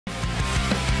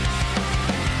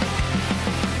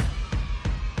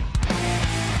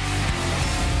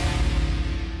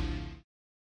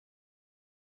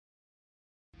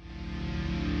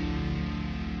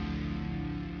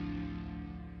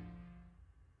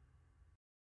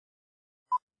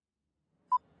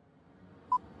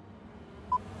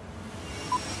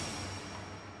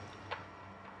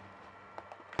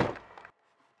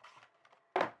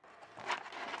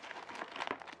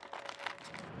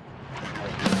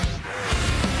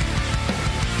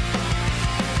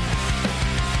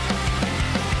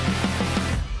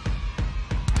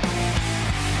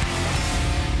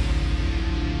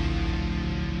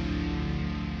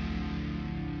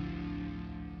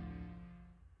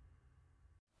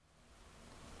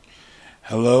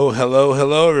Hello, hello,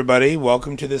 hello, everybody.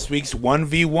 Welcome to this week's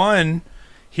 1v1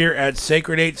 here at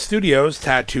Sacred 8 Studios,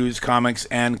 Tattoos, Comics,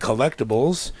 and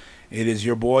Collectibles. It is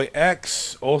your boy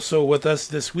X. Also with us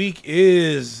this week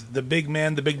is the big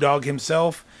man, the big dog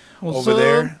himself. What's over up?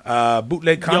 there.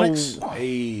 Bootlegged Comics. Yo.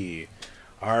 Hey.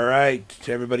 All right.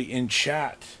 To everybody in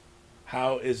chat,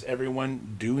 how is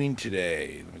everyone doing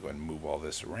today? Let me go ahead and move all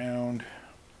this around.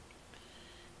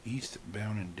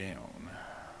 Eastbound and down.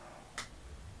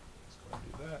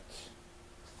 Do that.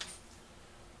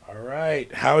 All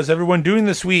right. How is everyone doing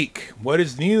this week? What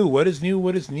is new? What is new?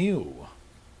 What is new?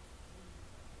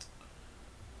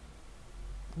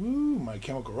 Woo, My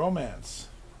Chemical Romance.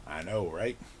 I know,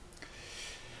 right?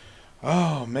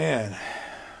 Oh, man.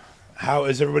 How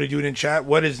is everybody doing in chat?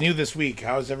 What is new this week?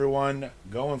 How is everyone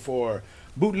going for?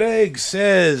 Bootleg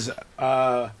says,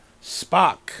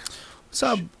 Spock. What's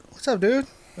up? What's up, dude?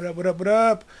 What up, what up, what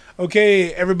up?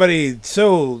 Okay, everybody,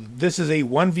 so this is a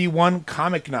 1v1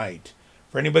 comic night.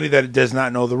 For anybody that does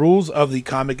not know the rules of the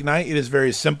comic night, it is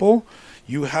very simple.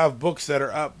 You have books that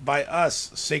are up by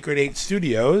us, Sacred 8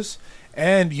 Studios,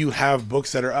 and you have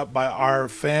books that are up by our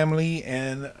family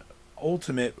and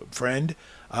ultimate friend,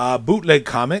 Bootleg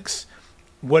Comics.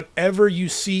 Whatever you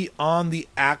see on the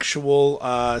actual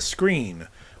screen,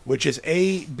 which is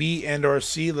A, B, and or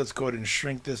C. Let's go ahead and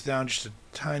shrink this down just a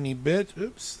tiny bit.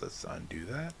 Oops, let's undo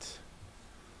that.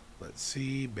 Let's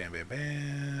see. Bam, bam,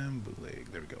 bam.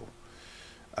 Bootleg. There we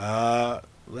go.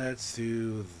 Let's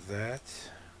do that.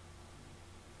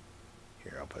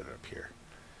 Here, I'll put it up here.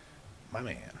 My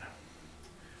man.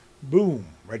 Boom.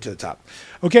 Right to the top.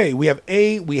 Okay, we have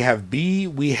A, we have B,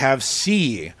 we have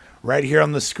C right here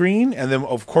on the screen. And then,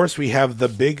 of course, we have the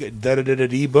big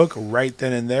da-da-da-da-D book right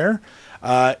then and there.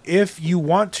 If you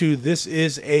want to, this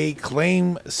is a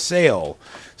claim sale.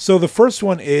 So the first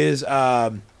one is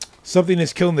Something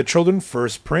is Killing the Children,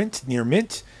 first print, near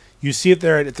mint. You see it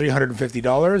there at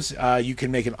 $350. You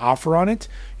can make an offer on it.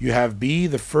 You have B,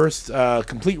 the first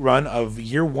complete run of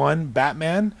Year 1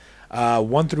 Batman,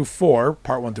 1 through 4,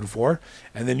 part 1 through 4.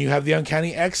 And then you have the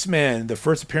Uncanny X-Men, the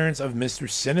first appearance of Mr.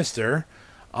 Sinister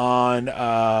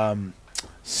on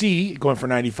C, going for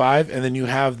 $95. And then you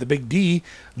have the big D,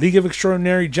 League of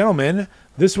Extraordinary Gentlemen.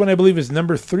 This one, I believe, is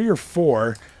number 3 or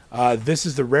 4. This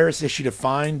is the rarest issue to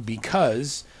find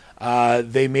because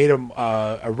they made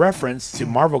a reference to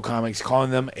Marvel Comics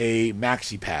calling them a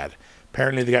maxi pad.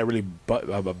 Apparently, they got really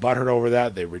butthurt over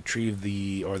that. They retrieved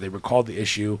they recalled the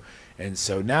issue. And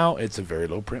so now it's a very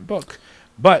low print book.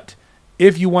 But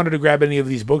if you wanted to grab any of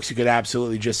these books, you could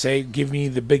absolutely just say, give me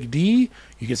the big D.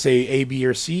 You can say A, B,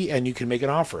 or C, and you can make an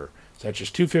offer. Such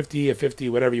as $250, a $50,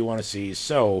 whatever you want to see.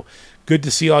 So good to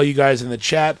see all you guys in the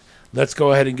chat. Let's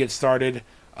go ahead and get started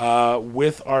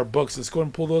with our books. Let's go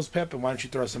and pull those, Pep, and why don't you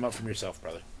throw some up from yourself,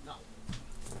 brother? No.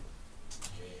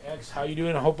 Okay, X, how you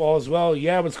doing? I hope all is well.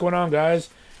 Yeah, what's going on, guys?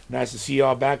 Nice to see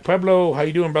y'all back. Pueblo, how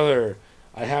you doing, brother?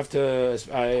 I have to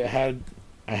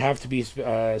be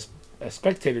a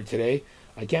spectator today.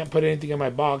 I can't put anything in my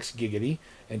box, giggity,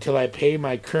 until I pay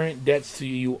my current debts to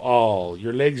you all.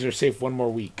 Your legs are safe one more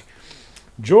week.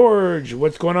 George,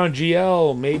 what's going on,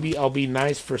 GL? Maybe I'll be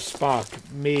nice for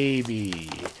Spock. Maybe.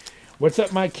 What's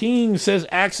up, my king? Says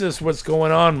Axis. What's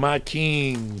going on, my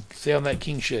king? Say on that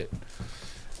king shit.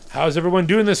 How's everyone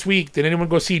doing this week? Did anyone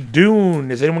go see Dune?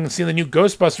 Has anyone seen the new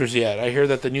Ghostbusters yet? I hear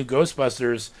that the new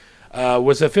Ghostbusters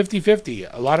was a 50-50.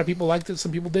 A lot of people liked it.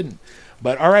 Some people didn't.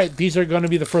 But, all right, these are going to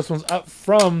be the first ones up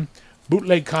from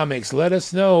Bootleg Comics. Let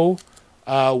us know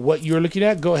what you're looking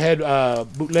at. Go ahead,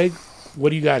 Bootleg. What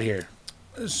do you got here?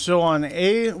 So on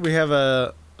A, we have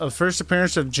a first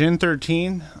appearance of Gen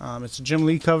 13. It's a Jim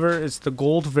Lee cover. It's the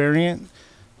gold variant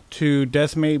to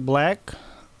Deathmate Black.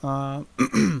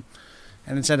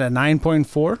 And it's at a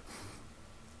 9.4.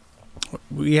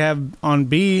 We have on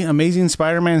B, Amazing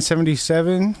Spider-Man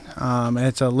 77. And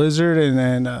it's a lizard, and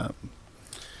then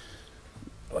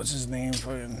what's his name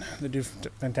for the dude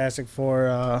from Fantastic Four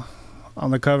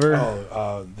on the cover?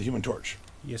 Oh, the Human Torch.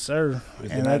 Yes, sir.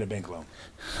 Who's denied a bank loan.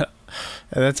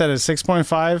 And that's at a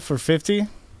 6.5 for 50.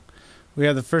 We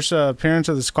have the first appearance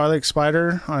of the Scarlet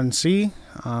Spider on C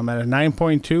at a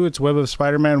 9.2. It's Web of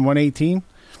Spider-Man 118.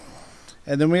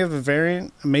 And then we have a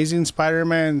variant, Amazing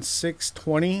Spider-Man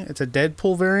 620. It's a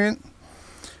Deadpool variant.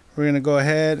 We're going to go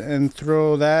ahead and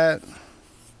throw that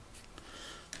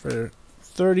for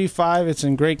 35. It's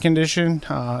in great condition,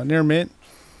 near mint.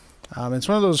 It's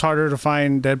one of those harder to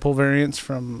find Deadpool variants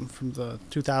from the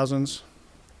 2000s.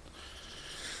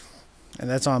 And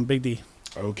that's on Big D.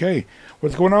 Okay.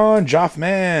 What's going on, Joff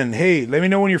Man? Hey, let me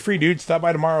know when you're free, dude. Stop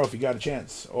by tomorrow if you got a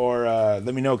chance. Or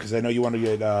let me know because I know you want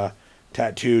to get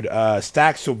tattooed.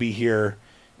 Stacks will be here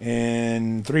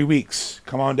in 3 weeks.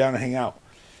 Come on down and hang out.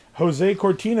 Jose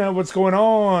Cortina, what's going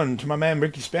on? To my man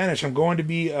Ricky Spanish, I'm going to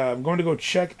go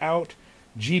check out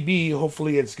GB.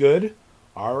 Hopefully it's good.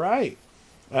 All right.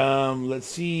 Let's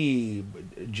see.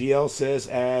 GL says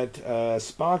at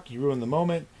Spock, you ruined the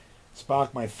moment.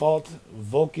 Spock, my fault.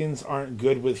 Vulcans aren't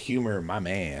good with humor, my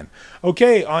man.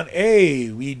 Okay, on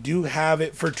A, we do have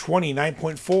it for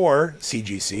 29.4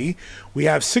 CGC. We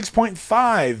have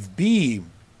 6.5 B.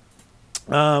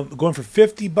 Going for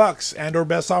 $50 and or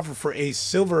best offer for a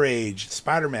Silver Age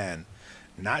Spider-Man.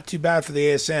 Not too bad for the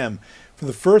ASM. For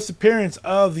the first appearance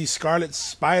of the Scarlet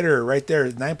Spider, right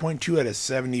there, 9.2 at a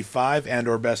 75 and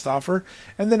or best offer.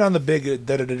 And then on the big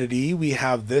da-da-da-da-D, we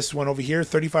have this one over here,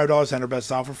 $35 and or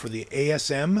best offer for the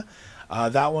ASM.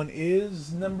 That one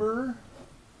is number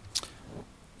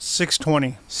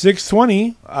 620.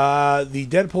 620. The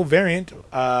Deadpool variant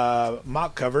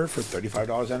mock cover for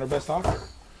 $35 and or best offer.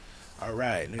 All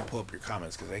right, let me pull up your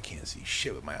comments because I can't see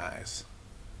shit with my eyes.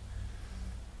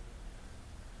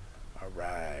 All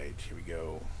right, here we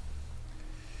go.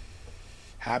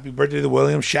 Happy birthday to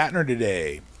William Shatner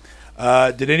today.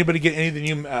 Did anybody get any of the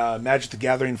new Magic the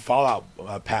Gathering Fallout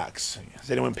packs?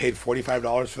 Has anyone paid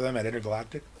 $45 for them at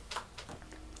Intergalactic?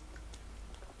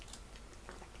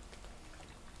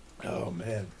 Oh,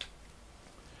 man.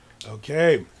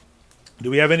 Okay.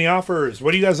 Do we have any offers?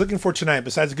 What are you guys looking for tonight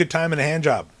besides a good time and a hand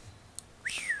job?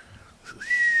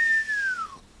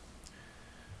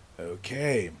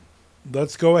 Okay,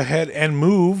 let's go ahead and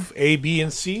move A, B,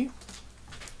 and C.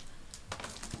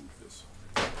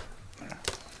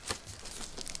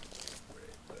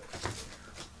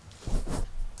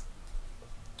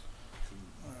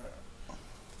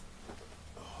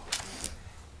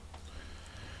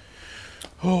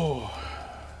 Oh,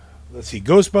 let's see.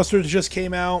 Ghostbusters just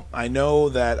came out. I know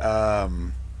that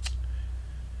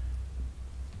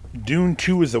Dune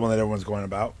 2 is the one that everyone's going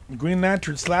about. Green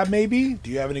Lantern slab, maybe?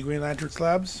 Do you have any Green Lantern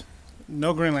slabs?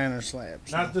 No Green Lantern slabs.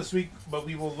 Not this week, but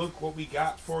we will look what we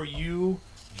got for you,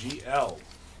 GL.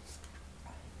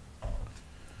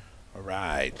 All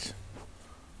right.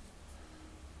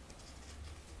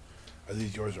 Are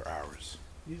these yours or ours?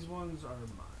 These ones are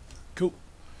mine. Cool.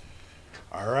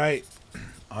 All right.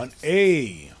 On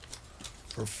A,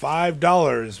 for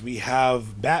 $5, we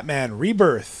have Batman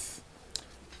Rebirth.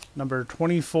 Number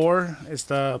 24 is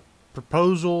the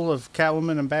proposal of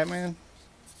Catwoman and Batman.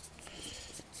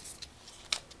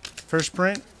 First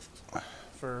print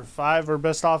for $5 or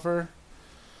best offer.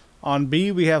 On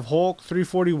B, we have Hulk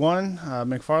 341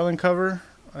 McFarlane cover.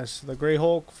 That's the Gray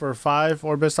Hulk for $5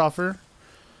 or best offer.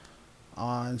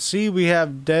 On C, we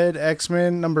have Dead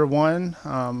X-Men number 1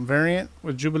 variant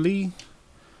with Jubilee.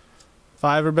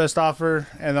 $5 or best offer.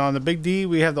 And on the big D,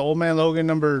 we have the Old Man Logan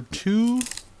number 2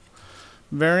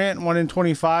 variant, 1 in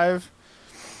 25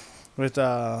 with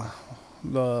the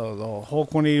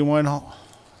Hulk 181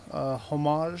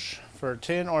 homage for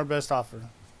 10 or best offer.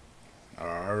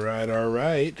 All right, all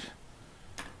right.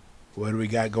 What do we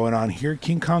got going on here?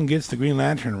 King Kong gets the Green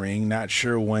Lantern ring. Not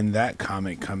sure when that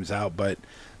comic comes out, but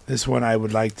this one I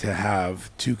would like to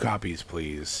have 2 copies,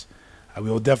 please. We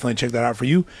will definitely check that out for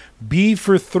you. B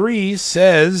for 3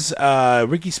 says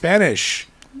Ricky Spanish.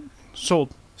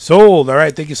 Sold. Sold. All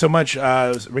right. Thank you so much,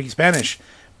 Ricky Spanish.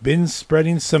 Been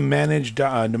spreading some managed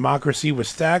democracy with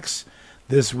stacks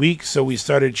this week, so we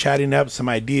started chatting up some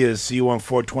ideas. See you on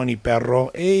 420,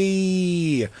 perro.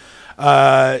 Hey.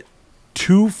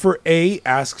 2 for A,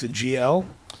 asks GL.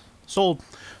 Sold.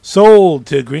 Sold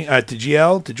to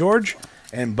GL, to George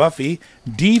and Buffy.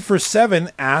 D for 7,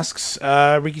 asks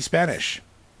Ricky Spanish.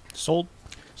 Sold.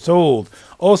 Sold.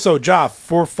 Also, Joff,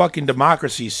 for fucking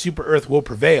democracy, Super Earth will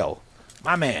prevail.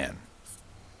 My man.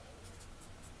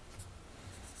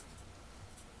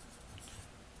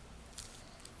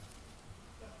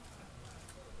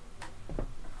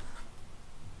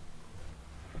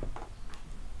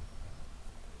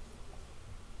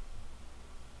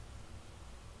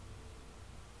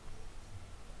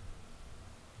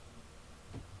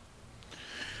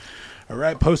 All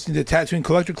right, posting to Tattooing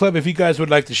Collector Club. If you guys would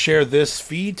like to share this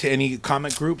feed to any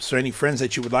comic groups or any friends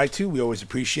that you would like to, we always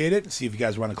appreciate it. See if you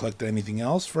guys want to collect anything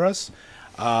else for us,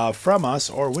 from us,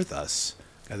 or with us.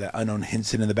 Got that Unknown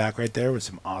Henson in the back right there with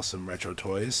some awesome retro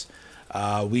toys.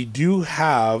 We do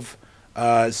have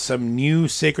some new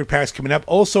Sacred Packs coming up.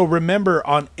 Also, remember,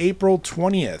 on April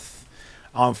 20th,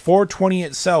 on 420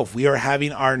 itself, we are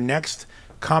having our next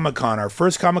Comic-Con, our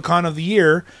first Comic-Con of the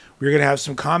year. We're going to have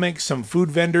some comics, some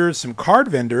food vendors, some card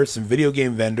vendors, some video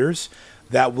game vendors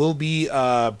that will be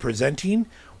presenting.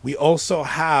 We also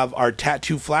have our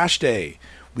Tattoo Flash Day.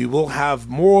 We will have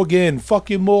Morgan,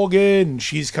 fucking Morgan.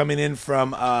 She's coming in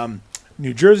from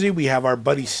New Jersey, we have our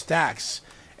buddy Stax,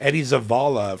 Eddie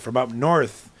Zavala from up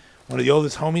north, one of the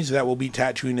oldest homies that will be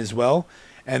tattooing as well.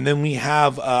 And then we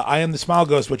have I Am the Smile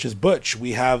Ghost, which is Butch.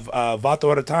 We have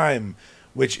Vato at a Time,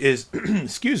 which is,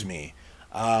 excuse me,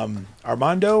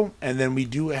 Armando. And then we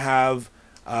do have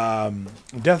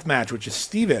Deathmatch, which is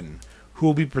Steven, who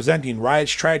will be presenting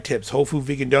Riot's Tri-Tips, Whole Food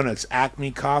Vegan Donuts,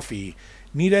 Acme Coffee.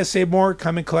 Need to say more?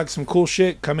 Come and collect some cool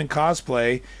shit. Come and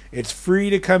cosplay. It's free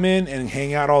to come in and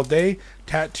hang out all day.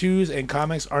 Tattoos and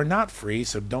comics are not free,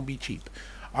 so don't be cheap.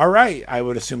 All right. I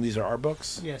would assume these are our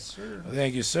books. Yes, sir.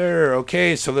 Thank you, sir.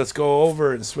 Okay, so let's go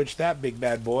over and switch that big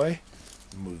bad boy.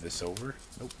 Move this over.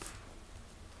 Nope.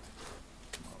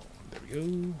 Come on.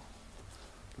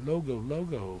 There we go.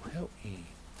 Logo. Help me.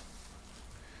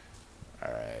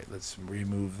 All right. Let's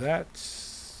remove that.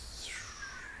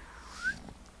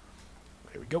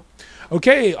 There we go.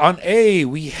 Okay, on A,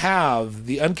 we have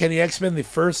the Uncanny X-Men, the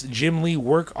first Jim Lee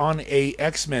work on a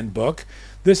X-Men book.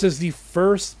 This is the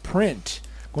first print,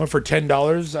 going for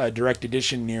 $10, direct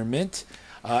edition near mint,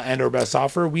 and our best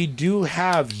offer. We do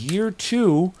have year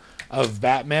 2 of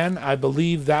Batman. I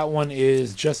believe that one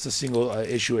is just a single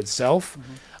issue itself.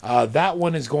 That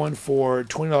one is going for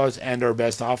 $20 and our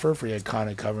best offer for the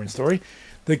iconic cover and story.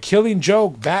 The Killing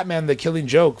Joke, Batman the Killing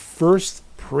Joke, first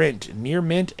print near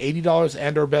mint, $80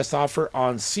 and our best offer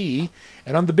on C.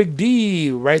 And on the big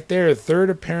D right there, third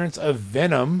appearance of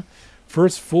Venom,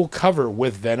 first full cover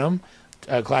with Venom,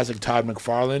 classic Todd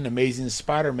McFarlane, Amazing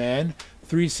Spider-Man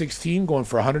 316, going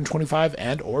for $125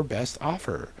 and or best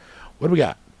offer. What do we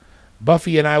got?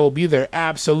 Buffy and I will be there.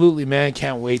 Absolutely, man.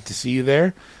 Can't wait to see you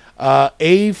there.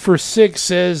 A for 6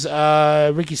 says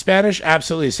Ricky Spanish.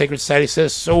 Absolutely. Sacred Society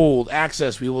says sold.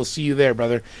 Access. We will see you there,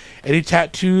 brother. Any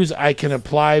tattoos I can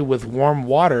apply with warm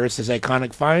water, says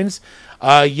Iconic Finds.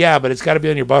 Yeah, but it's got to be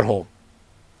on your butthole.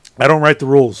 I don't write the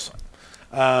rules.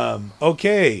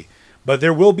 Okay. But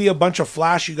there will be a bunch of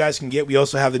Flash you guys can get. We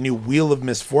also have the new Wheel of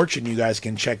Misfortune you guys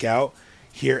can check out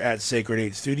here at Sacred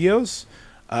 8 Studios.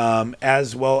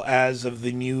 As well as of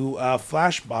the new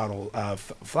Flash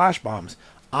bombs.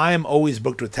 I am always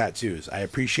booked with tattoos. I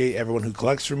appreciate everyone who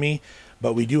collects for me,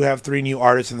 but we do have 3 new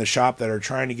artists in the shop that are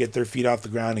trying to get their feet off the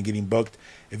ground and getting booked.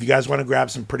 If you guys want to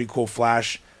grab some pretty cool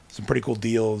Flash, some pretty cool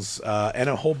deals, and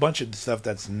a whole bunch of stuff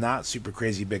that's not super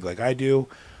crazy big like I do,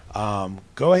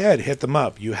 go ahead, hit them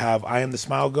up. You have I Am the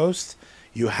Smile Ghost,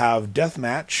 you have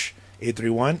Deathmatch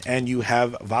 831, and you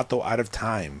have Vato Out of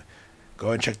Time. Go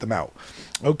ahead and check them out.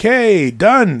 Okay,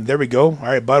 done. There we go. All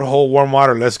right, butthole, warm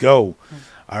water. Let's go.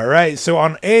 All right, so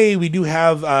on A, we do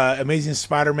have Amazing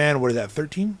Spider-Man. What is that,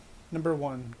 13? Number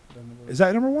 1. Is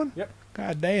that number 1? Yep.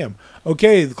 God damn.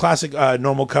 Okay, the classic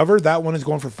normal cover. That one is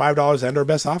going for $5 and our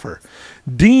best offer.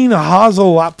 Dean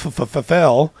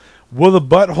Hazelapfel. Will the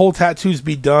butthole tattoos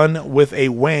be done with a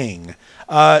wang?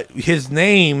 His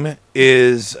name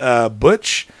is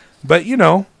Butch, but, you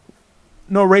know,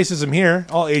 no racism here.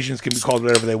 All Asians can be called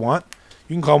whatever they want.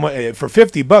 You can call them, for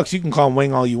 $50, you can call them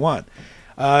wang all you want.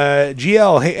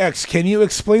 GL, hey X, can you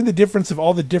explain the difference of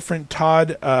all the different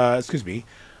Todd McFarlane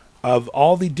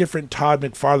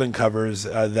covers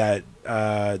that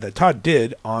Todd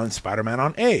did on Spider-Man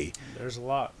on A? There's a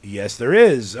lot. Yes, there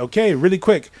is. Okay, really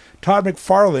quick. Todd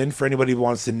McFarlane, for anybody who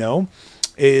wants to know,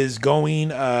 is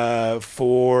going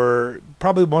for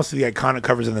probably most of the iconic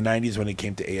covers in the 90s when it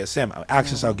came to ASM.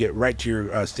 Access, I'll get right to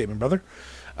your statement, brother.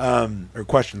 Or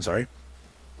question, sorry.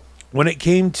 When it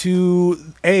came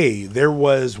to A, there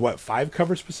was, 5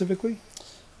 covers specifically?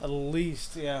 At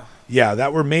least, yeah. Yeah,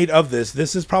 that were made of this.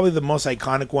 This is probably the most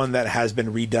iconic one that has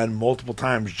been redone multiple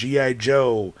times. G.I.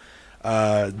 Joe,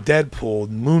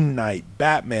 Deadpool, Moon Knight,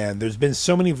 Batman. There's been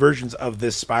so many versions of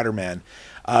this Spider-Man.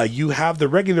 You have the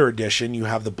regular edition. You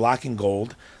have the black and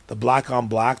gold, the black on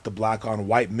black, the black on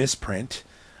white misprint.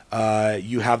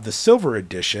 You have the silver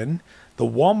edition. The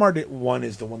Walmart one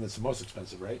is the one that's the most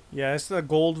expensive, right? Yeah, it's the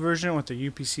gold version with the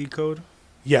UPC code.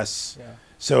 Yes. Yeah.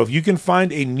 So if you can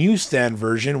find a newsstand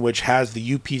version which has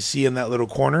the UPC in that little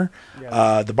corner,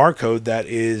 Yeah. the barcode that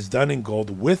is done in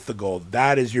gold with the gold,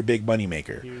 that is your big money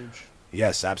maker. Huge.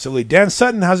 Yes, absolutely. Dan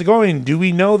Sutton, how's it going? Do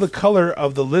we know the color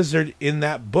of the lizard in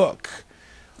that book?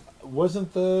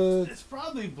 Wasn't the... It's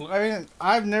probably blue. I mean,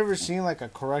 I've never seen like a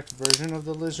correct version of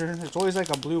the lizard. It's always like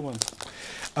a blue one.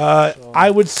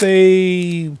 I would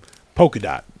say polka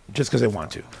dot, just because I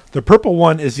want to. The purple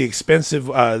one is the expensive.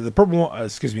 The purple one,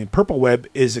 purple web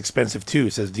is expensive too,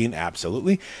 says Dean.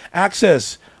 Absolutely.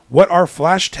 Access. What are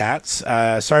flash tats?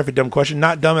 Sorry for a dumb question.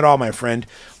 Not dumb at all, my friend.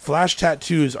 Flash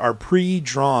tattoos are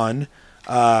pre-drawn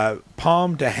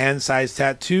palm to hand size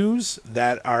tattoos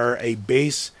that are a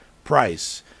base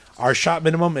price. Our shop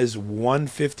minimum is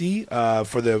 150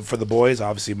 for the boys.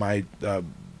 Obviously, my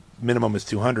minimum is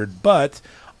 200. But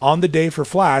on the day for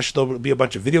Flash, there'll be a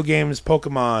bunch of video games,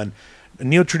 Pokemon,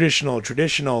 neo-traditional,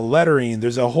 traditional, lettering.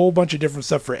 There's a whole bunch of different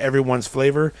stuff for everyone's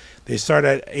flavor. They start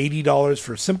at $80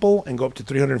 for simple and go up to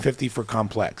 $350 for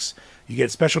complex. You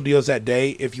get special deals that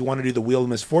day if you want to do the Wheel of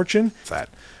Misfortune.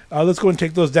 Let's go and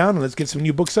take those down and let's get some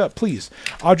new books up, please.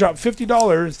 I'll drop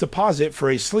 $50 deposit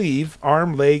for a sleeve,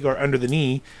 arm, leg, or under the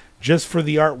knee, just for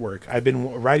the artwork. I've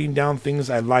been writing down things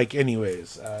I like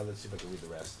anyways. Let's see if I can read the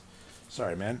rest.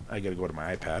 Sorry, man. I got to go to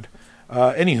my iPad.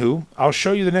 Anywho, I'll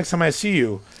show you the next time I see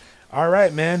you. All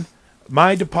right, man.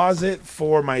 My deposit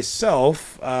for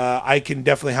myself, I can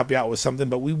definitely help you out with something,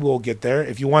 but we will get there.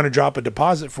 If you want to drop a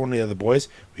deposit for one of the other boys,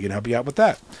 we can help you out with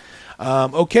that.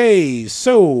 Okay,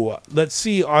 so let's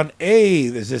see. On A,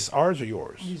 is this ours or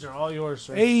yours? These are all yours,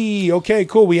 sir. A, okay,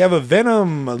 cool. We have a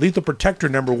Venom Lethal Protector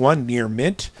 #1 near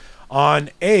mint. On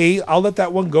A, I'll let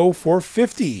that one go for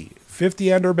 50. 50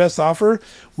 and our best offer.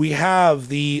 We have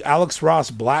the Alex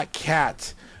Ross Black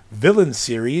Cat Villain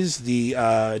Series,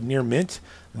 the near mint.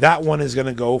 That one is going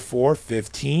to go for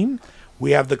 15.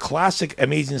 We have the classic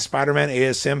Amazing Spider-Man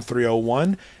ASM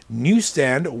 301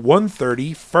 newsstand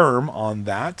 130 firm on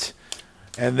that.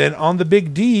 And then on the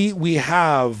big D, we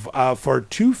have for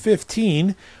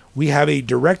 215, we have a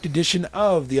direct edition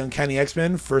of the Uncanny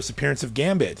X-Men first appearance of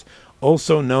Gambit,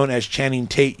 also known as Channing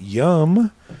Tate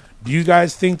Yum. Do you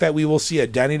guys think that we will see a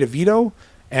Danny DeVito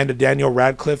and a Daniel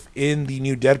Radcliffe in the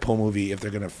new Deadpool movie if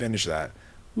they're going to finish that?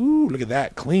 Ooh, look at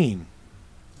that. Clean.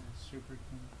 Super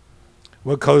clean.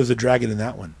 What color is the dragon in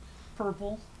that one?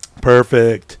 Purple.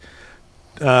 Perfect.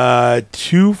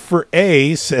 2 for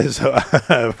A, says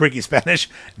Ricky Spanish.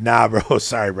 Nah, bro.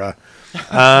 Sorry, bro.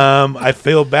 I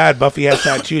feel bad. Buffy has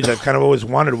tattoos. I've kind of always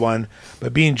wanted one,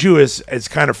 but being Jewish, it's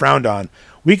kind of frowned on.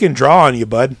 We can draw on you,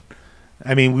 bud.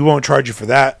 I mean, we won't charge you for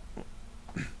that.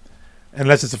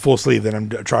 Unless it's a full sleeve, then I'm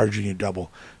charging you double.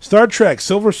 Star Trek,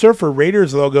 Silver Surfer,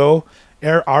 Raiders logo,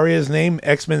 Arya's name,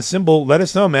 X-Men symbol. Let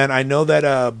us know, man. I know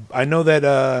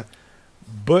that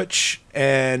Butch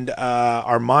and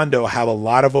Armando have a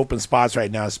lot of open spots right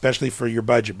now, especially for your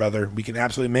budget, brother. We can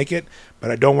absolutely make it,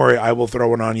 but don't worry, I will throw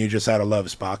one on you just out of love,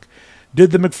 Spock.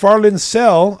 Did the McFarlane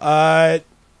sell?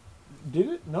 Did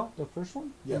it? No, the first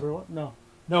one? Yeah. Number one? No.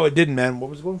 No, it didn't, man. What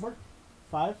was it going for?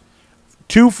 5?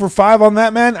 2 for 5 on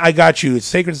that, man. I got you.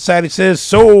 Sacred Society says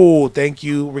so. Thank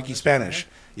you, Ricky Spanish.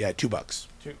 Yeah, $2.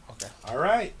 2. Okay. All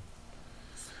right.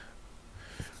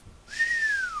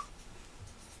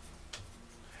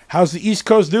 How's the East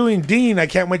Coast doing? Dean, I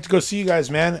can't wait to go see you guys,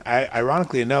 man.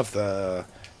 Ironically enough, the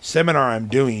seminar I'm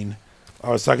doing,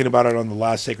 I was talking about it on the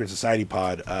last Sacred Society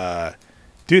pod.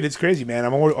 Dude, it's crazy, man.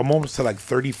 I'm almost to like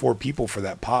 34 people for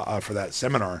that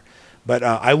seminar. But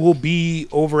I will be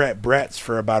over at Brett's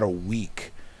for about a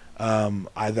week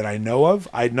that I know of.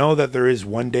 I know that there is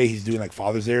one day he's doing like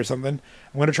Father's Day or something.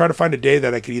 I'm going to try to find a day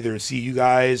that I could either see you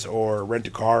guys or rent a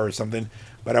car or something.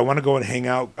 But I want to go and hang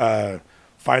out,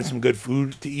 find some good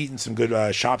food to eat and some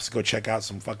good shops to go check out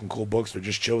some fucking cool books or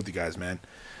just chill with you guys, man.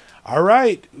 All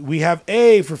right. We have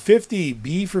A for 50,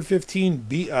 B for 15,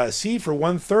 C for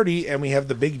 130, and we have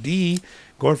the big D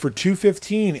going for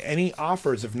 215. Any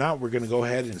offers? If not, we're going to go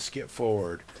ahead and skip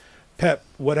forward. Pep,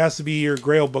 what has to be your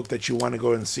Grail book that you want to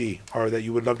go and see or that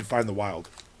you would love to find in the wild?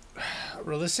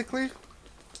 Realistically?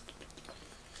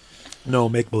 No,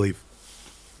 make believe.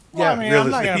 Well, yeah, I mean,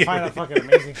 I'm not going to find a fucking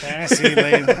amazing fantasy.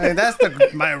 I mean, that's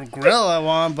my Grail I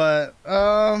want, but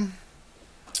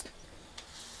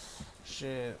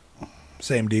shit.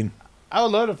 Same, Dean. I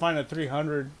would love to find a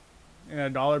 300 in a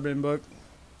dollar bin book.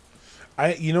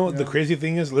 You know what the crazy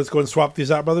thing is? Let's go and swap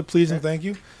these out, brother, please, and thank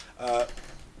you. Oh,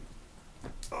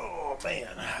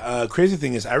 man. Crazy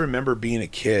thing is, I remember being a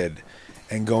kid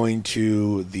and going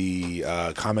to the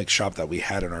comic shop that we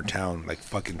had in our town, like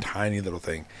fucking tiny little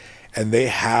thing. And they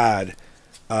had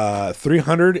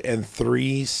 300 and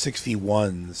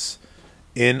 361s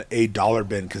in a dollar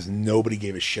bin because nobody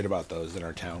gave a shit about those in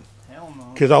our town. Hell no.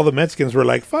 Because all the Mexicans were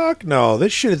like, fuck no,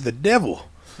 this shit is the devil.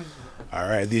 All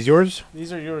right, these yours?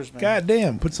 These are yours, man. God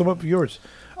damn, put some up for yours.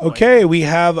 Okay, we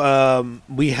have the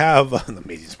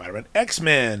Amazing Spider-Man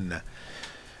X-Men.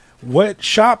 What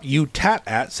shop you tat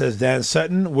at, says Dan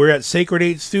Sutton. We're at Sacred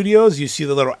 8 Studios. You see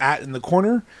the little at in the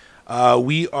corner.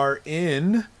 We are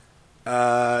in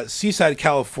Seaside,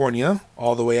 California,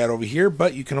 all the way out over here.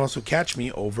 But you can also catch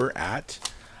me over at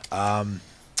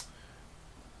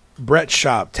Brett's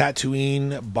shop,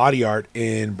 Tattooing Body Art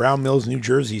in Brown Mills, New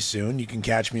Jersey soon. You can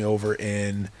catch me over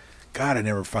in... God, I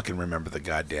never fucking remember the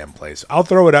goddamn place. I'll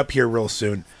throw it up here real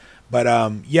soon. But,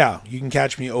 yeah, you can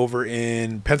catch me over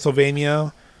in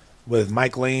Pennsylvania, with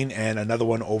Mike Lane and another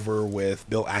one over with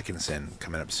Bill Atkinson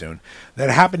coming up soon. That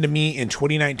happened to me in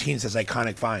 2019, says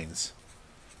Iconic Finds.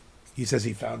 He says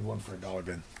he found one for $1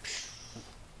 bin.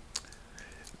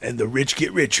 And the rich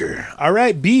get richer. All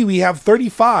right, B, we have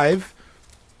 35.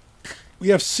 We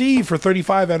have C for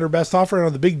 35 and our best offer. And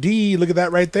on the big D, look at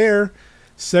that right there.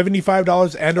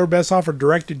 $75 and our best offer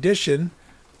direct edition.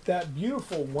 That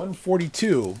beautiful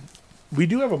 142. We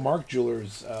do have a Mark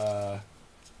Jewelers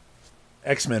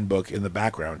X-Men book in the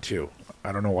background too.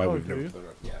 I don't know why we've never put it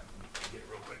up. Yeah. Get it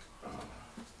real quick. I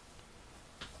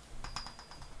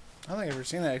don't think I've ever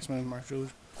seen that X-Men Mark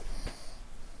Jewelers.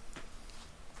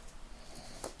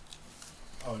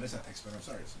 Oh, it is not X-Men. I'm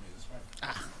sorry. It's Amazing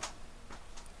Spider.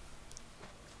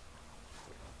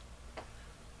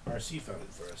 RC found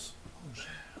it for us.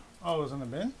 Oh, it was in the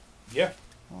bin? Yeah.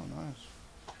 Oh, nice.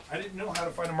 I didn't know how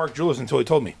to find a Mark Jewelers until he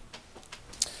told me.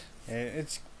 Yeah,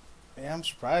 I'm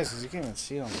surprised because you can't even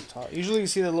see it on the top. Usually you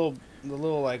see the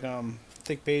little like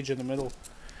thick page in the middle.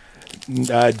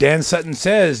 Dan Sutton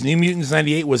says New Mutants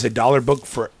 98 was $1 book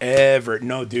forever.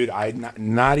 No, dude, I'm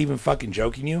not even fucking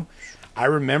joking you. I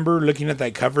remember looking at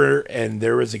that cover and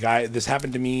there was a guy. This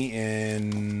happened to me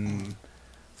in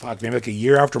maybe like a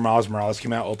year after Miles Morales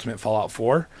came out, Ultimate Fallout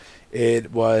 4.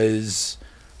 It was.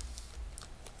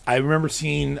 I remember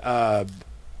seeing the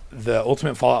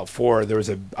Ultimate Fallout 4. There was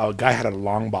a guy had a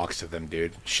long box of them,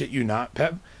 dude. Shit you not,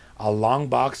 Pep. A long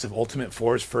box of Ultimate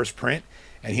 4's first print,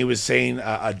 and he was saying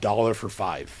 $1 for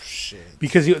 5. Shit.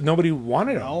 Because nobody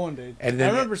wanted them. No one did. And then,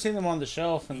 I remember seeing them on the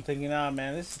shelf and thinking, "Oh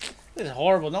man, this is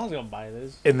horrible. No one's gonna buy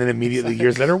this." And then immediately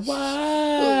years later,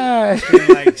 why?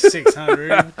 Like 600.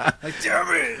 Like damn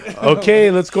it.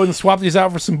 Okay, let's go ahead and swap these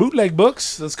out for some bootleg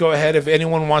books. Let's go ahead. If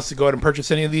anyone wants to go ahead and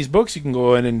purchase any of these books, you can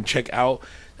go ahead and check out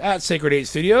at Sacred 8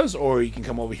 Studios, or you can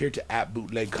come over here to at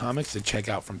Bootleg Comics to check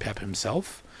out from Pep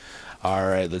himself. All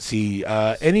right, let's see.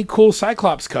 Any cool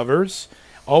Cyclops covers?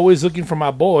 Always looking for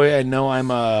my boy. I know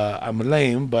I'm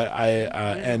lame, but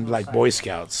and like Boy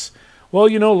Scouts. Well,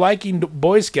 you know, liking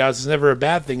Boy Scouts is never a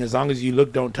bad thing as long as you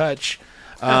look, don't touch.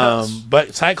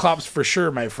 But Cyclops for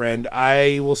sure, my friend.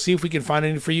 I will see if we can find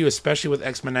any for you, especially with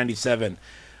X-Men 97.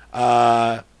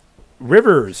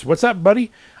 Rivers, what's up,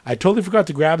 buddy? I totally forgot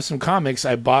to grab some comics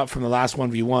I bought from the last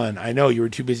 1v1. I know you were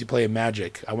too busy playing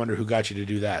Magic. I wonder who got you to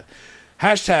do that.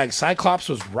 Hashtag Cyclops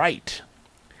was right.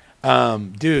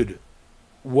 Dude,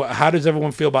 how does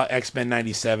everyone feel about X-Men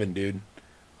 97, dude?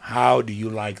 How do you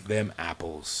like them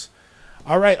apples?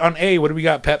 All right, on A, what do we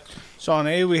got, Pep? So on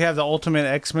A, we have the Ultimate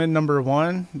X-Men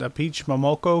 #1, the Peach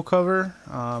Momoko cover.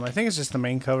 I think it's just the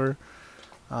main cover.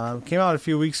 Came out a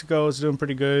few weeks ago. It's doing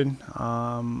pretty good.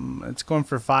 It's going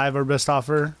for 5, our best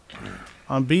offer.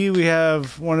 On B, we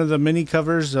have one of the mini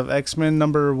covers of X-Men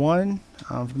 #1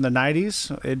 from the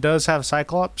 90s. It does have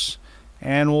Cyclops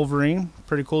and Wolverine.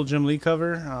 Pretty cool Jim Lee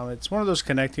cover. It's one of those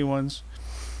connecting ones.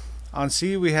 On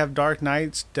C, we have Dark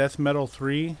Knights Death Metal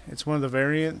 3. It's one of the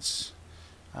variants.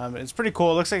 It's pretty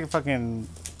cool. It looks like a fucking...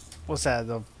 What's that?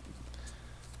 The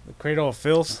Cradle of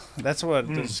Filth? That's what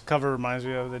this cover reminds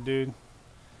me of, the dude.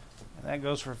 And that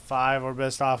goes for 5, our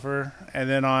best offer. And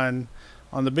then on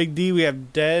the big D, we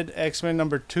have Dead X-Men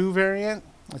 #2 variant.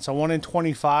 It's a 1 in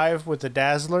 25 with the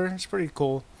Dazzler. It's pretty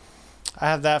cool. I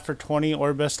have that for 20,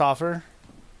 or best offer.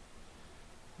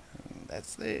 And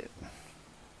that's it.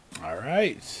 All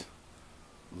right.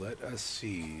 Let us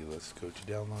see. Let's go to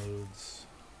downloads.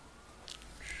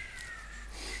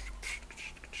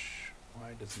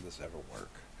 Why doesn't this ever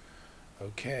work?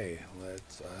 Okay,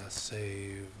 let's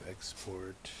save,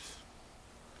 export.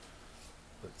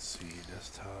 Let's see,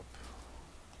 desktop,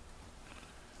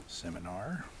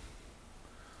 seminar.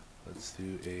 Let's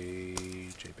do a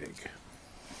JPEG.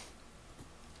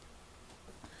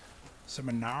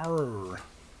 Seminar.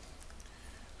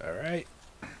 All right,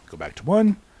 go back to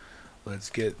 1.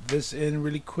 Let's get this in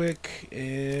really quick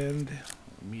and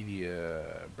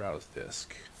media browse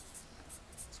disk.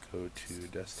 Let's go to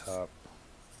desktop.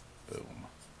 Boom.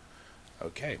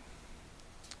 Okay.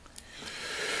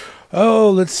 Oh,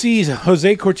 let's see.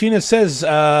 Jose Cortina says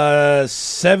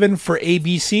 7 for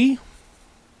ABC.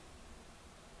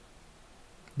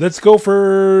 Let's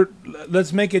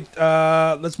make it.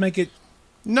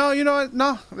 No, you know what?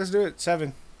 No, let's do it.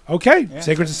 7. Okay. Yeah.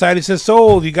 Sacred Society says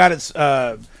sold. You got it.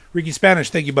 Ricky Spanish.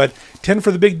 Thank you, bud. 10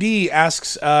 for the big D,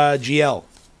 asks GL.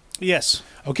 Yes.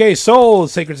 Okay, sold.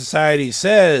 Sacred Society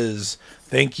says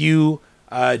thank you,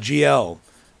 GL.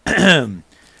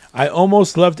 I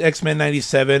almost loved X-Men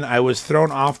 97. I was thrown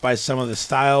off by some of the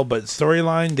style, but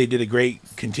storyline, they did a great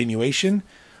continuation.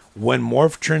 When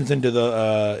Morph turns into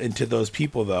those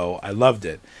people, though, I loved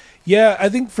it. Yeah, I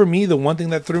think for me, the one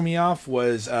thing that threw me off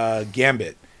was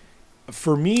Gambit.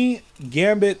 For me,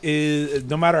 Gambit is,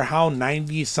 no matter how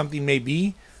 90 something may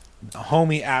be,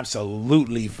 homie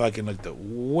absolutely fucking looked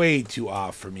way too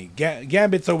off for me.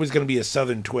 Gambit's always going to be a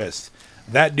southern twist.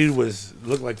 That dude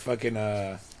looked like fucking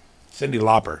Cyndi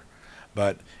Lauper.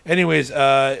 But anyways,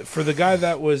 for the guy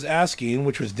that was asking,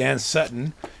 which was Dan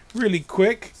Sutton, really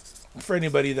quick, for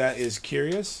anybody that is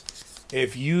curious,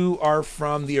 if you are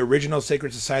from the original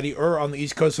Sacred Society or on the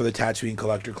East Coast or the Tatooine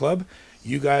Collector Club,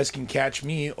 you guys can catch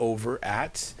me over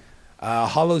at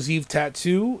Hollow's Eve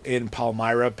Tattoo in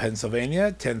Palmyra, Pennsylvania,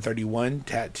 1031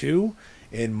 Tattoo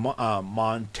in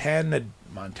Montadon,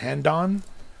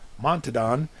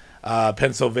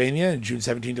 Pennsylvania, June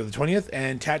 17th to the 20th,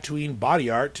 and Tatooine Body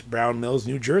Art, Brown Mills,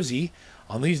 New Jersey,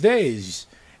 on these days.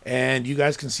 And you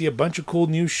guys can see a bunch of cool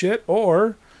new shit,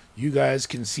 or you guys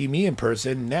can see me in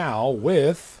person now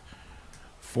with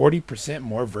 40%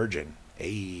 more virgin.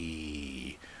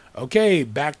 Hey. Okay,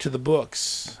 back to the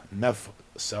books. Enough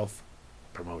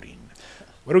self-promoting.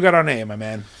 What do we got on A, my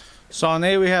man? So on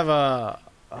A, we have a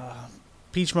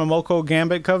Peach Momoko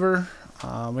Gambit cover.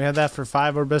 We have that for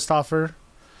 5 or best offer.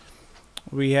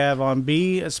 We have on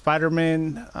B a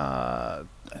Spider-Man. I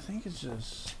think it's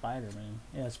just Spider-Man.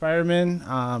 Yeah, Spider-Man.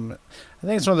 I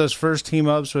think it's one of those first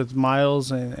team-ups with Miles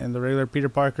and the regular Peter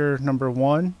Parker,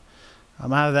 #1. I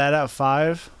have that at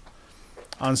 5.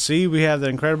 On C, we have the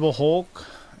Incredible Hulk,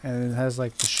 and it has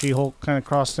like the She-Hulk kind of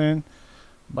crossed in.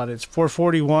 But it's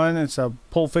 $4.41. It's a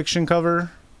Pulp Fiction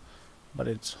cover, but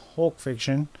it's Hulk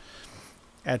Fiction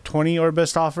at 20 or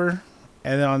best offer.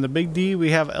 And then on the big D,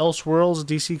 we have Elseworlds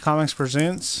DC Comics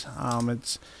Presents.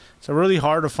 It's a really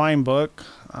hard to find book.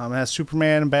 It has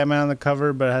Superman and Batman on the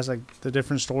cover, but it has like the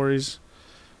different stories.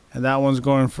 And that one's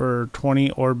going for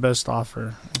 20 or best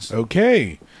offer.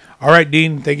 Okay. All right,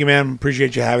 Dean. Thank you, man.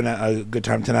 Appreciate you having a good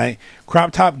time tonight.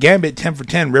 Crop Top Gambit, 10 for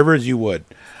 10. Rivers, you would.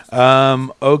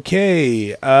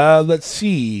 Okay. Let's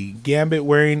see. Gambit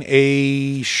wearing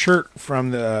a shirt from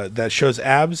that shows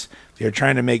abs. They're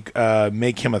trying to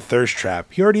make him a thirst trap.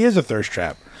 He already is a thirst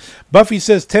trap. Buffy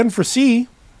says 10 for C.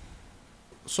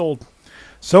 Sold.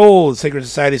 Sold. Sacred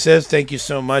Society says thank you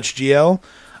so much, GL.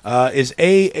 Is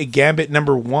a Gambit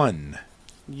 #1?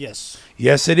 Yes.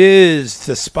 Yes, it is.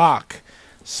 To Spock.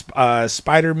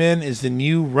 Spider-Man is the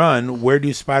new run. Where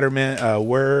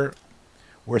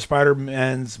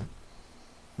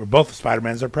both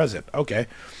Spider-Mans are present. Okay.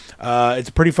 It's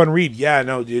a pretty fun read. Yeah,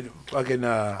 no, dude. Fucking,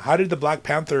 how did the Black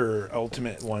Panther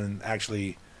Ultimate one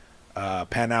actually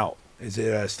pan out? Is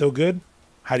it still good?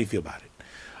 How do you feel about it?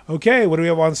 Okay, what do we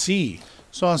have on C?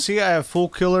 So on C, I have Full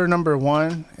Killer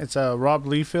 #1. It's a Rob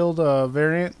Liefeld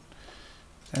variant.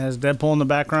 It has Deadpool in the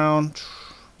background,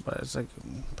 but it's like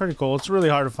pretty cool. It's really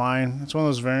hard to find. It's one of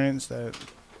those variants that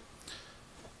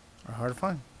are hard to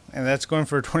find, and that's going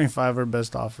for 25 or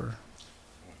best offer.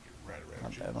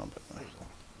 Not bad, not bad.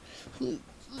 Let's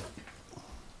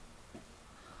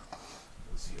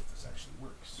see if this actually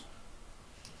works.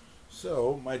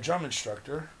 So, my drum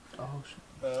instructor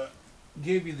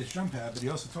gave me this drum pad, but he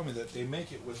also told me that they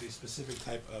make it with a specific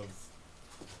type of...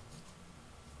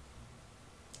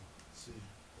 Let's see.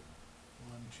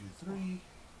 1, 2, 3.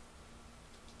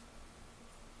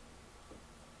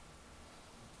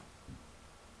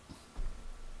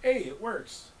 Hey, it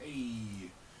works. Hey.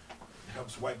 It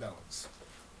helps white balance.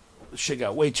 Shit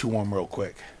got way too warm real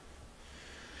quick.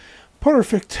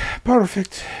 Perfect.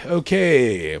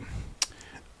 Okay.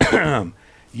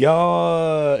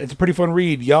 Y'all, it's a pretty fun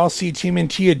read. Y'all see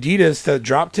TMNT Adidas that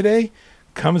dropped today?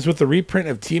 Comes with the reprint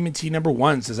of TMNT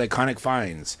 #1, says Iconic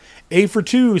Finds. A for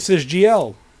 2, says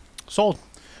GL. Sold.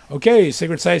 Okay,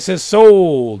 Sacred Site says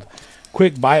sold.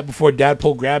 Quick, buy it before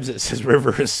Dadpole grabs it, says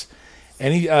Rivers.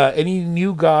 Any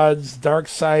New Gods, Dark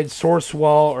Side, Source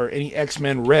Wall, or any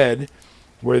X-Men Red,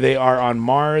 where they are on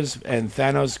Mars and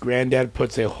Thanos' granddad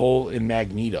puts a hole in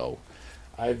Magneto.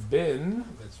 Let's read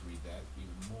that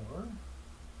even more.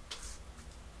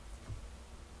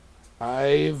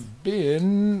 I've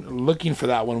been looking for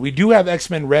that one. We do have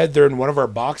X-Men Red. They're in one of our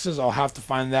boxes. I'll have to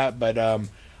find that, but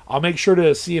I'll make sure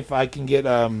to see if I can get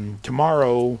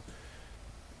tomorrow.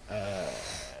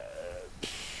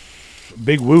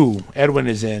 Big Woo, Edwin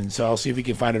is in, so I'll see if we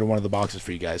can find it in one of the boxes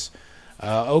for you guys.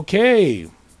 Okay.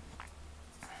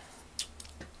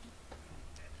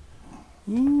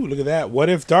 Ooh, look at that. What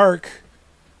If Dark?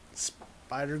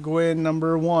 Spider-Gwen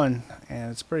 #1,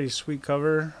 and it's a pretty sweet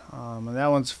cover. And that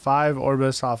one's 5 or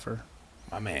best offer.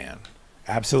 My man.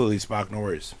 Absolutely, Spock, no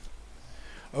worries.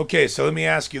 Okay, so let me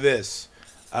ask you this.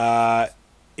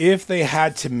 If they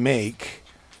had to make,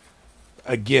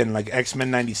 again, like X-Men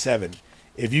 97,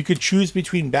 if you could choose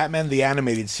between Batman the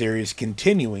Animated Series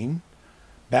continuing,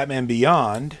 Batman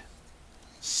Beyond,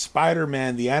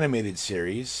 Spider-Man the Animated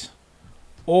Series,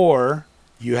 or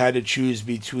you had to choose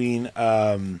between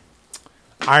Iron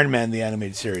Man the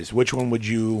Animated Series. Which one would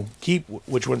you keep?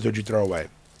 Which ones would you throw away?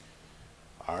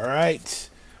 All right.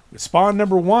 Spawn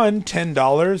number 1,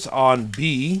 $10 on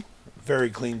B. Very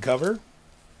clean cover.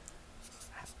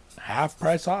 Half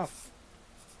price off.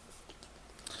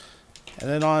 And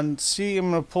then on C,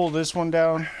 I'm going to pull this one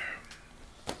down.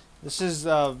 This is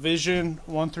Vision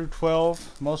 1 through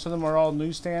 12. Most of them are all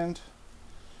newsstand.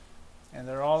 And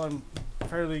they're all in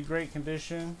fairly great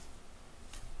condition.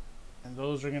 And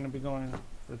those are going to be going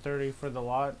for 30 for the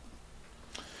lot.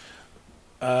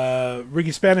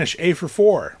 Ricky Spanish, A for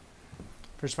 4.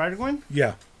 For Spider-Gwen?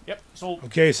 Yeah. Yep, sold.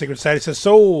 Okay, Sacred Society says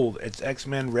sold. It's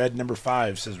X-Men Red number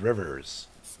 5, says Rivers.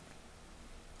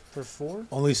 For 4?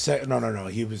 Only no.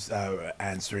 He was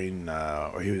answering,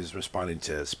 or he was responding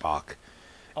to Spock.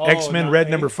 Oh, X-Men Red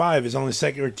 8? number 5 is only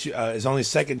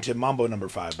second to Mambo number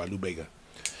 5 by Lou Bega.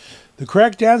 The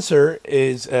correct answer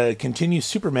is continue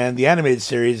Superman the Animated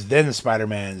Series, then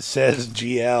Spider-Man, says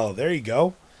GL. There you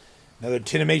go. Another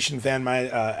Tinimation fan,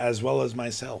 as well as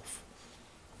myself.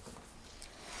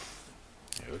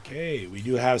 Okay, we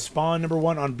do have Spawn number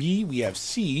 1 on B. We have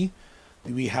C.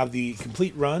 We have the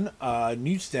complete run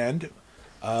newsstand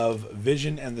of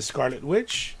Vision and the Scarlet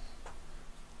Witch.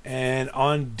 And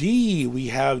on D, we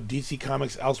have DC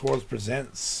Comics Elseworlds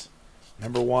Presents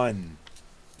number 1.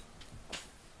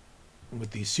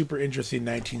 With the super interesting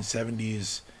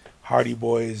 1970s Hardy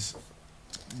Boys,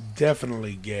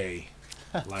 definitely gay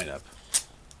lineup.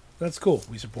 That's cool.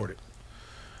 We support it.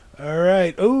 All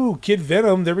right. Oh, Kid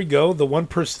Venom. There we go. The 1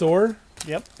 per store.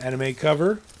 Yep. Anime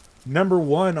cover. Number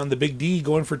 1 on the Big D,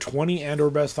 going for 20 and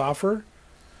or best offer.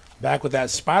 Back with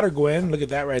that Spider-Gwen. Look at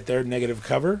that right there. Negative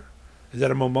cover. Is that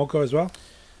a Momoko as well?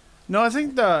 No, I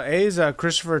think the A is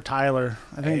Christopher Tyler.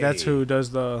 I think that's who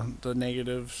does the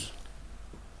negatives.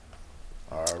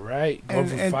 All right. Going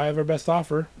for 5 or best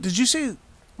offer. Did you say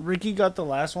Ricky got the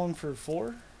last one for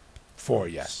 4? 4,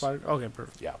 yes. Okay,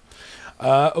 perfect. Yeah.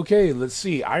 Okay, let's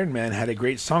see. Iron Man had a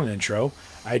great song intro.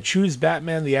 I choose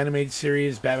Batman, the animated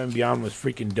series. Batman Beyond was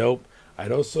freaking dope.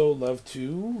 I'd also love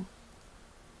to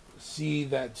see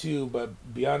that too, but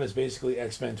Beyond is basically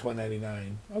X-Men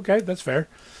 2099. Okay, that's fair.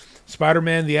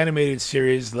 Spider-Man, the animated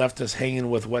series, left us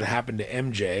hanging with what happened to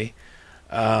MJ.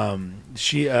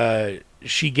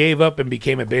 She gave up and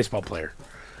became a baseball player.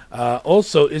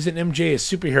 Also, isn't MJ a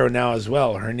superhero now as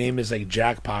well? Her name is like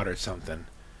Jackpot or something.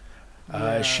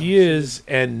 She is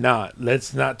and not.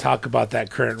 Let's not talk about that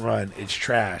current run. It's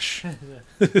trash.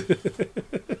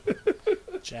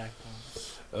 Jackpot.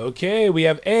 Okay, we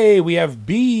have A, we have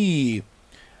B.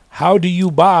 How do you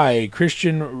buy?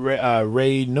 Christian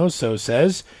Reynoso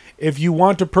says, if you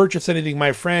want to purchase anything,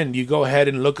 my friend, you go ahead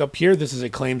and look up here. This is a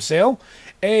claim sale.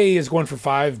 A is going for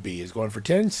 5, B is going for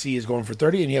 10, C is going for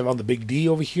 30, and you have on the Big D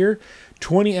over here,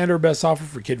 20 and or best offer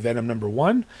for Kid Venom number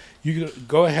 1. You can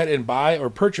go ahead and buy or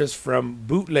purchase from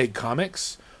Bootlegged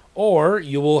Comics, or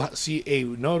you will see a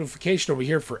notification over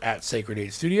here for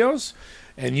 @Sacred8 Studios,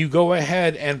 and you go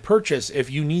ahead and purchase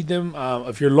if you need them.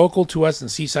 If you're local to us in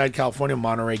Seaside, California,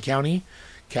 Monterey County,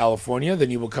 California, then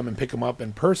you will come and pick them up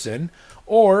in person.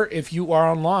 Or if you are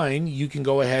online, you can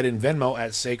go ahead and Venmo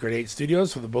 @Sacred8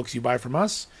 Studios for the books you buy from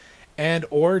us, and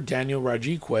or Daniel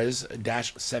Rajiquez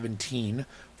 -17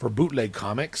 for Bootleg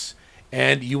Comics,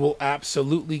 and you will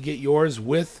absolutely get yours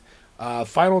with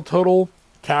final total,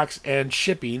 tax, and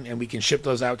shipping, and we can ship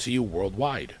those out to you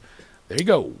worldwide. There you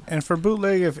go. And for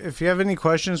Bootleg, if you have any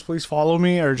questions, please follow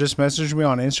me or just message me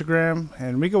on Instagram,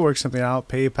 and we can work something out.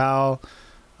 PayPal,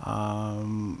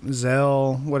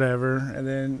 Zelle, whatever. And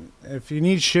then if you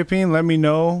need shipping, let me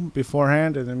know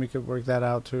beforehand, and then we could work that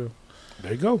out too.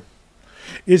 There you go.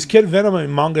 Is Kid Venom a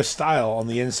manga style on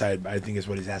the inside? I think is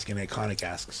what he's asking. Iconic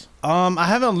asks. I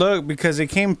haven't looked because it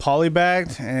came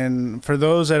polybagged, and for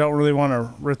those, I don't really want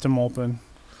to rip them open.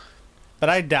 But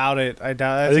I doubt it. I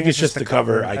think it's just the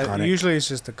cover. Iconic. Usually it's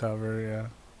just the cover, yeah.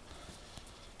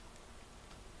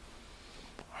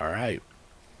 All right.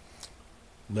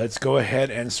 Let's go ahead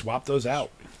and swap those out.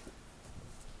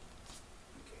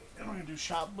 Okay, I'm going to do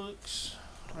shop books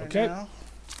right Okay. now.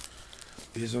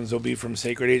 These ones will be from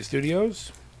Sacred8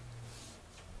 Studios.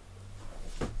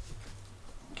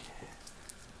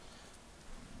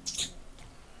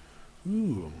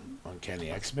 Ooh, Uncanny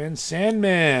X-Men.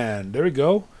 Sandman. There we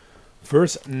go.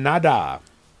 First, Nada,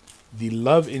 the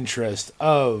love interest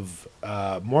of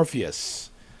Morpheus.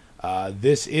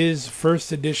 This is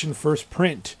first edition, first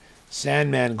print.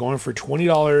 Sandman going for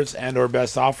 $20 and or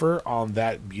best offer on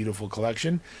that beautiful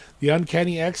collection. The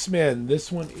Uncanny X-Men.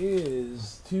 This one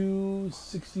is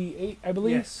 $268, I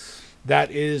believe. Yes.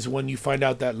 that is when you find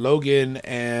out that Logan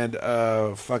and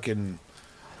fucking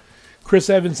Chris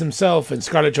Evans himself and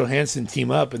Scarlett Johansson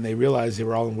team up, and they realize they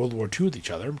were all in World War II with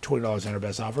each other. $20 on our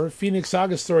best offer. Phoenix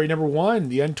Saga Story #1,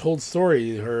 The Untold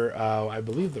Story. Her, I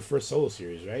believe, the first solo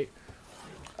series, right?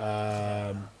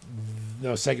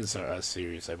 No, second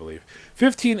series, I believe.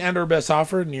 15 and our best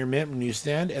offer, near mint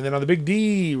newsstand. And then on the big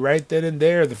D, right then and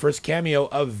there, the first cameo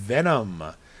of Venom.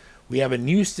 We have a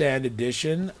newsstand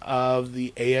edition of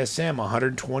the ASM,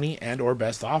 120 and or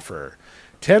best offer.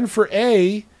 10 for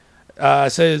A,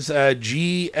 says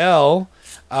GL.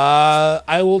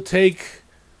 I will take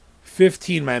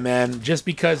 15, my man, just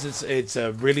because it's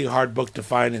a really hard book to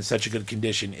find in such a good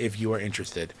condition if you are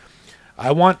interested.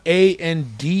 I want A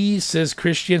and D, says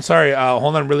Christian. Sorry,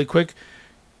 hold on really quick.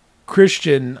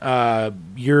 Christian,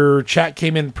 your chat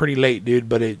came in pretty late, dude,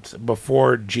 but it's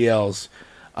before GL's.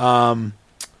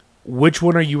 Which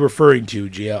one are you referring to,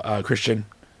 GL, Christian?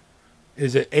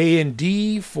 Is it A and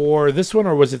D for this one,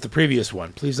 or was it the previous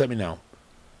one? Please let me know.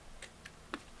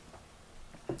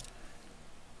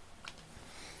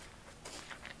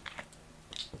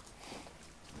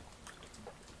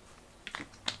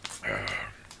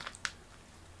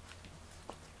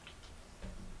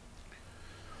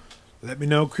 Let me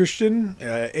know, Christian.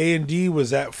 A and D, was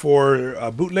that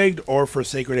for Bootlegged or for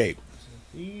Sacred 8?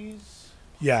 These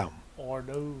Yeah. or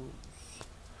those.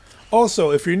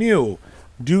 Also, if you're new,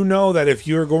 do know that if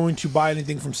you're going to buy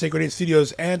anything from Sacred 8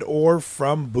 Studios and or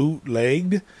from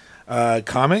Bootlegged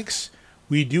Comics,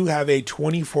 we do have a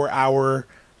 24-hour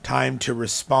time to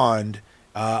respond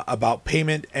about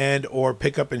payment and or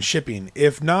pickup and shipping.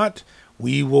 If not,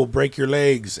 we will break your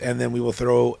legs, and then we will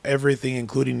throw everything,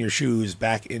 including your shoes,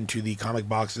 back into the comic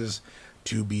boxes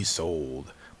to be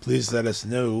sold. Please let us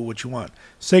know what you want.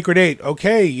 Sacred 8,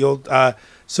 okay. You'll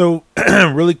so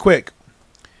really quick.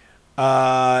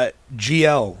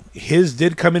 GL, his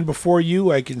did come in before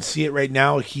you. I can see it right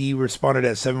now. He responded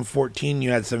at 7:14.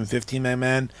 You had 7:15, my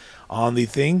man, on the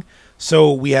thing.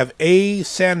 So we have A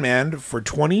Sandman for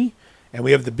 20, and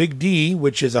we have the big D,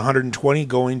 which is 120,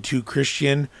 going to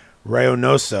Christian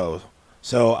Rayonoso.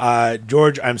 So,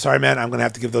 George, I'm sorry, man. I'm going to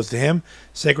have to give those to him.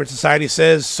 Sacred Society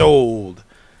says sold.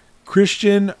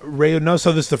 Christian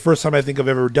Rayonoso, this is the first time I think I've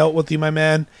ever dealt with you, my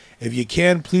man. If you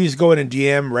can, please go in and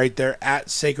DM right there at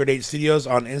Sacred 8 Studios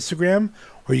on Instagram,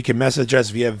 or you can message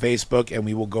us via Facebook, and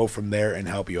we will go from there and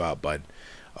help you out, bud.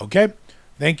 Okay?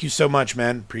 Thank you so much,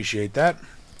 man. Appreciate that.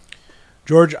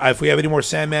 George, if we have any more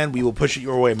Sandman, we will push it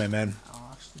your way, my man.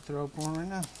 I'll actually throw up one right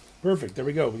now. Perfect. There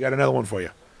we go. We got another one for you.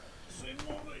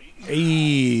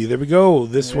 Hey, there we go.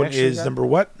 This one is number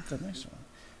what? The next one.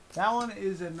 That one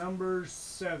is a number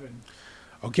 7.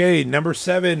 Okay, number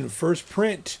 7, first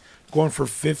print, going for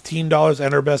 $15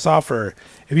 and our best offer.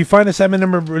 If you find a Sandman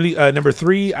number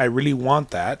 3, I really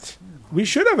want that. We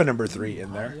should have a number 3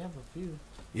 in there. We have a few.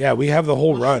 Yeah, we have the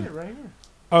whole run. Right here.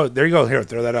 Oh, there you go. Here,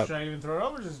 throw that up. Should I even throw it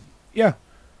up or just... Yeah.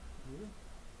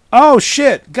 Oh,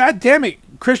 shit. God damn it.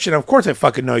 Christian, of course I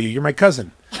fucking know you. You're my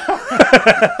cousin.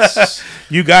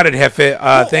 You got it,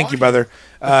 Hefe. Thank you, brother.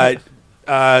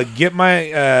 Get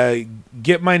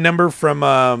my number from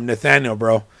Nathaniel,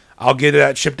 bro. I'll get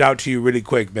that shipped out to you really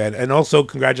quick, man. And also,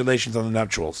 congratulations on the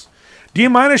nuptials. D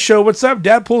Minus Show, what's up?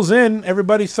 Dad pulls in.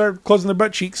 Everybody start closing their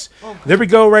butt cheeks. Okay. There we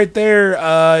go, right there.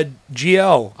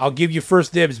 GL, I'll give you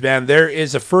first dibs, man. There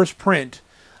is a first print,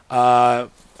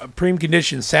 premium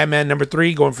condition Sandman number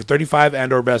 3, going for 35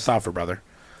 and or best offer, brother.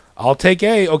 I'll take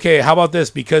A. Okay, how about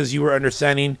this? Because you were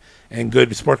understanding and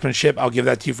good sportsmanship, I'll give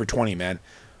that to you for 20, man.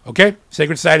 Okay?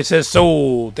 Sacred Society says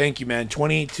sold. Thank you, man.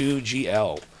 22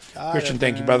 GL. Christian,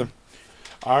 thank you, brother.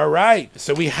 All right.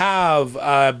 So we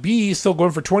have B still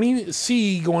going for 20.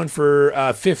 C going for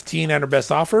 15 at our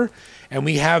best offer. And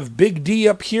we have Big D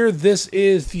up here. This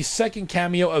is the second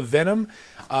cameo of Venom.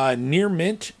 Near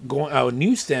mint,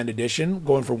 newsstand edition,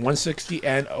 going for 160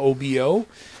 and OBO.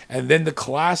 And then the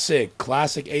classic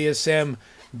ASM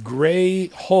Gray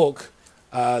Hulk.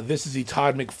 This is the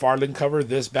Todd McFarlane cover.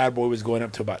 This bad boy was going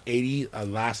up to about 80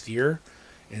 last year.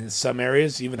 In some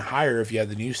areas, even higher if you had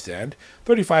the newsstand.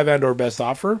 35 and or best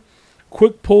offer.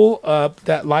 Quick pull up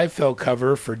that Liefeld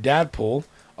cover for Dad Pull.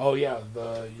 Oh yeah,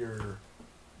 your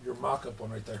mock-up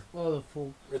one right there. Oh, the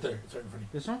full. Right there. It's right in front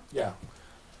of you. This one? Yeah.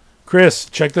 Chris,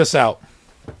 check this out.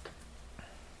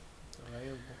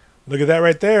 Look at that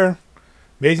right there.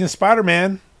 Amazing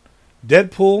Spider-Man.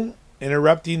 Deadpool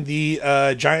interrupting the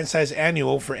giant size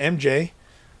annual for MJ.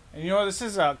 And you know, this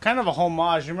is a kind of a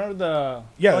homage. You remember the?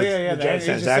 Yeah, Oh yeah, the Giant you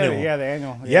Sands just said it. annual. Yeah, the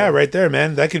annual. Yeah, right there,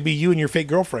 man. That could be you and your fake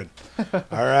girlfriend. All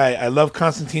right. I love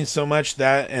Constantine so much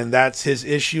that's his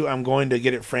issue. I'm going to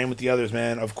get it framed with the others,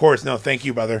 man. Of course. No, thank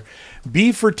you, brother.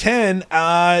 B for 10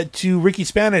 to Ricky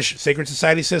Spanish. Sacred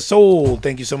Society says sold.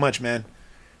 Thank you so much, man.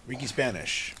 Ricky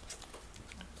Spanish.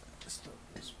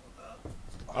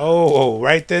 Oh,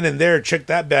 right then and there. Check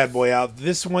that bad boy out.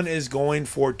 This one is going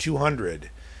for 200.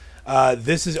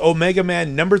 This is Omega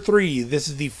Man number 3. This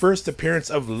is the first appearance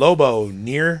of Lobo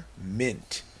near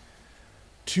mint.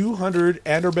 200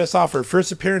 and or best offer.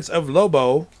 First appearance of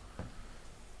Lobo.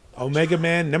 Omega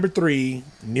Man number 3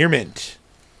 near mint.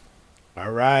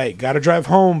 All right. Got to drive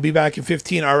home. Be back in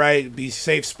 15. All right. Be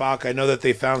safe, Spock. I know that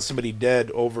they found somebody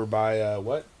dead over by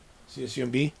what?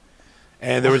 CSUMB.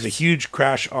 And there was a huge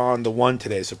crash on the 1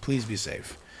 today, so please be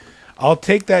safe. I'll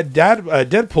take that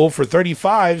Deadpool for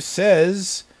 35,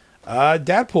 says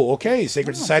Deadpool. Okay,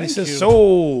 Sacred Society says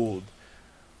sold.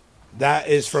 That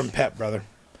is from Pep, brother.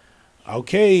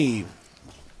 Okay.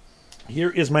 Here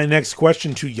is my next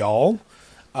question to y'all.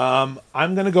 I'm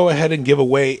going to go ahead and give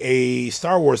away a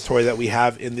Star Wars toy that we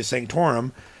have in the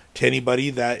Sanctorum to anybody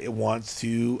that wants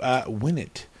to win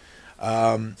it.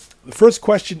 The first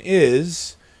question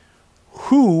is,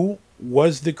 who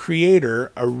was the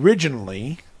creator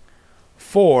originally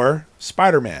for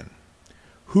Spider-Man?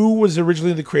 Who was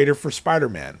originally the creator for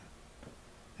Spider-Man?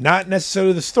 Not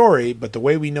necessarily the story, but the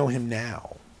way we know him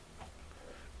now.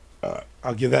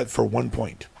 I'll give that for 1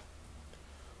 point.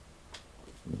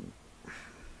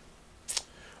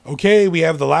 Okay, we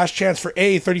have the last chance for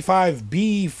A, 35.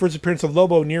 B, first appearance of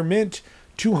Lobo near mint,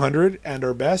 200 and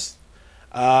our best.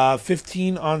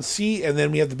 15 on C, and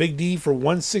then we have the big D for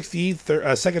 160.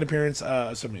 Second appearance,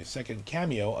 second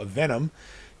cameo of Venom,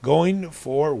 going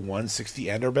for 160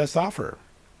 and our best offer.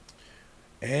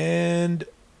 And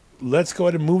let's go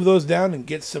ahead and move those down and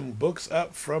get some books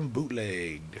up from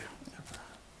Bootlegged.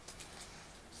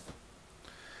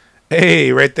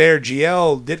 Hey, right there,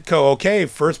 GL Ditko. Okay,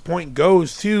 first point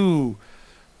goes to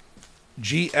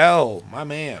GL, my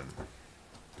man.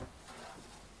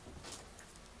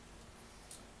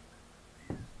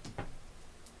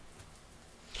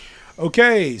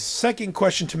 Okay, second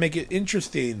question to make it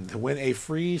interesting, to win a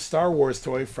free Star Wars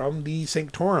toy from the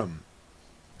Sanctorum.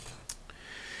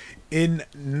 In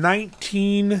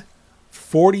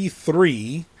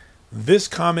 1943, this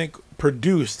comic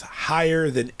produced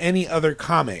higher than any other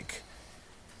comic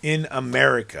in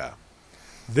America.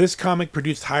 This comic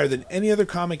produced higher than any other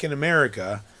comic in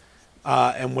America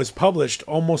and was published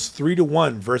almost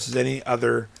 3-1 versus any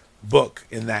other book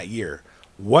in that year.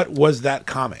 What was that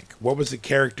comic? What was the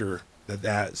character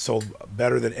that sold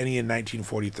better than any in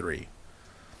 1943?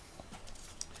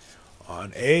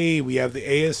 On A, we have the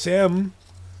ASM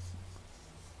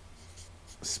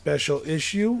special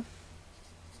issue.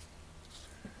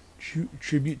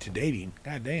 Tribute to dating.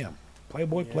 God damn.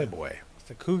 Playboy, yeah. Playboy. It's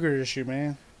the Cougar issue,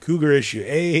 man. Cougar issue.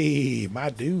 Hey, my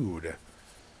dude.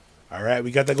 All right,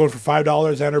 we got that going for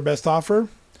 $5 and our best offer.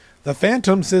 The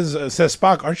Phantom says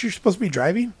Spock, aren't you supposed to be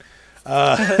driving?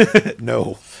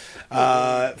 No.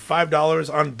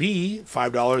 $5 on B,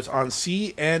 $5 on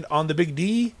C, and on the big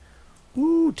D,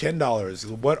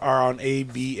 $10. What are on A,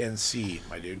 B, and C,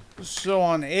 my dude? So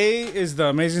on A is the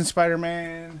Amazing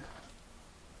Spider-Man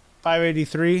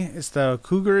 583. It's the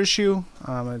Cougar issue.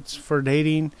 It's for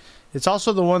dating. It's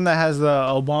also the one that has the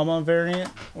Obama variant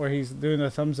where he's doing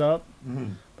the thumbs up.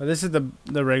 Mm-hmm. But this is the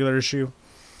regular issue.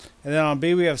 And then on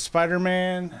B we have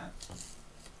Spider-Man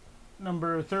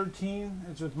number 13.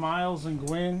 It's with Miles and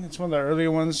Gwen. It's one of the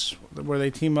earlier ones where they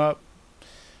team up.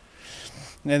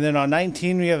 And then on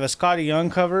 19 we have a Scotty Young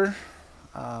cover.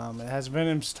 It has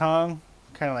Venom's tongue,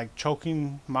 kind of like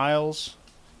choking Miles.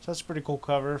 So that's a pretty cool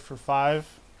cover for $5.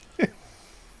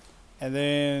 And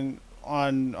then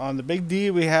on the big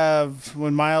D we have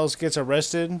when Miles gets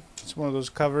arrested. It's one of those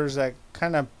covers that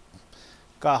kind of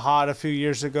got hot a few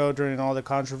years ago during all the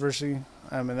controversy.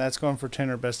 And that's going for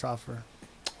 10 or best offer.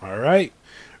 All right.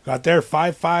 Got there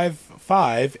 5, 5,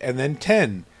 5, and then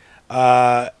 10.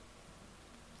 The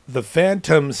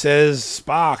Phantom says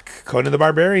Spock, Conan the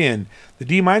Barbarian. The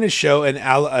D- show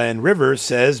and River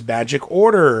says Magic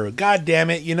Order. God damn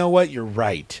it. You know what? You're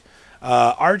right.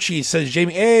 Archie says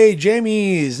Jamie. Hey,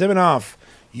 Jamie Zimenoff.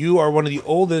 You are one of the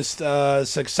oldest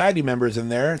society members in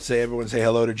there. Everyone say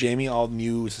hello to Jamie, all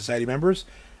new society members.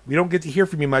 We don't get to hear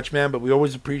from you much, man, but we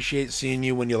always appreciate seeing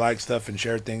you when you like stuff and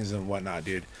share things and whatnot,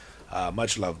 dude.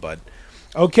 Much love, bud.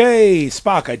 Okay,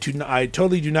 Spock, I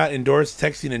totally do not endorse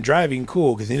texting and driving.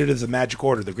 Cool, because neither does The Magic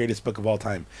Order, the greatest book of all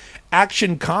time.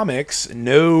 Action Comics,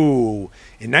 no.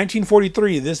 In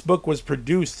 1943, this book was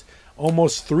produced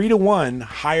almost 3-1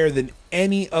 higher than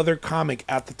any other comic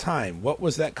at the time. What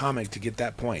was that comic to get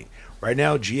that point? Right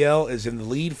now, GL is in the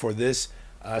lead for this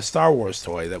Star Wars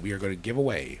toy that we are going to give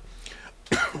away.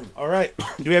 All right,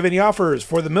 do we have any offers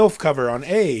for the MILF cover on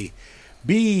A?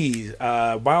 B,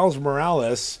 Miles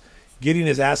Morales getting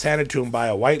his ass handed to him by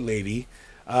a white lady.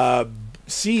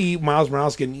 C, Miles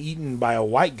Morales getting eaten by a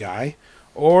white guy.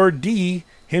 Or D,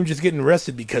 him just getting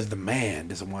arrested because the man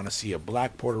doesn't want to see a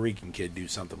black Puerto Rican kid do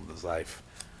something with his life.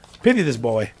 Pity this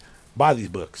boy. Buy these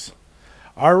books.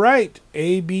 All right,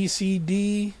 A, B, C,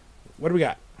 D. What do we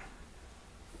got?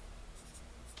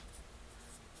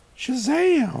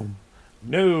 Shazam.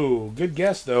 No. Good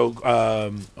guess, though.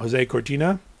 Jose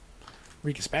Cortina.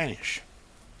 Rica Spanish.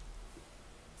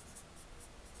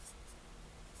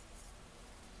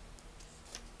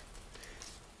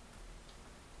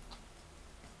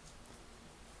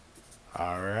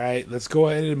 All right, let's go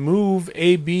ahead and move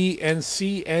A, B, and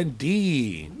C, and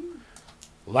D.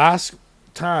 Last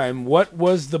time, what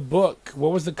was the book?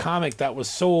 What was the comic that was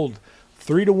sold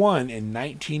 3-1 in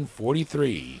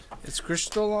 1943? Is Chris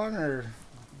still on, or?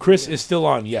 Chris is still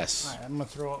on, yes. All right, I'm going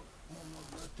to throw up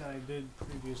what I did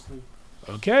previously.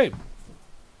 Okay.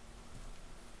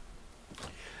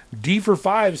 D for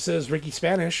 5 says Ricky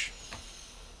Spanish.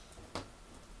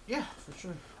 Yeah, for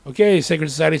sure. Okay, Sacred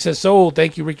Society says sold.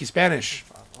 Thank you, Ricky Spanish.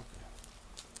 Okay.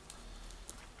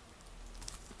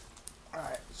 All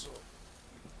right, so.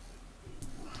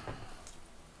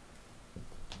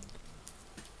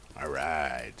 All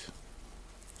right.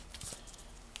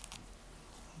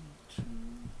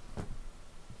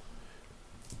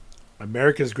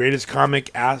 America's greatest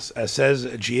comic says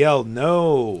GL.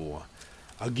 No.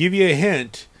 I'll give you a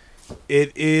hint.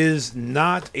 It is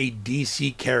not a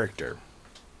DC character.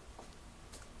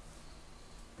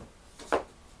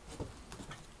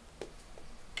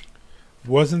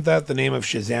 Wasn't that the name of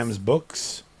Shazam's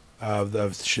books? Of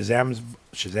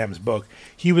Shazam's book.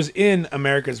 He was in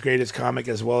America's Greatest Comic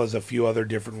as well as a few other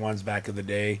different ones back in the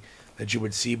day that you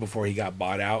would see before he got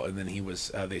bought out, and then he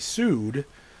was they sued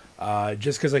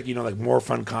just because, like, you know, like More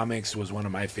Fun Comics was one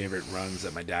of my favorite runs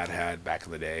that my dad had back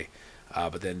in the day.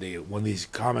 But then when these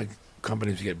comic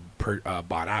companies get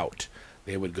bought out,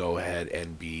 they would go ahead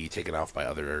and be taken off by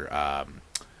other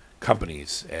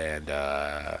companies and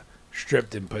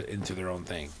stripped and put into their own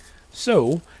thing.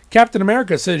 So, Captain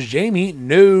America says Jamie.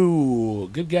 No.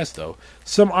 Good guess, though.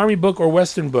 Some army book or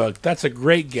western book. That's a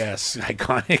great guess.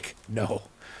 Iconic. No.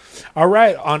 All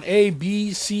right. On A,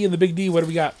 B, C, and the big D, what do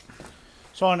we got?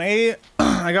 So on A,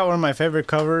 I got one of my favorite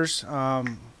covers.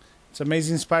 It's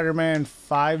Amazing Spider-Man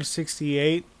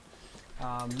 568.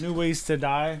 New Ways to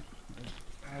Die. It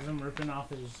has him ripping off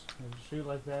his suit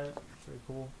like that. It's pretty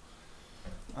cool.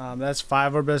 That's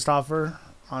 5, our best offer.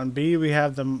 On B, we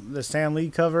have the Stan Lee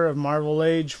cover of Marvel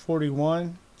Age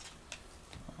 41.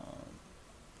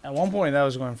 At one point, that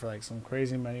was going for like some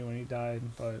crazy money when he died,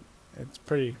 but it's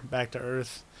pretty back to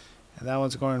earth. And that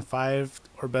one's going 5,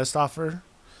 or best offer.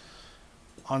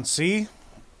 On C,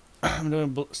 I'm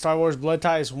doing Star Wars Blood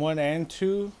Ties 1 and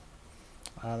 2.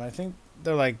 I think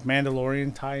they're like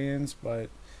Mandalorian tie-ins, but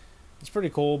it's pretty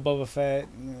cool. Boba Fett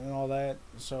and all that.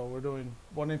 So we're doing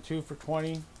 1 and 2 for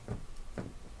 20.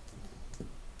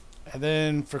 And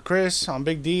then for Chris, on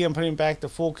Big D, I'm putting back the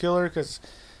Full Killer because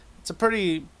it's a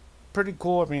pretty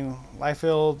cool, I mean,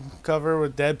 Liefeld cover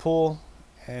with Deadpool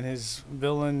and his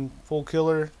villain Full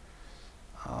Killer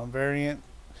variant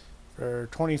for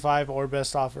 25, or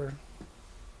best offer.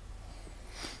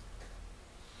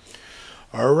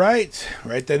 All right.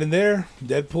 Write that in there.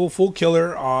 Deadpool Full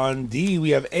Killer. On D, we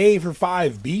have A for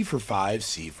 5, B for 5,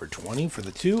 C for 20 for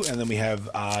the 2. And then we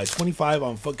have 25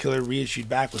 on Foot Killer reissued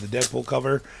back with the Deadpool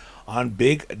cover on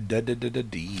Big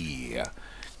D.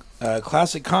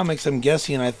 Classic Comics, I'm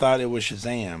guessing. I thought it was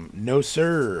Shazam. No,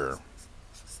 sir.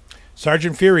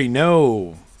 Sergeant Fury,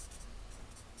 no.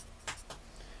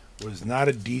 Was not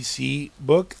a DC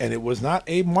book, and it was not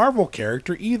a Marvel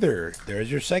character either. There's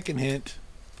your second hint.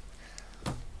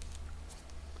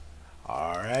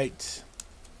 All right.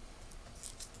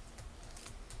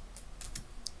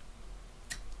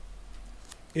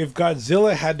 If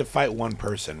Godzilla had to fight one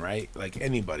person, right? Like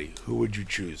anybody, who would you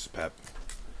choose, Pep?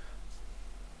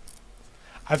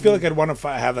 I feel like I'd want to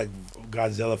have like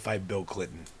Godzilla fight Bill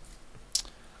Clinton.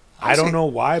 I don't know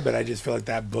why, but I just feel like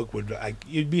that book would, like,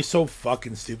 it'd be so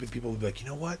fucking stupid. People would be like, you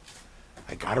know what?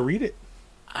 I gotta read it.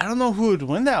 I don't know who would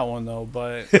win that one though,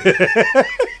 but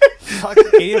fuck,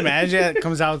 can you imagine it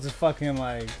comes out to fucking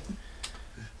like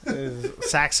his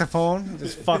saxophone.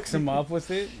 Just fucks him up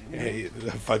with it. Hey,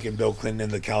 the fucking Bill Clinton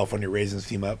and the California Raisins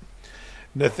team up.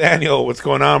 Nathaniel, what's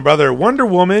going on, brother? Wonder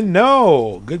Woman?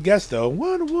 No. Good guess, though.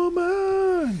 Wonder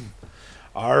Woman.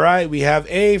 All right, we have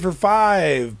A for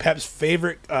 5. Pep's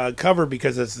favorite cover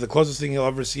because it's the closest thing he'll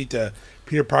ever see to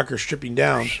Peter Parker stripping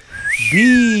down.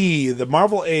 B, the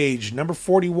Marvel Age, number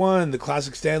 41, the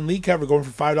classic Stan Lee cover going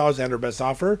for $5 and our best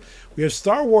offer. We have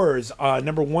Star Wars,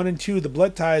 number 1 and 2, the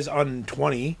Blood Ties on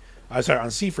 20.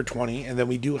 On C for 20. And then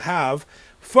we do have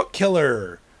Foot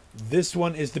Killer. This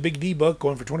one is the Big D book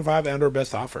going for 25 and our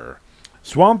best offer.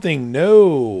 Swamp Thing,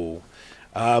 no.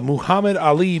 Muhammad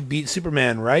Ali beat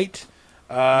Superman, right?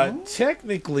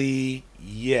 Technically,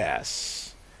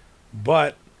 yes.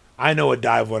 But I know a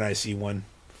dive when I see one.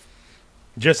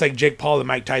 Just like Jake Paul and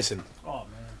Mike Tyson. Oh,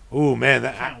 man. Ooh, man.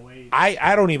 Can't wait.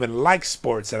 I don't even like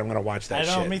sports that I'm going to watch that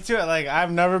shit. I know, me too. Like,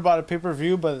 I've never bought a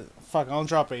pay-per-view, but fuck, I'll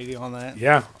drop 80 on that.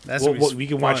 Yeah. That's we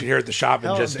can watch it here at the shop.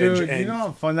 Hell, and just dude, and you know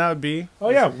how fun that would be? Oh,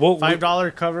 yeah.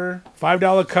 $5 cover.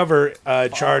 $5 cover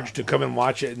charge to come and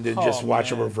watch it and then just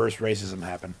watch a man. reverse racism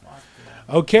happen.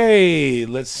 Okay,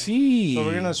 let's see. So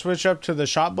we're going to switch up to the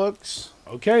shop books.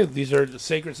 Okay, these are the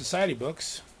Sacred Society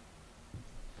books.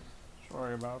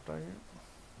 Sorry about that.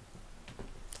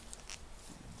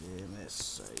 Let's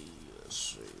see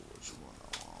which one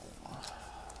I want.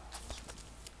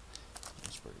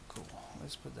 That's pretty cool.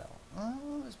 Let's put that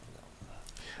one. Let's put that one.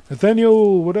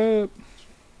 Nathaniel, what up?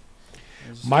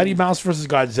 Mighty Mouse versus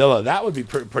Godzilla. That would be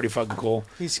pretty fucking cool.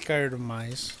 He's scared of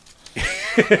mice.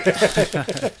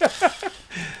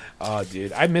 Oh,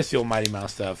 dude, I miss the old Mighty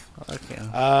Mouse stuff. Okay.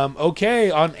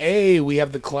 Okay, on A, we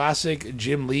have the classic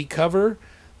Jim Lee cover.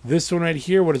 This one right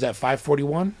here, what is that,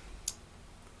 541?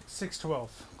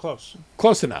 612. Close.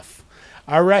 Close enough.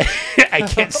 All right. I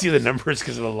can't see the numbers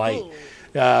because of the light.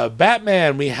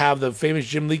 Batman, we have the famous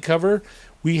Jim Lee cover.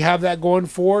 We have that going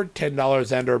for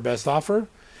 $10 and our best offer.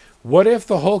 What If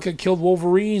the Hulk Had Killed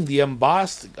Wolverine, the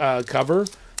embossed cover.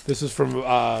 This is from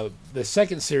the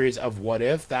second series of What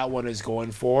If. That one is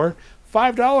going for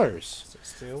 $5.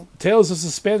 Still? Tales of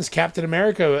Suspense, Captain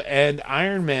America and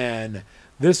Iron Man.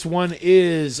 This one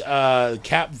is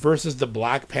Cap versus the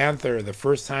Black Panther, the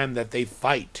first time that they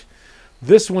fight.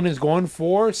 This one is going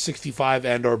for $65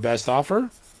 and or best offer.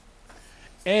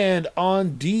 And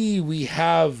on D, we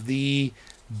have the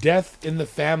Death in the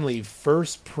Family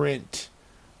first print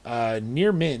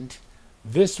near mint.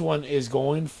 This one is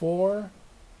going for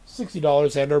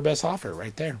 $60 and our best offer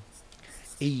right there.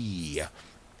 Hey.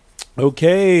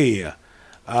 Okay.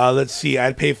 Let's see.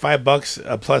 I'd pay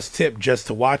 $5 plus tip just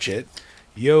to watch it.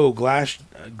 Yo, Glass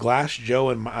Joe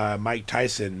and Mike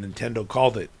Tyson, Nintendo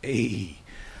called it. Hey,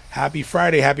 happy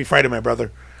Friday, my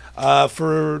brother.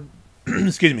 For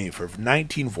excuse me, for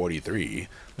 1943.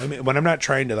 When I'm not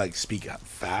trying to like speak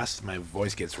fast, my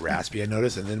voice gets raspy. I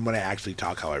notice, and then when I actually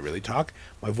talk how I really talk,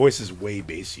 my voice is way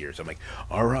bassier. So I'm like,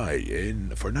 all right,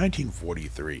 for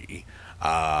 1943,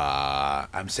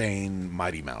 I'm saying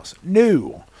Mighty Mouse.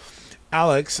 No.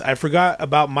 Alex, I forgot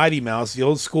about Mighty Mouse. The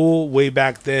old school way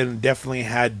back then definitely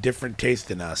had different taste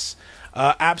than us.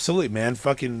 Absolutely, man.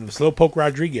 Fucking Slowpoke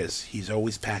Rodriguez. He's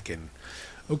always packing.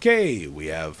 Okay, we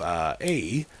have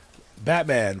A,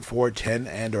 Batman for $10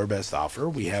 and or best offer.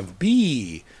 We have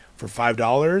B for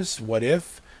 $5. What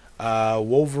If?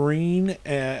 Wolverine,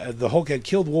 the Hulk Had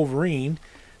Killed Wolverine.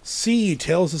 C,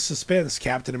 Tales of Suspense,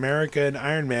 Captain America and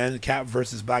Iron Man, Cap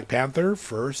versus Black Panther.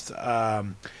 First,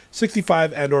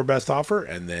 65 and or best offer.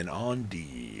 And then on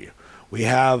D, we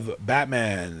have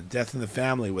Batman, Death in the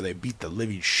Family, where they beat the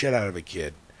living shit out of a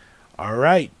kid. All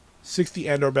right, 60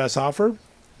 and or best offer.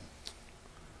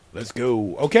 Let's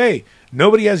go. Okay,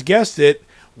 nobody has guessed it.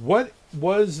 What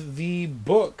was the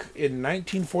book in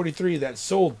 1943 that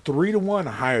sold 3-1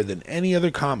 higher than any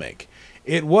other comic?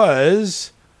 It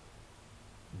was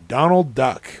Donald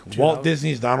Duck. Dude, Walt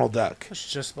Disney's Donald Duck. I was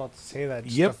just about to say that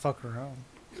just Yep. to fuck around.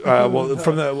 Well,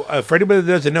 from the for anybody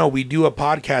that doesn't know, we do a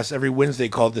podcast every Wednesday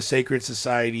called the Sacred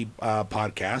Society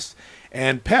Podcast,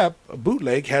 and Pep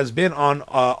Bootleg has been on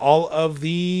all of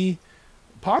the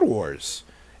Pod Wars,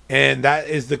 and that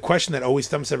is the question that always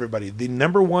stumps everybody. The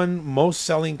number one most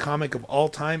selling comic of all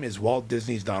time is Walt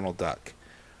Disney's Donald Duck,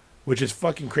 which is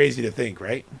fucking crazy to think,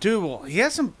 right? Dude, well, he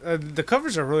has some. The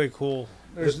covers are really cool.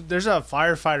 There's a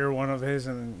firefighter one of his,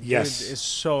 and yes, it's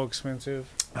so expensive.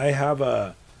 I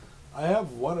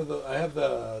have one of the. I have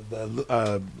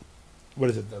the what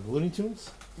is it? The Looney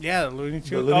Tunes. Yeah, the Looney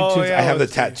Tunes. The Looney Tunes. Yeah, I have the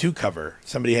tattoo cover.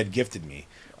 Somebody had gifted me,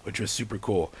 which was super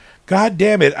cool. God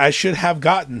damn it! I should have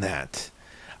gotten that.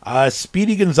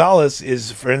 Speedy Gonzalez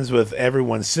is friends with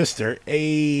everyone's sister.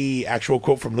 A actual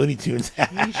quote from Looney Tunes.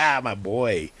 My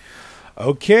boy.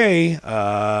 Okay.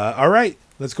 All right.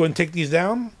 Let's go and take these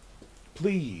down,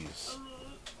 please.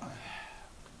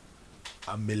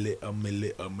 A milli.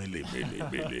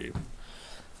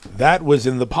 That was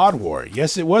in the Pod War.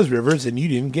 Yes, it was, Rivers, and you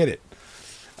didn't get it.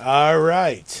 All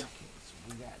right.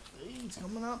 We got these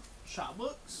coming up. Shot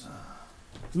books.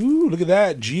 Ooh, look at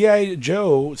that. G.I.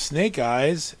 Joe, Snake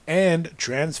Eyes, and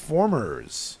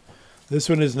Transformers. This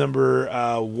one is number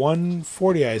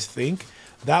 140, I think.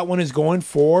 That one is going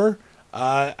for,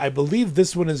 I believe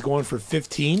this one is going for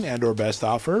 15 and or best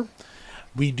offer.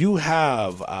 We do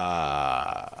have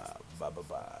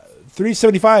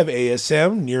 375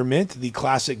 ASM near mint, the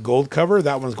classic gold cover.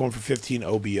 That one's going for 15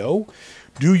 OBO.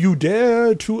 Do you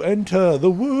dare to enter the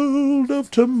world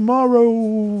of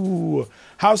tomorrow?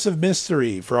 House of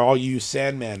Mystery for all you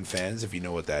Sandman fans, if you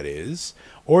know what that is,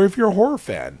 or if you're a horror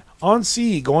fan. On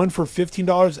Sea, going for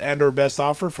 $15 and or best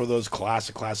offer for those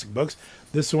classic books.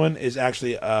 This one is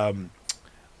actually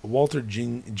Walter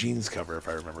Jean's cover, if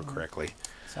I remember correctly.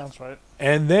 Sounds right.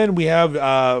 And then we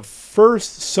have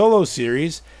first solo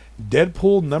series,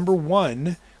 Deadpool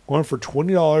 #1, going for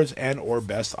 $20 and or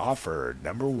best offer.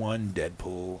 #1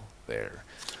 Deadpool there.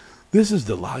 This is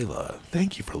Delilah.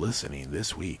 Thank you for listening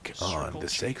this week on the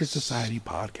Sacred Society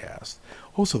podcast.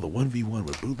 Also the 1v1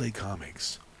 with Bootlegged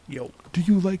Comics. Yo. Do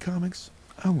you like comics?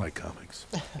 I like comics.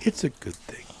 It's a good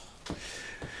thing.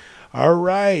 All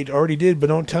right, already did, but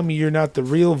don't tell me you're not the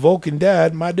real Vulcan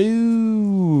dad, my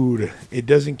dude. It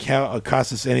doesn't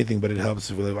cost us anything, but it helps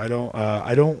us live. I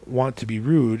don't want to be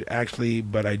rude, actually,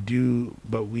 but I do.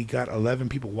 But we got 11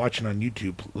 people watching on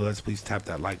YouTube. Let's please tap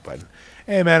that like button.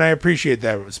 Hey, man, I appreciate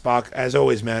that, Spock. As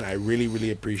always, man, I really,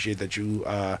 really appreciate that you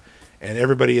and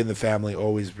everybody in the family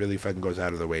always really fucking goes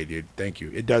out of the way, dude. Thank you.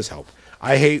 It does help.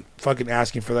 I hate fucking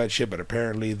asking for that shit, but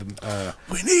apparently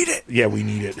we need it. Yeah, we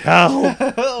need it. How?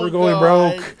 We're going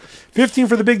broke. 15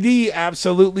 for the Big D.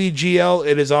 Absolutely, GL.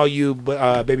 It is all you,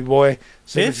 baby boy.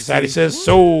 Sacred Society says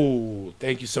so.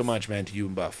 Thank you so much, man, to you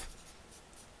and Buff.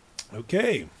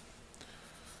 Okay.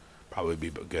 Probably be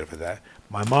good for that.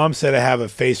 My mom said I have a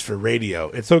face for radio.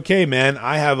 It's okay, man.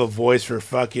 I have a voice for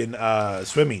fucking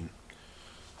swimming.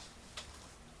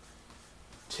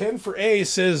 10 for A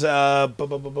says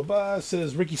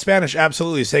says Ricky Spanish.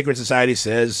 Absolutely. Sacred Society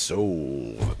says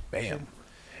so. Bam.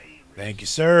 Thank you,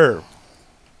 sir.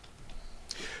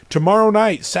 Tomorrow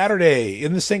night, Saturday,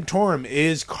 in the Sanctorum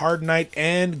is Card Night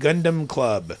and Gundam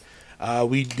Club.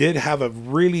 We did have a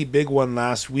really big one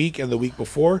last week and the week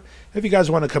before. If you guys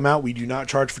want to come out, we do not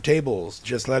charge for tables.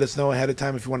 Just let us know ahead of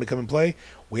time if you want to come and play.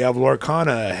 We have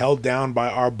Lorcana held down by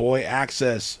our boy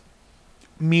Access.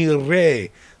 Mire,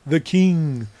 the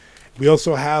king. We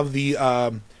also have the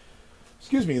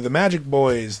the Magic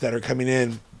Boys that are coming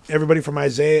in. Everybody from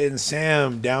Isaiah and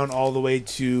Sam down all the way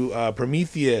to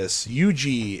Prometheus,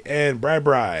 Yuji, and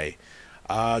Bri.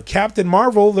 Captain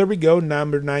Marvel, there we go,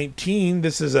 number 19.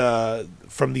 This is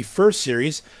from the first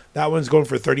series. That one's going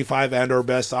for 35 and or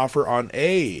best offer on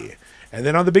A. And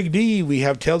then on the Big D, we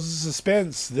have Tales of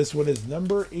Suspense. This one is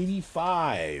number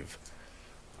 85.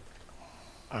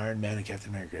 Iron Man and Captain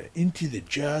America, Into the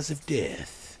Jaws of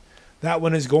Death. That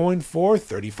one is going for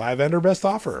 35 and or best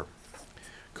offer.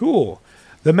 Cool.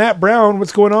 The Matt Brown,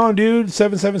 what's going on, dude?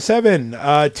 777.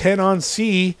 10 on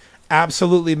C.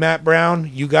 Absolutely, Matt Brown.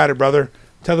 You got it, brother.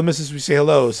 Tell the missus we say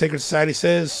hello. Sacred Society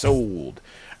says sold.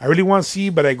 I really want C,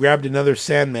 but I grabbed another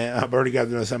Sandman. I've already got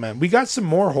another Sandman. We got some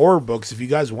more horror books if you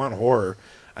guys want horror.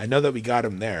 I know that we got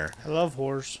them there. I love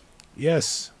horrors.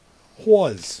 Yes.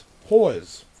 Horrors.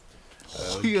 The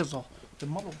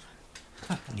model.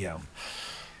 Yeah.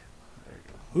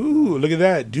 Ooh, look at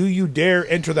that. Do you dare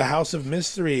enter the House of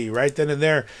Mystery? Right then and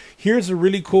there. Here's a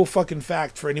really cool fucking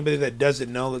fact for anybody that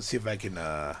doesn't know. Let's see if I can,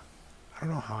 I don't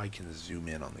know how I can zoom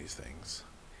in on these things.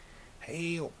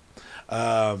 Hey,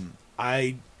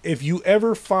 if you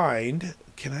ever find,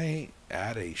 can I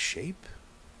add a shape?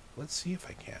 Let's see if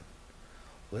I can.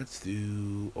 Let's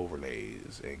do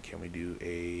overlays. And can we do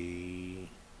a,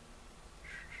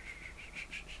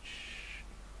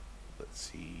 let's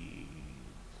see.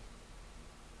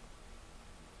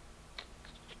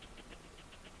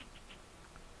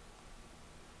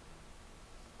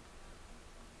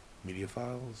 Media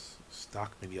files,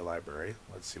 stock media library.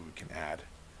 Let's see what we can add.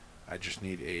 I just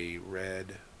need a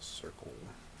red circle.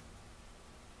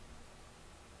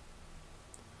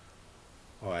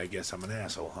 Oh, I guess I'm an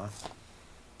asshole, huh?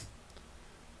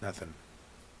 Nothing.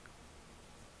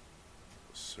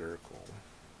 Circle.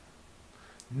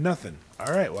 Nothing.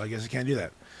 All right, well, I guess I can't do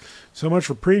that. So much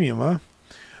for premium, huh?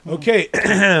 Okay,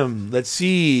 let's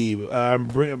see.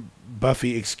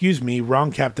 Buffy, excuse me,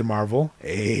 wrong Captain Marvel.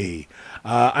 Hey.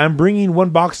 I'm bringing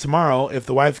one box tomorrow. If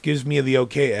the wife gives me the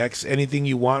okay, X, anything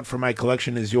you want from my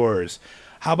collection is yours.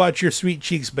 How about your sweet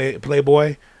cheeks,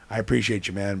 Playboy? I appreciate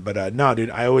you, man. But no, dude,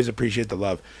 I always appreciate the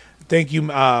love. Thank you,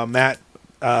 Matt.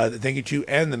 Thank you to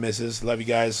and the missus. Love you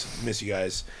guys. Miss you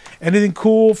guys. Anything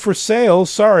cool for sale?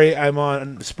 Sorry, I'm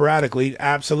on sporadically.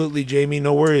 Absolutely, Jamie.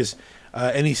 No worries.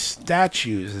 Any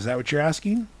statues? Is that what you're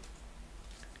asking?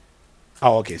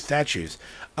 Oh, okay, statues.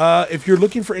 If you're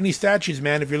looking for any statues,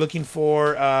 man, if you're looking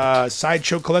for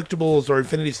Sideshow Collectibles or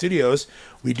Infinity Studios,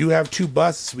 we do have 2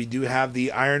 busts. We do have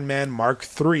the Iron Man Mark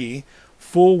III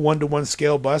full 1-to-1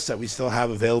 scale bust that we still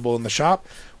have available in the shop.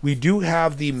 We do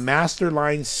have the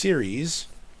Masterline series.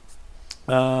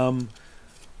 What's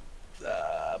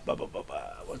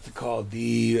it called?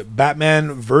 The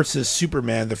Batman versus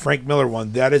Superman, the Frank Miller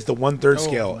one. That is the 1/3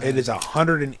 scale. Man. It is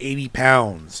 180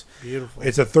 pounds. Beautiful.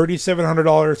 It's a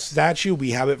 $3,700 statue.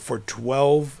 We have it for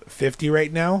 $1,250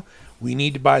 right now. We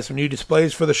need to buy some new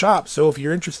displays for the shop. So if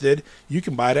you're interested, you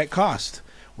can buy it at cost.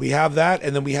 We have that,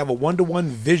 and then we have a 1-to-1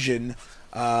 Vision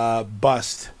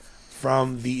bust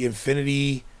from the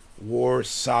Infinity War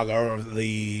saga, or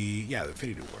the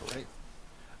Infinity War, right?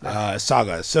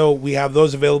 Saga. So we have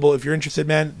those available. If you're interested,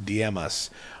 man, DM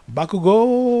us.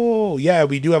 Bakugo. Yeah,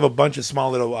 we do have a bunch of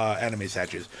small little anime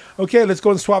statues. Okay, let's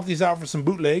go and swap these out for some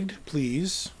bootlegged,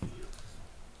 please.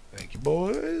 Thank you,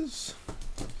 boys.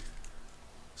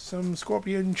 Some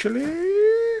scorpion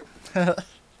chili.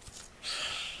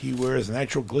 He wears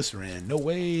nitroglycerin. No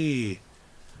way.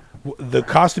 The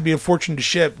cost would be a fortune to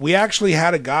ship. We actually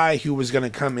had a guy who was going to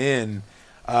come in.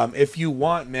 If you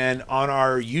want, man, on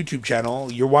our YouTube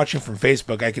channel, you're watching from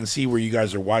Facebook. I can see where you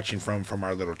guys are watching from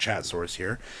our little chat source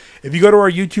here. If you go to our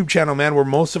YouTube channel, man, where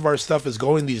most of our stuff is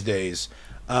going these days,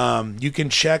 you can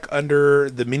check under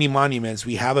the mini monuments.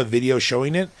 We have a video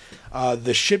showing it.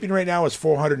 The shipping right now is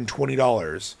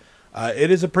 $420.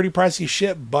 It is a pretty pricey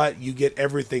ship, but you get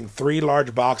everything. 3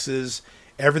 large boxes.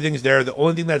 Everything's there. The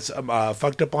only thing that's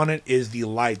fucked up on it is the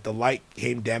light. The light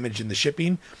came damaged in the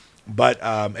shipping. But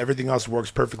everything else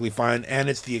works perfectly fine, and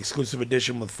it's the exclusive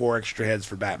edition with 4 extra heads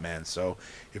for Batman. So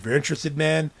if you're interested,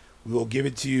 man, we will give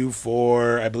it to you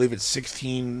for, I believe it's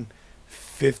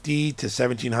 $1,650 to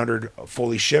 $1,700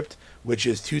 fully shipped, which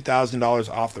is $2,000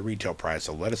 off the retail price.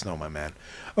 So let us know, my man.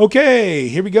 Okay,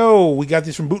 here we go. We got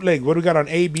these from Bootleg. What do we got on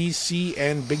A, B, C,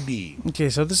 and Big D? Okay,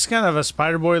 so this is kind of a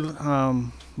Spider-Boy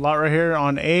lot right here.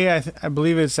 On A, I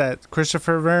believe it's that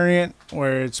Christopher variant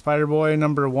where it's Spider-Boy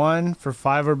 #1 for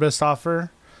 5 or best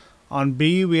offer. On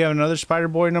B, we have another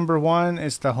Spider-Boy #1.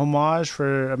 It's the homage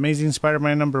for Amazing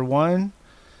Spider-Man #1.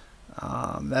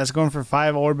 That's going for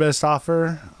 5 or best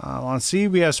offer. On C,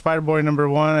 we have Spider-Boy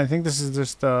 #1. I think this is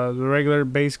just the regular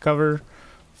base cover,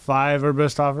 5 or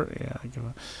best offer. Yeah, I give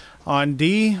it. On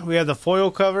D, we have the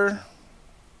foil cover.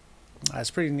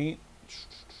 That's pretty neat.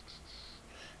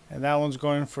 And that one's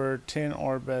going for 10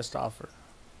 or best offer.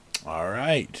 All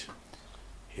right.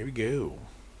 Here we go.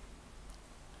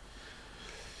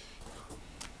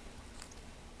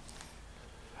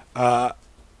 Brian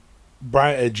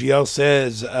GL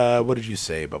says, what did you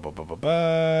say?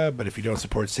 But if you don't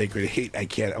support Sacred 8, I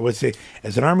can't. I would say,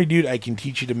 as an army dude, I can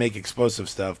teach you to make explosive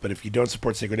stuff, but if you don't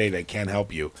support Sacred 8, I can't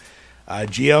help you.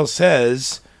 GL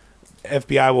says,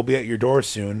 FBI will be at your door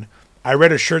soon. I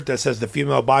read a shirt that says the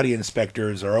female body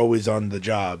inspectors are always on the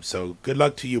job, so good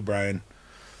luck to you, Brian.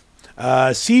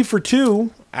 C for 2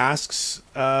 asks,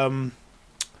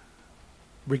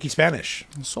 Ricky Spanish.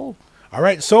 Sold. All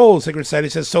right, sold. Sacred Society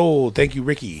says sold. Thank you,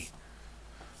 Ricky.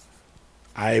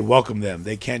 I welcome them.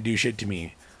 They can't do shit to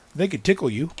me. They could tickle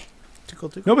you.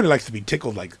 Tickle. Nobody likes to be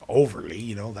tickled like overly,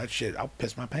 you know, that shit. I'll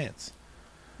piss my pants.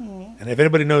 And if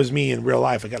anybody knows me in real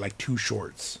life, I got like 2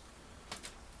 shorts.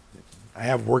 I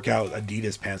have workout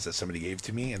Adidas pants that somebody gave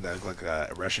to me, and that look like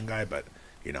a Russian guy, but,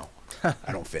 you know,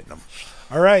 I don't fit in them.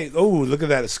 All right. Oh, look at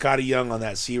that. Scotty Young on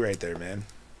that C right there, man.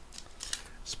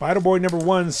 Spider-Boy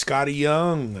 #1, Scotty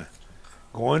Young.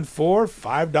 Going for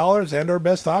 $5 and our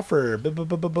best offer.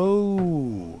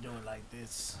 Boo. Do it like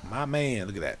this. My man.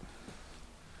 Look at that.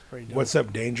 Pretty What's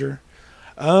up, Danger?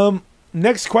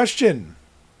 Next question.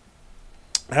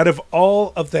 Out of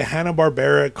all of the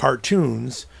Hanna-Barbera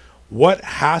cartoons, what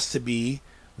has to be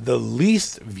the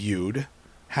least viewed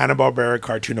Hanna-Barbera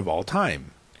cartoon of all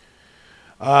time?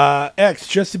 X,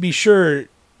 just be sure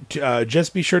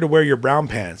to wear your brown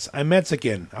pants. I'm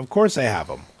Mexican. Of course I have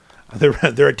them.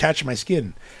 They're attached to my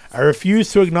skin. I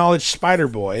refuse to acknowledge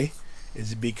Spider-Boy.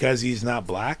 Is it because he's not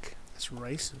black? That's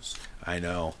racist. I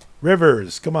know.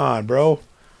 Rivers, come on, bro.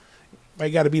 Why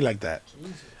you got to be like that?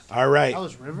 All right. That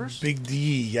was Rivers? Big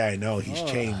D. Yeah, I know. He's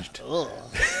changed. Ugh.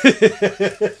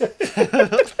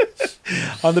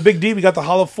 On the Big D, we got the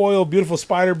hollow foil, beautiful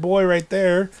Spider Boy right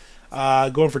there.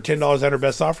 Going for $10 on our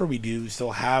best offer. We do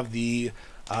still have the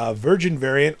Virgin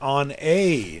variant on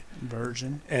A.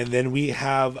 Virgin. And then we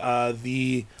have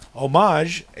the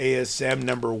Homage ASM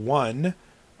number 1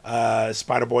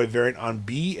 Spider Boy variant on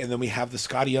B. And then we have the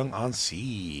Scotty Young on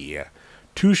C.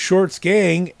 Two Shorts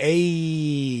Gang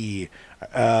A.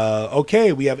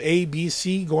 Okay, we have A, B,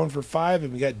 C going for 5,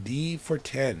 and we got D for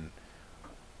 10.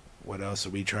 What else are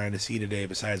we trying to see today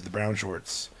besides the brown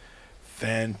shorts?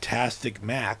 Fantastic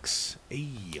Max. A.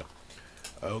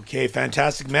 Okay,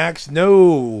 Fantastic Max.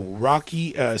 No.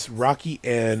 Rocky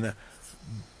and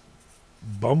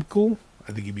Bumpkle.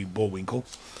 I think he'd be Bullwinkle.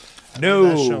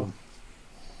 No.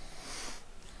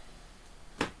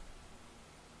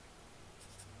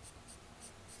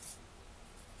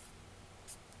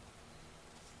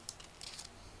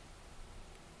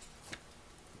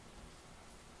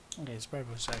 Okay,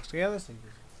 Spider-Man sucks. Yeah, let's take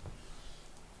this.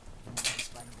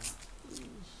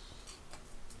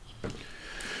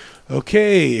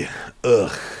 Okay.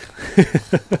 Ugh.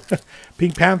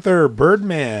 Pink Panther,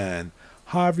 Birdman,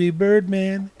 Harvey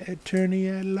Birdman, attorney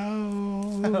at law.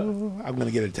 I'm going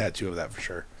to get a tattoo of that for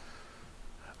sure.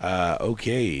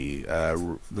 Okay.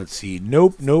 Let's see.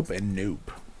 Nope, nope, and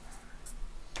nope.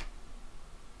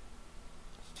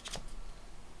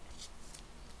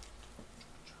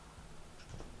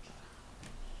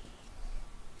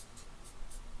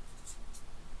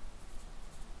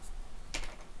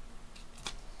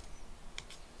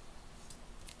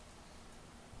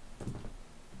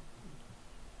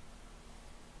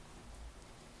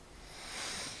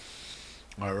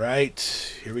 All right,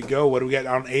 here we go. What do we got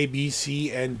on A, B,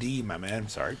 C, and D, my man?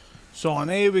 Sorry. So on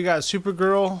A, we got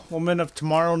Supergirl, Woman of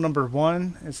Tomorrow number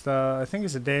 1. I think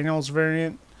it's a Daniels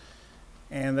variant,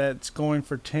 and that's going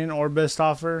for 10 or best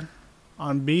offer.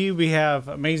 On B, we have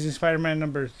Amazing Spider-Man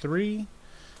number 3.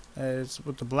 It's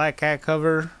with the black cat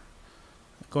cover,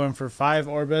 going for 5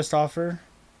 or best offer.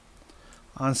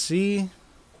 On C,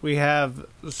 we have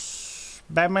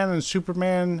Batman and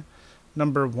Superman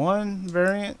number 1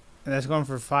 variant. And that's going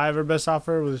for 5 or best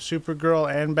offer with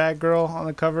Supergirl and Batgirl on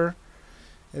the cover.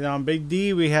 And on Big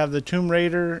D, we have the Tomb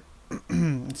Raider.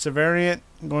 It's a variant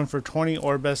going for 20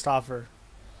 or best offer.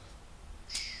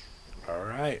 All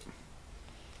right.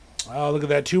 Oh, look at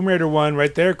that Tomb Raider one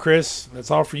right there, Chris. That's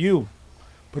all for you.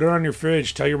 Put it on your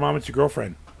fridge. Tell your mom it's your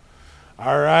girlfriend.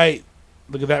 All right.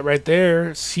 Look at that right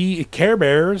there. See, Care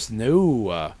Bears?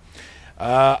 No.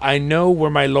 I know where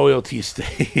my loyalties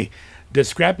stay. Does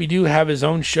Scrappy Doo have his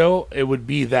own show? It would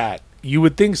be that. You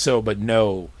would think so, but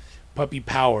no. Puppy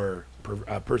Power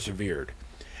persevered.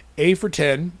 A for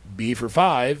 10, B for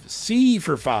 5, C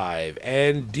for 5,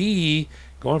 and D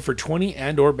going for 20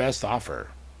 and or best offer.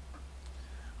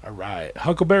 All right.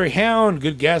 Huckleberry Hound,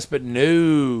 good guess, but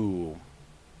no.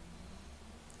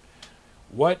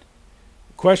 What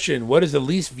is the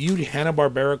least viewed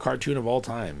Hanna-Barbera cartoon of all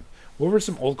time? What were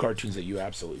some old cartoons that you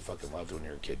absolutely fucking loved when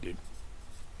you were a kid, dude?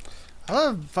 I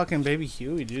love fucking Baby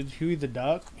Huey, dude. Huey the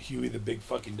Duck. Huey the big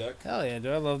fucking duck. Hell yeah,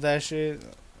 dude. I love that shit.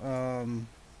 I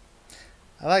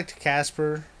liked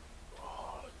Casper.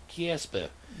 Casper.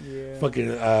 Yeah.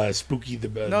 Fucking Spooky the...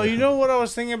 No, you know what I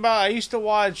was thinking about? I used to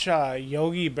watch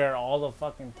Yogi Bear all the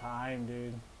fucking time,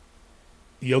 dude.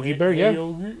 Yogi Bear, yeah. Hey,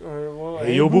 Yogi,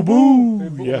 Hey, yo, boo boo. Hey,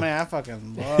 boo. Yeah. Man, I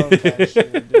fucking love that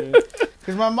shit, dude.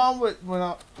 Because my mom when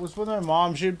I was with my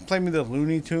mom, she'd play me the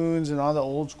Looney Tunes and all the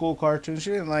old school cartoons. She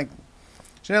didn't like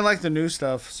the new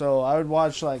stuff, so I would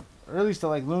watch like early stuff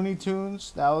like Looney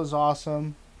Tunes. That was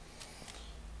awesome.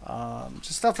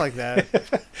 Just stuff like that.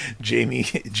 Jamie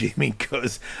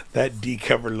goes, that D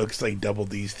cover looks like Double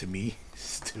D's to me.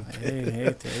 Stupid.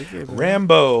 Hey, take it, man.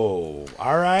 Rambo.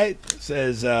 All right,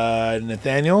 says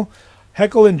Nathaniel.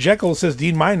 Heckle and Jekyll says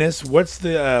Dean minus. What's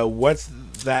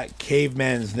that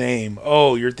caveman's name?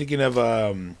 Oh, you're thinking of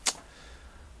oh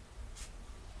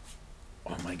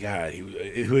my god, he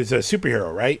was a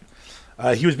superhero, right?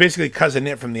 He was basically cousin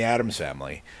It from the Addams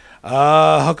Family.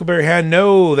 Huckleberry Hand,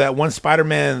 no, that one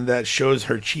Spider-Man that shows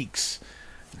her cheeks.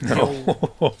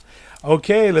 No.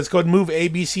 Okay, let's go and move A,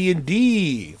 B, C, and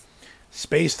D.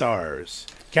 Space Stars.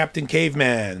 Captain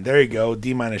Caveman. There you go.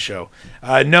 D minus show.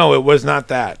 No, it was not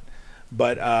that.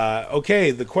 But,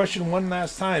 okay, the question one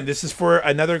last time. This is for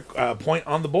another point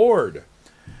on the board.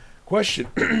 Question.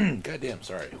 Goddamn,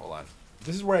 sorry. Hold on.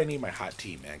 This is where I need my hot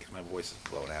tea, man, because my voice is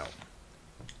blown out.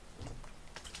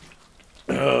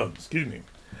 Excuse me.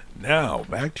 Now,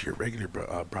 back to your regular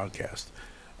broadcast.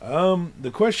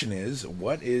 The question is,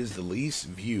 what is the least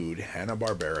viewed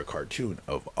Hanna-Barbera cartoon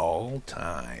of all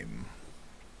time?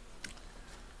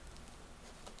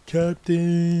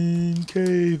 Captain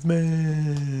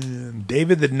Caveman.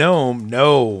 David the Gnome.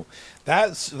 No.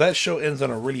 That show ends on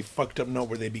a really fucked up note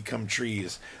where they become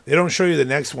trees. They don't show you the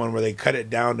next one where they cut it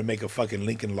down to make a fucking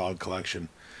Lincoln Log collection.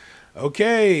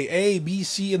 Okay, A, B,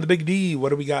 C, and the big D. What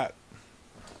do we got?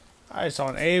 All right, so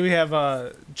on A, we have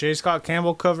a J. Scott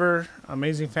Campbell cover,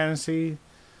 Amazing Fantasy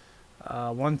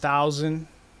 1000,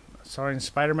 starring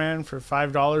Spider-Man for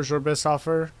 $5 or best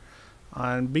offer.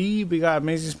 On B, we got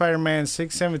Amazing Spider-Man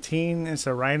 617. It's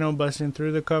a rhino busting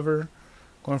through the cover,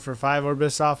 going for $5 or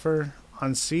best offer.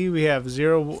 On C, we have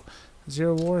Zero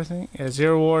War, I think. Yeah,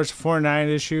 Zero War is a 4.9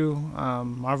 issue.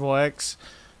 Marvel X,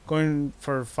 going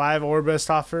for $5 or best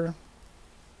offer.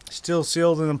 Still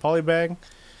sealed in a poly bag.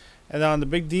 And then on the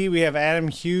big D, we have Adam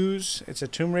Hughes. It's a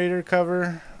Tomb Raider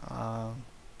cover. You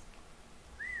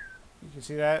can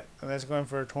see that. And that's going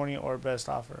for a $20 or best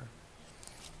offer.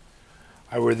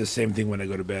 I wear the same thing when I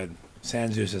go to bed.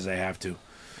 Sanzu says I have to.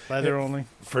 Leather only.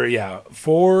 For the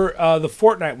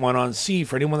Fortnite one on C,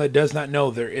 for anyone that does not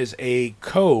know, there is a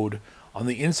code on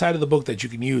the inside of the book that you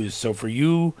can use. So for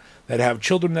you that have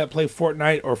children that play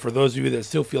Fortnite, or for those of you that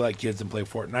still feel like kids and play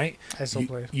Fortnite, I still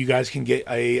play. You guys can get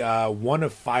a 1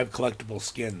 of 5 collectible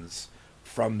skins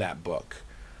from that book.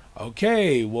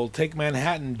 Okay, we'll take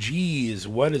Manhattan. Geez,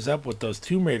 what is up with those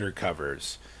Tomb Raider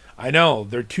covers? I know,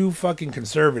 they're too fucking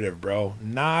conservative, bro.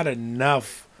 Not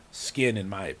enough skin, in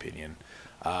my opinion.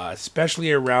 Especially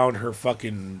around her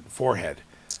fucking forehead.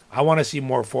 I want to see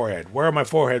more forehead. Where are my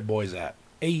forehead boys at?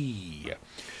 Hey.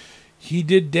 He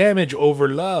did damage over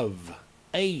love.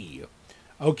 Hey.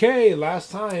 Okay,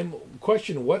 last time.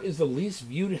 Question, what is the least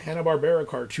viewed Hanna-Barbera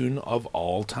cartoon of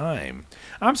all time?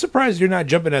 I'm surprised you're not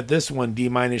jumping at this one,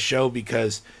 D- show,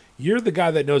 because you're the guy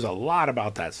that knows a lot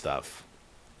about that stuff.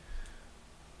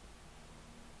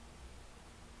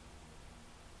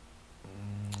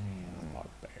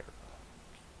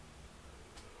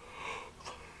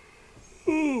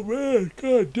 Oh man,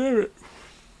 god damn it.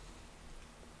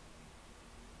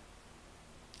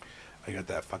 I got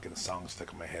that fucking song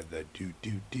stuck in my head, that do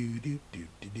do do do do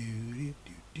do do do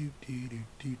do do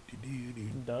do do do do.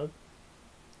 Doug?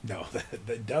 No,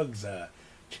 the Doug's What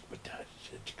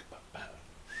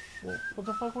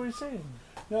the fuck were you saying?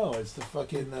 No, it's the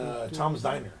fucking Tom's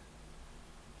Diner.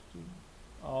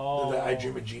 Oh. The I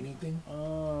Dream of Jeannie thing?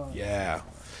 Oh. Yeah.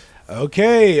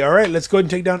 Okay, alright, let's go ahead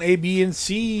and take down A, B, and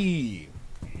C.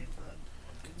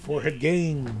 Forehead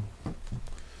gang.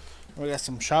 We got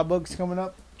some shot bugs coming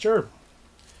up. Sure.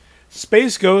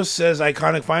 Space Ghost says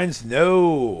iconic finds.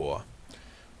 No.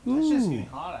 It's just getting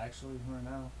hot actually right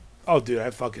now. Oh, dude, I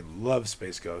fucking love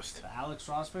Space Ghost. The Alex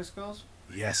Ross Space Ghost?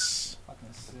 Yes.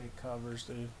 Fucking sick covers,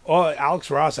 dude. Oh, Alex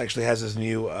Ross actually has his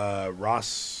new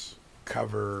Ross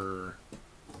cover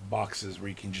boxes where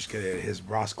you can just get his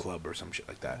Ross Club or some shit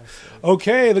like that.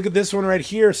 Okay, look at this one right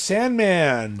here.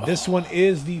 Sandman. This one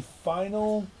is the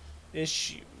final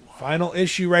issue. Final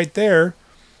issue right there.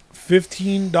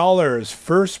 $15.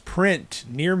 First print,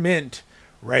 near mint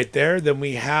right there. Then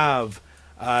we have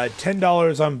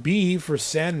 $10 on B for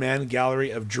Sandman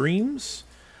Gallery of Dreams.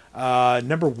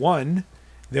 Number 1.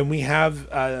 Then we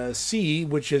have C,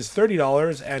 which is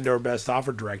 $30 and our best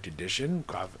offer direct edition.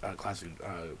 Classic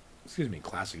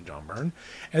John Byrne.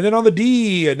 And then on the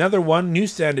D, another one,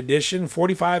 newsstand edition,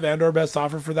 $45 and our best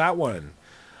offer for that one.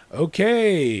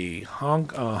 Okay, Hong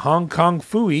Kong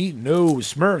Phooey, no.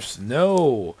 Smurfs,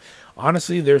 no.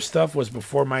 Honestly, their stuff was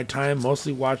before my time.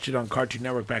 Mostly watched it on Cartoon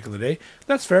Network back in the day.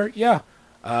 That's fair, yeah.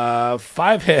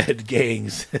 Five Head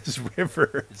Gangs is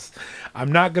Rivers.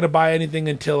 I'm not gonna buy anything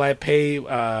until I pay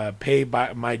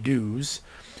by my dues.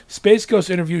 Space Ghost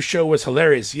interview show was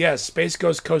hilarious. Yes, Space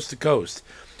Ghost Coast to Coast.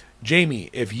 Jamie,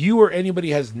 if you or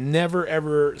anybody has never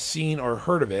ever seen or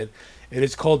heard of it, it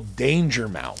is called Danger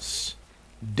Mouse.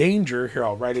 Danger, here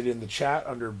I'll write it in the chat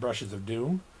under Brushes of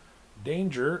Doom.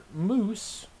 Danger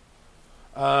Moose.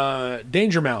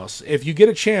 Danger Mouse. If you get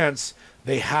a chance,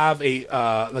 they have a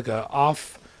like a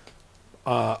off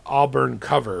auburn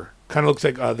cover. Kind of looks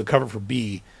like the cover for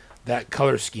B. That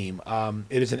color scheme.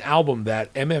 It is an album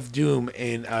that MF Doom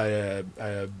and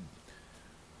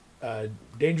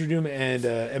Danger Doom and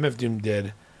MF Doom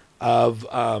did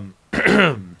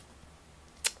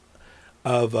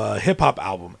of hip hop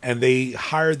album, and they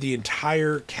hired the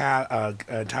entire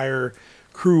entire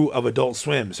crew of Adult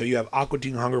Swim. So you have Aqua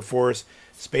Teen Hunger Force,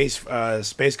 Space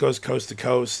Ghost Coast to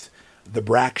Coast, The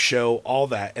Brack Show, all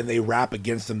that, and they rap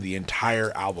against them the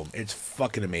entire album. It's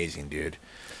fucking amazing, dude.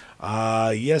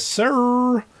 Yes,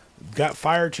 sir. Got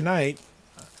fired tonight.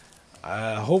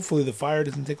 Hopefully the fire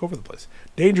doesn't take over the place.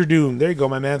 Danger Doom. There you go,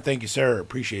 my man. Thank you, sir.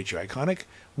 Appreciate you. Iconic.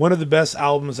 One of the best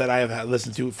albums that I have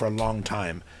listened to for a long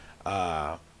time.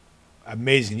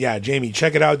 Amazing. Yeah, Jamie,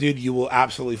 check it out, dude. You will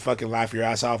absolutely fucking laugh your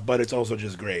ass off, but it's also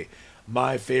just great.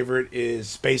 My favorite is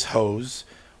Space Hose,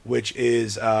 which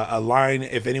is a line,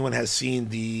 if anyone has seen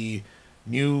the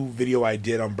new video I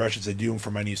did on Brushes of Doom for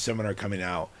my new seminar coming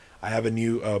out. I have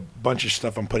a bunch of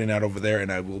stuff I'm putting out over there,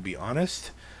 and I will be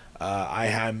honest. I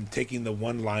am taking the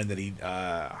one line that he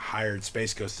hired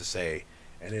Space Ghost to say,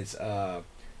 and it's,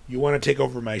 you want to take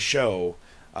over my show.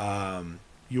 I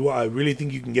really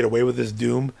think you can get away with this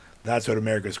Doom. That's what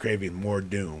America's craving, more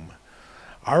Doom.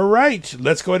 All right,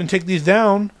 let's go ahead and take these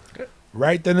down. Okay.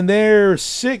 Right then and there,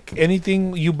 sick.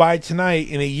 Anything you buy tonight,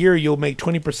 in a year, you'll make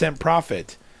 20%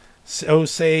 profit. So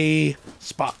say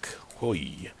Spock.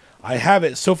 Hoi. I have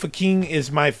it. Sofa King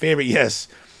is my favorite. Yes,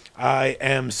 I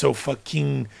am so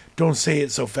fucking... Don't say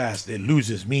it so fast. It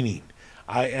loses meaning.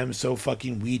 I am so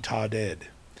fucking retarded.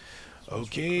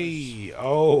 Okay.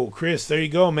 Oh, Chris, there you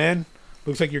go, man.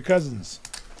 Looks like your cousins.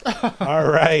 All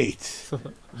right.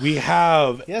 We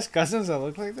have... Yes, cousins that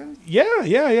look like that?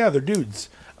 Yeah. They're dudes.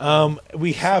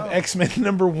 We have X-Men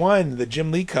 #1, the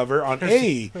Jim Lee cover on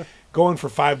A, going for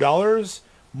 $5.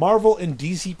 Marvel and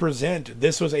DC present.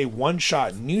 This was a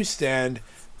one-shot newsstand.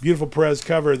 Beautiful Perez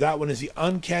cover. That one is the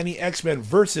Uncanny X-Men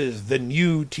versus the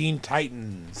New Teen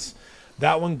Titans.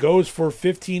 That one goes for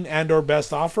 $15 and/or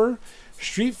best offer.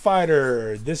 Street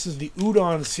Fighter. This is the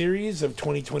Udon series of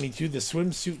 2022, the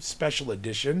swimsuit special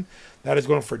edition. That is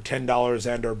going for $10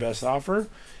 and/or best offer.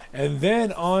 And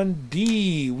then on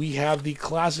D, we have the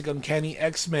classic Uncanny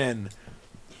X-Men.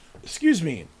 Excuse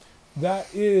me. That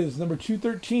is number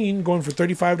 213, going for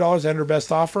 $35 and/or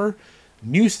best offer.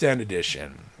 Newsstand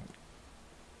edition.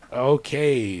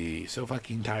 Okay, so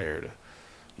fucking tired.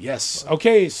 Yes.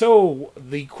 Okay, so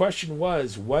the question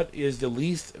was, what is the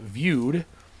least viewed...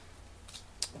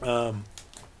 what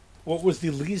was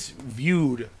the least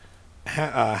viewed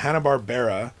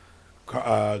Hanna-Barbera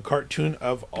cartoon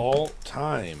of all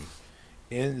time?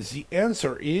 And the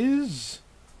answer is...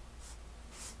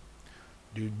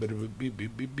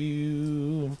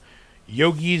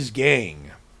 Yogi's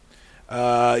Gang.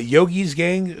 Yogi's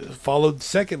Gang followed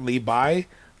secondly by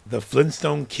the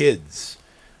Flintstone Kids.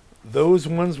 Those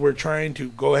ones were trying to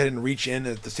go ahead and reach in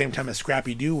at the same time as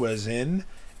Scrappy Doo was in,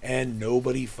 and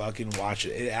nobody fucking watched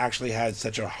it. It actually had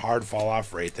such a hard fall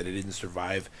off rate that it didn't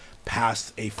survive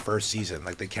past a first season.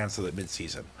 Like, they canceled it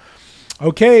mid-season.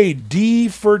 Okay, D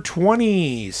for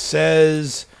 20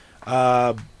 says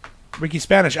Ricky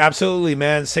Spanish. Absolutely,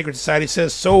 man. Sacred Society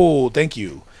says sold. Thank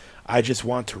you. I just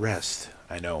want to rest.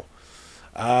 I know.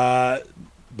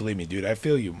 Believe me, dude, I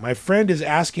feel you. My friend is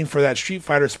asking for that Street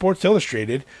Fighter Sports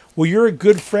Illustrated. Well, you're a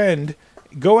good friend.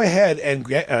 Go ahead and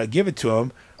give it to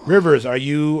him. Rivers, are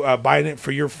you buying it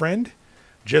for your friend?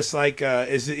 Just like,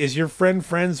 is your friend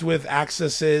friends with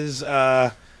Axis's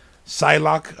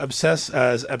Psylocke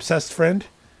obsessed friend?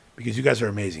 Because you guys are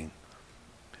amazing.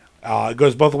 It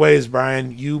goes both ways,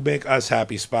 Brian. You make us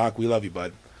happy, Spock. We love you,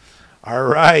 bud. All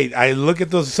right. I look at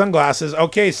those sunglasses.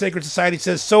 Okay, Sacred Society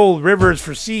says sold. Rivers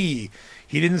for C.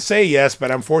 He didn't say yes, but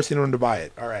I'm forcing him to buy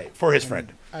it. All right. For his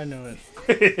friend. I know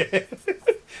it.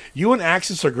 You and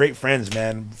Axis are great friends,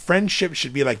 man. Friendship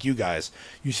should be like you guys.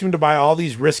 You seem to buy all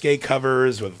these risque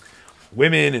covers with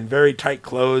women in very tight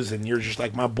clothes, and you're just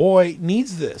like, my boy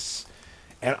needs this.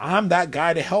 And I'm that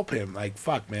guy to help him. Like,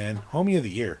 fuck, man. Homie of the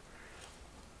year.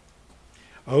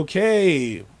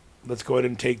 Okay. Let's go ahead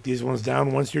and take these ones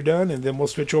down once you're done, and then we'll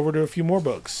switch over to a few more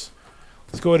books.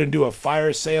 Let's go ahead and do a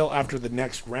fire sale after the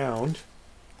next round.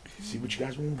 See what you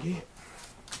guys want to get.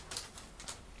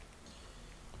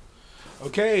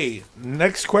 Okay,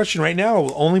 next question right now.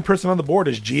 The only person on the board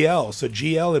is GL. So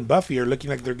GL and Buffy are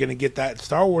looking like they're going to get that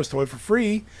Star Wars toy for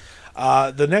free.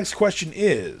 The next question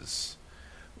is,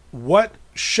 what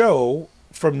show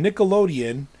from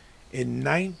Nickelodeon in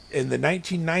the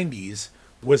 1990s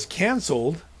was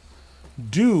canceled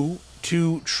due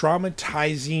to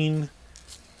traumatizing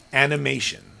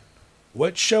animation?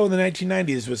 What show in the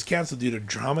 1990s was canceled due to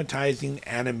traumatizing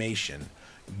animation?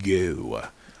 Go.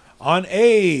 On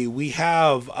A, we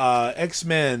have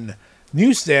X-Men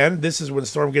Newsstand. This is when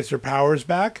Storm gets her powers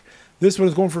back. This one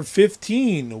is going for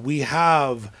 15. We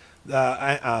have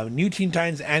New Teen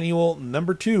Titans Annual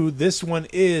 #2. This one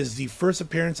is the first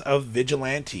appearance of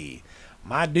Vigilante.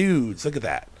 My dudes, look at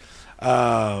that.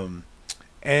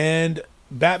 And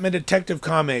Batman Detective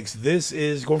Comics. This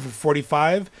is going for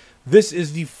 45. This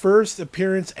is the first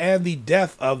appearance and the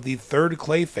death of the third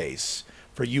Clayface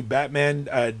for you Batman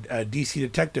DC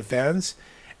Detective fans.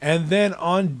 And then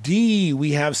on D,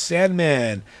 we have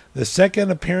Sandman, the second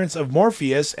appearance of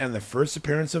Morpheus, and the first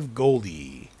appearance of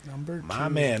Goldie. Number 2. My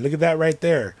man, look at that right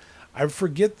there. I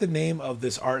forget the name of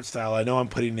this art style. I know I'm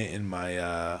putting it in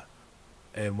my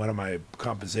in one of my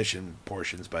composition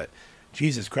portions, but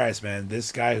Jesus Christ, man,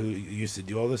 this guy who used to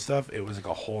do all this stuff, it was like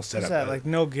a whole setup. Is that like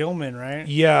Neil Gaiman, right?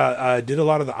 Yeah, did a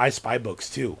lot of the I Spy books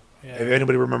too. Yeah. If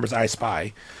anybody remembers I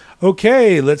Spy.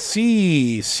 Okay, let's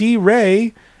see. C.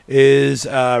 Ray is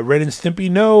Ren and Stimpy.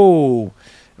 No.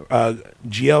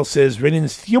 GL says Ren and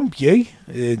Stimpy,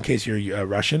 in case you're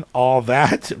Russian. All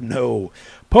that. No.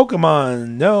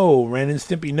 Pokemon. No. Ren and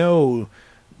Stimpy. No.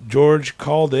 George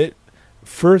called it.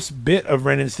 First bit of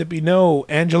Ren and Stimpy. No.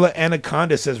 Angela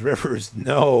Anaconda says Rivers.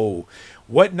 No.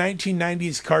 What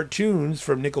 1990s cartoons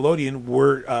from Nickelodeon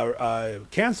were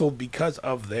canceled because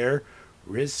of their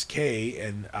risque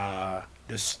and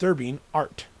disturbing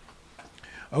art?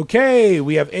 Okay,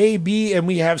 we have A, B, and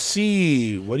we have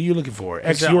C. What are you looking for?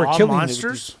 X, you are all killing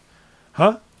monsters?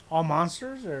 Huh? All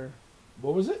monsters or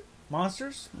What was it?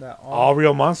 monsters? That All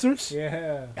real monsters?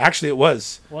 Yeah. Actually, it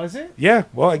was. Was it? Yeah,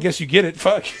 well, I guess you get it.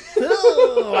 Fuck.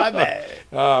 Oh, I bet.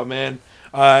 Oh, man.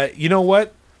 You know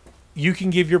what? You can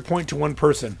give your point to one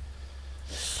person.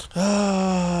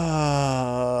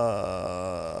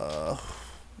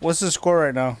 What's the score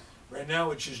right now? Right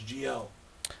now, it's just GL.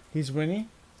 He's winning?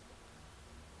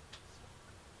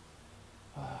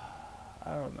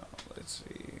 I don't know. Let's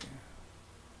see.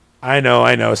 I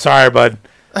know. Sorry, bud.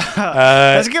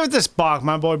 Let's give it to Spock,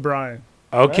 my boy Brian.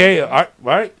 Okay, all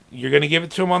right. You're going to give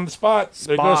it to him on the spot.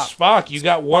 There goes Spock. You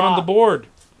got one on the board.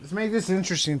 Let's make this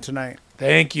interesting tonight.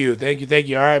 Thank you.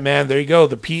 All right, man. There you go.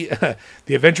 The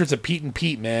Adventures of Pete and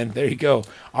Pete, man. There you go.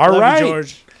 All Love right, you,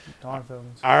 George. All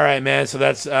right, man. So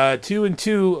that's 2 and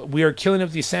 2. We are killing up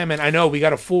the salmon. I know we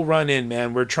got a full run in,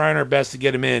 man. We're trying our best to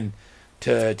get him in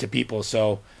to people.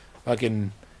 So,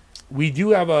 fucking, we do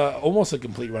have almost a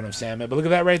complete run of salmon. But look at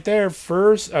that right there.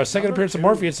 Second appearance of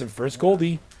Morpheus and first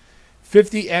Goldie.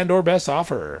 50 and or best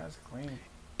offer. That's clean.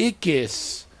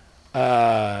 Ikis,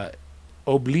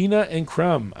 Oblina and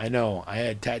Crumb. I know. I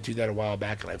had tattooed that a while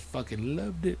back, and I fucking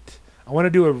loved it. I want to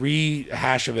do a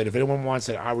rehash of it. If anyone wants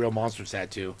an Our Real Monsters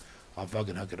tattoo, I'll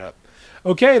fucking hook it up.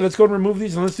 Okay, let's go and remove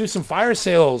these, and let's do some fire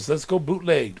sales. Let's go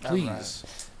bootlegged, please.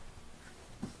 Right.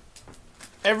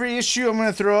 Every issue I'm going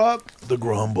to throw up. The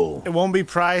Grumble. It won't be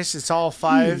priced. It's all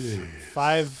 5. Yeah.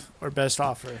 5 or best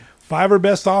offer. 5 or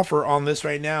best offer on this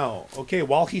right now. Okay,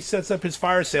 while he sets up his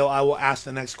fire sale, I will ask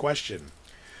the next question.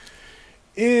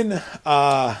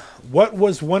 What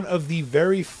was one of the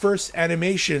very first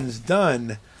animations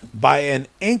done by an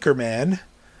anchorman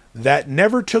that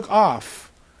never took off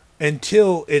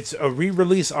until its a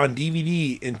re-release on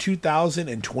DVD in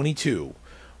 2022?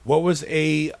 What was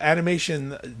a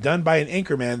animation done by an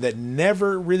anchorman that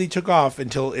never really took off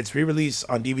until its re-release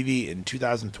on DVD in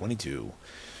 2022?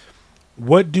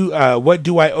 What do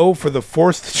I owe for the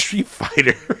fourth Street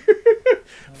Fighter?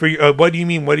 What do you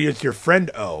mean? What does your friend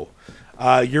owe?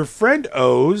 Your friend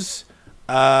owes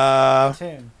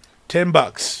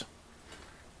 $10.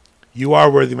 You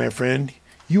are worthy, my friend.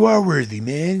 You are worthy,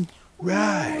 man.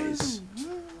 Rise.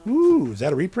 Ooh, is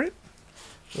that a reprint?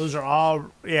 Those are all,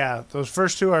 yeah. Those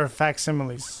first 2 are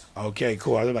facsimiles. Okay,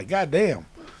 cool. I was like, God damn.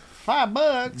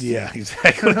 $5. Yeah,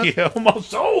 exactly.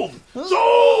 Almost sold.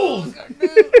 Sold.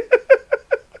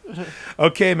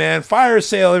 Okay, man. Fire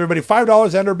sale, everybody.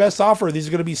 $5 and our best offer. These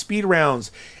are going to be speed rounds.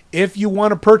 If you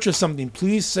want to purchase something,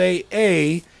 please say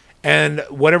A and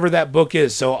whatever that book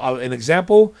is. So, an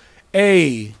example,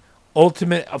 A,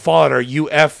 Ultimate Fallout or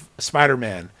UF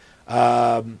Spider-Man.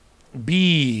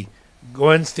 B,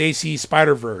 Gwen Stacy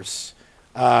Spider-Verse.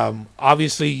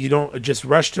 Obviously, you don't just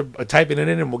rush to type it in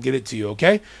and we'll get it to you,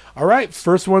 okay? All right,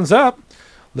 first one's up.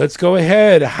 Let's go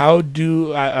ahead. Who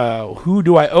do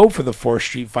I owe for the 4th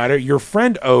Street Fighter? Your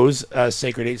friend owes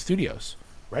Sacred 8 Studios,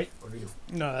 right? Or do you?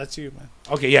 No, that's you, man.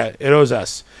 Okay, yeah, it owes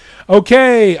us.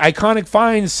 Okay, Iconic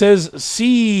Finds says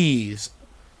C.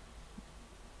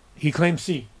 He claims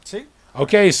C. C?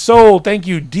 Okay, sold. Thank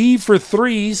you. D for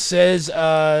 3 says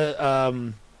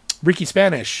Ricky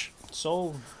Spanish.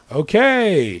 Sold.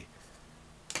 Okay.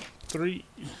 3.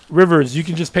 Rivers, you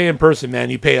can just pay in person, man.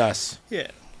 You pay us.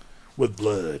 Yeah. With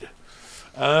blood.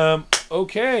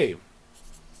 Okay.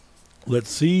 Let's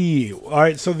see. All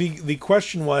right, so the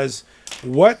question was,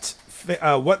 what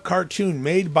cartoon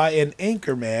made by an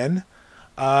anchorman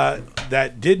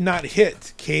that did not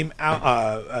hit came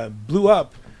out blew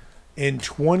up in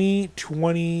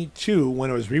 2022 when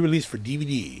it was re-released for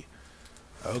DVD?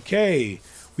 Okay.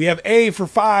 We have A for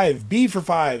 5, B for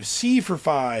 5, C for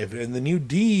 5, and the new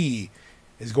D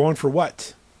is going for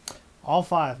what? All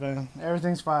 5, man.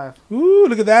 Everything's 5. Ooh,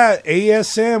 look at that.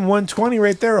 ASM 120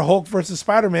 right there. Hulk versus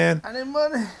Spider-Man. I need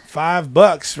money.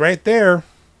 $5 right there.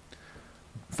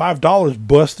 $5,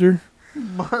 Buster.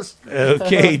 Bust.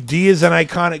 Okay, D is an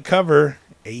iconic cover.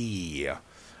 Hey.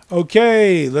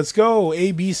 Okay, let's go.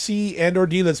 A, B, C, and or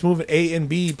D. Let's move it A and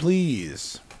B,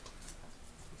 please.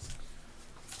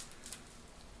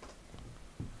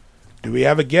 Do we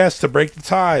have a guess to break the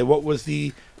tie? What was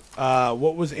a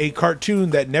cartoon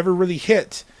that never really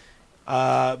hit,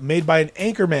 made by an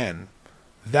anchorman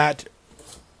that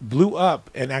blew up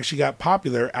and actually got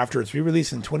popular after its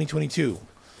re-release in 2022?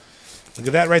 Look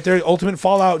at that right there. Ultimate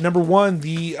Fallout #1.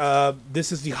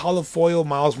 This is the holofoil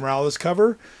Miles Morales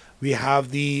cover. We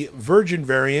have the Virgin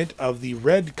variant of the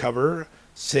red cover,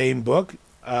 same book,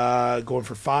 going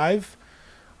for $5.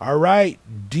 All right,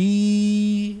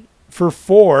 D for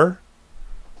 $4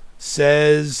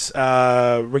 says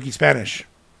Ricky Spanish.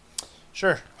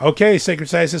 Sure. Okay, Sacred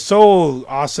Side says sold.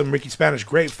 Awesome, Ricky Spanish.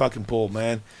 Great fucking pull,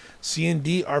 man. C and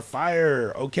D are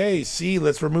fire. Okay, C,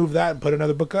 let's remove that and put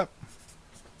another book up.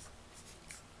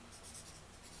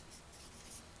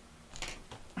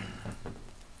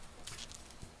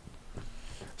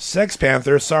 Sex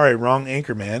Panther, sorry, wrong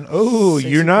Anchorman. Oh,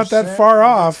 you're not that far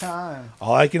off.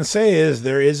 All I can say is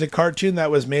there is a cartoon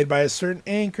that was made by a certain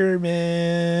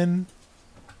Anchorman.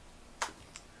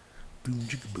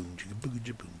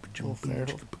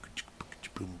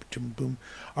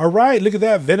 All right, look at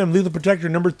that. Venom Lethal Protector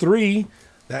 #3.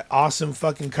 That awesome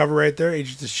fucking cover right there,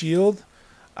 Agents of S.H.I.E.L.D.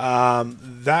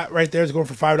 That right there is going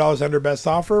for $5 under best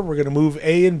offer. We're going to move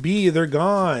A and B. They're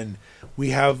gone. We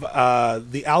have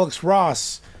the Alex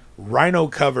Ross Rhino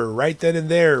cover right then and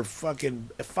there. Fucking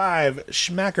 5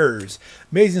 schmackers.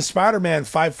 Amazing Spider-Man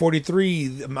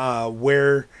 543.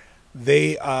 Where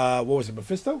they what was it,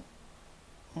 Mephisto?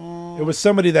 It was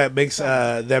somebody that makes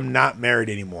them not married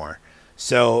anymore.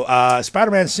 So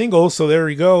Spider-Man single. So there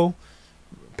we go.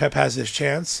 Pep has his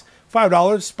chance.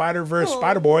 $5. Spider-Verse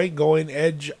Spider-Boy going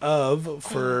edge of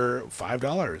for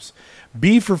 $5.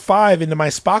 B for $5 into my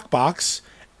Spock box.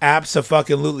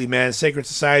 Abso-fucking-lutely, man. Sacred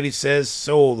Society says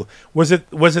sold. Was it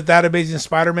that Amazing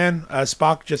Spider-Man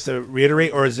Spock? Just to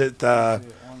reiterate, or is it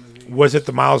was it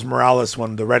the Miles Morales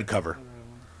one, the red cover?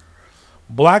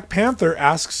 Black Panther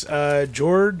asks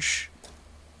George.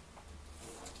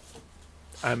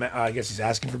 I guess he's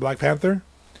asking for Black Panther.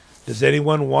 Does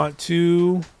anyone want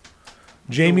to?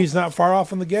 Jamie's not far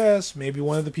off on the guess. Maybe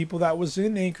one of the people that was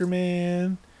in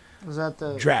Anchorman. Was that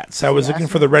the Drats? I was looking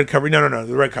for the red cover. No,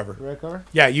 the red cover. The red cover?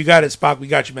 Yeah, you got it, Spock. We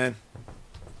got you, man.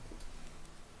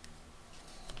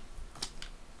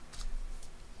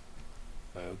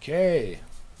 Okay.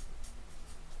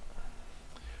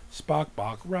 Spock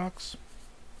Bach rocks.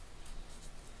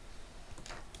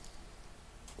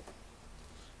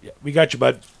 Yeah, we got you,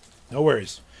 bud. No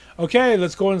worries. Okay,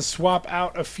 let's go and swap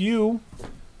out a few.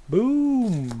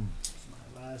 Boom.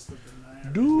 My last of the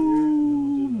night.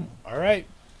 Doom. All right.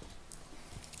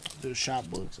 Do shop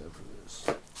books after this.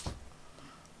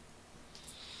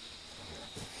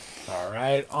 All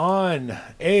right. On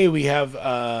A, we have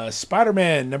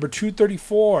Spider-Man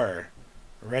 #234.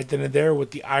 Right then and there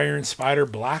with the Iron Spider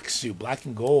black suit, black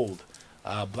and gold.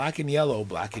 Black and yellow,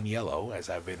 as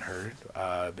I've been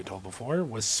told before,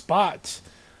 was Spot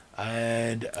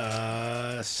and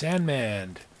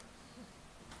Sandman,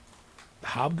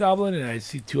 Hobgoblin, and I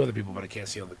see 2 other people, but I can't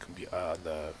see on the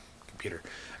computer.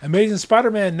 Amazing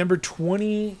Spider-Man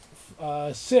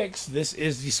 #26. This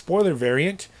is the spoiler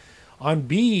variant on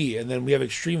B, and then we have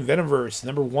Extreme Venomverse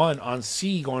 #1 on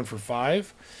C, going for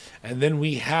 $5, and then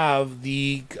we have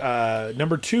the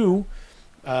 #2,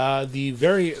 the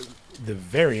variant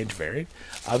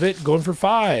of it, going for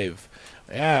 $5.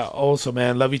 Yeah. Also,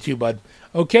 man, love you too, bud.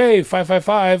 Okay,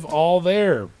 555, all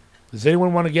there. Does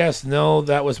anyone want to guess? No,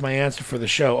 that was my answer for the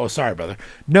show. Oh, sorry, brother.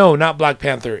 No, not Black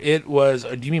Panther. It was.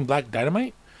 Do you mean Black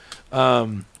Dynamite?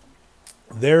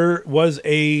 There was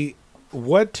a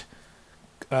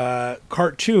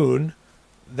cartoon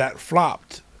that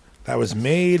flopped that was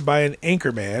made by an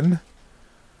Anchorman.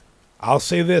 I'll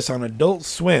say this, on Adult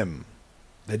Swim,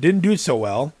 that didn't do so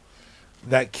well,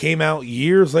 that came out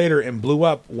years later and blew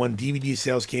up when DVD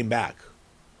sales came back.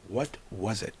 What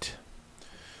was it?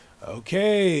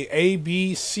 Okay, A,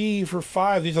 B, C for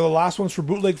 $5. These are the last ones for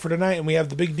Bootleg for tonight, and we have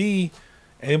the big D.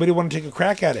 Anybody want to take a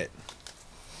crack at it?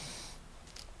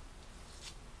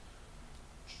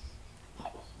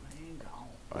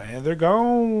 And they're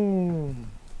gone.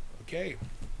 Okay.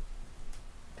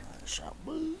 Shop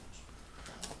boots.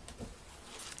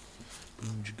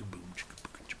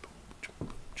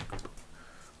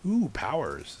 Ooh,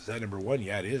 Powers. Is that #1?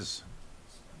 Yeah, it is.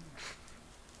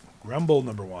 Grumble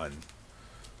number 1.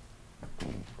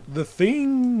 The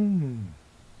Thing.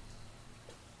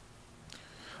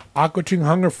 Aqua Teen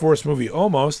Hunger Force movie,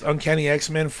 almost. Uncanny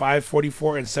X-Men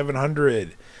 544 and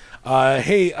 700.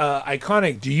 Hey,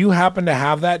 Iconic, do you happen to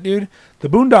have that, dude? The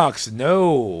Boondocks,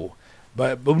 no.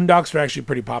 But Boondocks were actually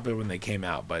pretty popular when they came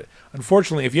out. But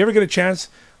unfortunately, if you ever get a chance,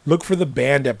 look for the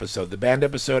band episode. The band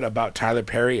episode about Tyler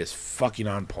Perry is fucking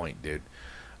on point, dude.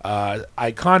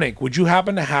 Iconic, would you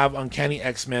happen to have Uncanny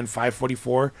X-Men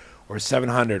 544 or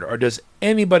 700? Or does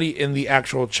anybody in the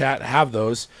actual chat have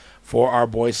those for our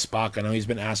boy Spock? I know he's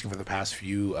been asking for the past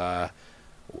few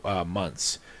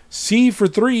months. C for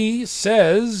 3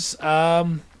 says,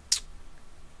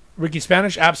 Ricky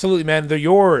Spanish, absolutely, man. They're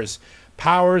yours.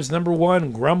 Powers number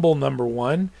 1, Grumble number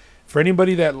 1. For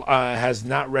anybody that has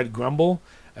not read Grumble,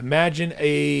 imagine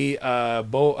a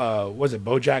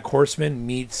BoJack Horseman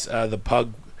meets the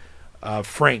pug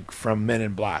Frank from Men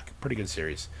in Black. Pretty good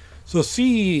series. So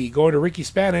C, going to Ricky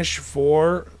Spanish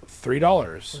for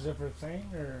 $3. Was it for a thing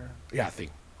or? Yeah,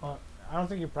 Thing. I don't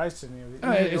think you priced any of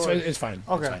these. It's fine.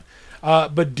 Okay. It's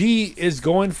fine. But D is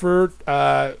going for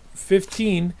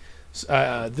 15.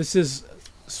 This is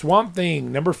Swamp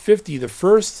Thing number 50. The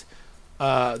first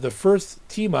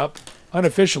team up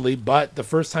unofficially, but the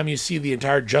first time you see the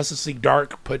entire Justice League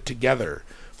Dark put together.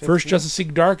 15? First Justice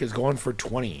League Dark is going for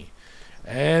 20,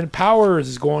 and Powers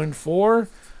is going for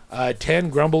 10.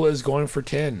 Grumble is going for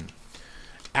 10.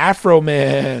 Afro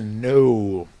Man,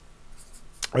 no.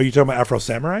 Are you talking about Afro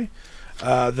Samurai?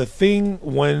 The Thing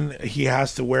when he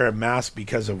has to wear a mask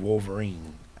because of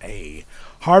Wolverine. Hey.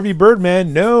 Harvey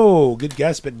Birdman, no. Good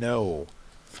guess, but no.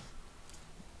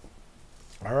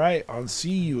 All right, on C.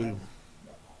 You.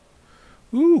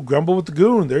 Ooh, Grumble with the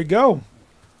Goon. There you go.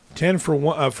 10 for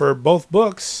one for both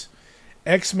books.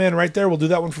 X-Men right there. We'll do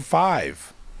that one for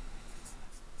 5.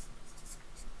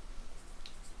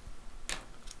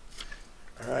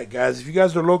 All right, guys. If you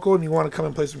guys are local and you want to come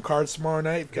and play some cards tomorrow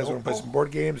night, if you guys want to play some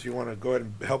board games, you want to go ahead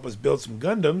and help us build some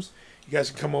Gundams, you guys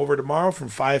can come over tomorrow from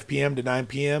 5 p.m. to 9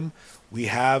 p.m. We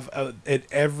have it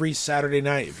every Saturday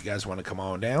night if you guys want to come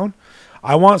on down.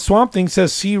 I Want Swamp Thing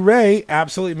says C. Ray.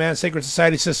 Absolutely, man. Sacred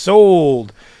Society says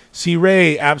sold. C.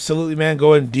 Ray. Absolutely, man.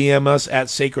 Go and DM us at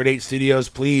Sacred 8 Studios,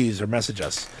 please, or message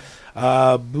us.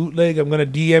 Bootleg, I'm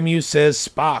going to DM you, says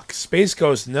Spock. Space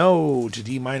Ghost, no, to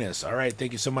D-. All right,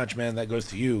 thank you so much, man. That goes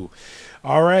to you.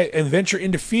 All right, Adventure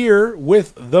into Fear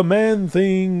with the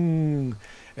Man-Thing.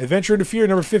 Adventure into Fear,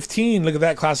 number 15. Look at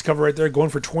that class cover right there, going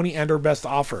for 20 and or best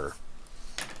offer.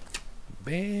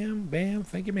 Bam, bam,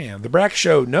 thank you, man. The Brack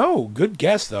Show, no, good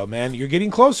guess, though, man. You're getting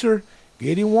closer,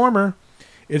 getting warmer.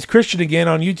 It's Christian again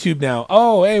on YouTube now.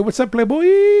 Oh, hey, what's up,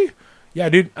 Playboy? Yeah,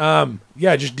 dude.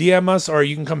 Yeah, just DM us or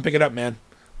you can come pick it up, man.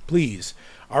 Please.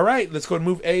 All right, let's go and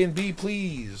move A and B,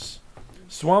 please.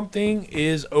 Swamp Thing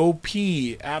is OP.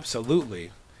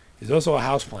 Absolutely. He's also a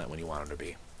houseplant when you want him to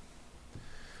be.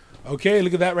 Okay,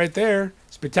 look at that right there.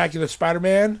 Spectacular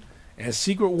Spider-Man and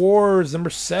Secret Wars number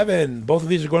 7. Both of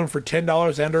these are going for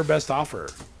 $10 and or best offer.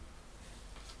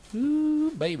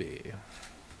 Ooh, baby.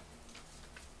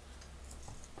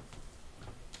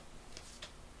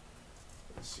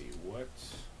 What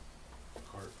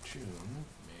cartoon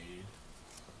made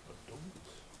Adult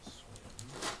Swim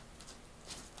a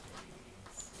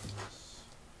famous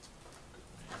good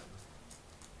man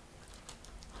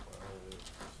was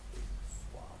a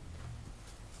flop?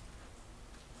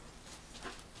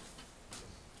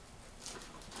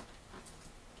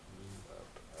 Blew up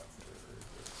after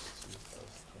this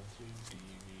 2020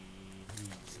 DVD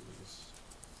release.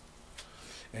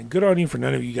 And good on you for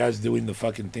none of you guys doing the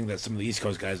fucking thing that some of the East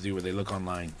Coast guys do where they look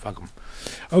online. Fuck them.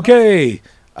 Okay.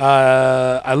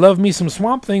 I love me some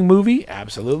Swamp Thing movie.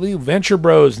 Absolutely. Venture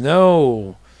Bros.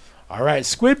 No. All right.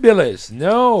 Squidbillies.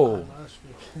 No.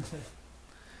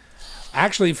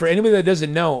 Actually, for anybody that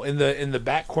doesn't know, in the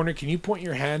back corner, can you point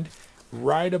your hand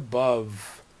right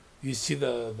above? You see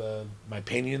my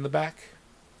painting in the back?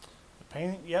 The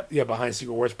painting? Yep. Yeah, behind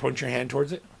Secret Wars. Point your hand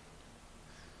towards it.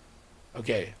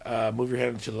 Okay, move your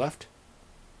hand to the left.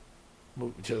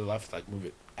 Move to the left, like move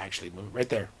it. Actually, move it right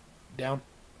there. Down.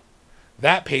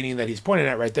 That painting that he's pointing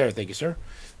at right there, thank you, sir.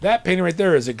 That painting right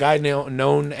there is a guy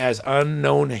known as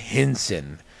Unknown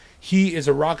Henson. He is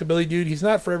a rockabilly dude. He's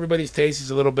not for everybody's taste.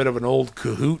 He's a little bit of an old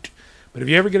cahoot. But if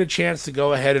you ever get a chance to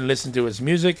go ahead and listen to his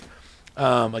music,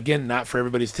 again, not for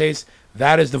everybody's taste,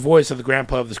 that is the voice of the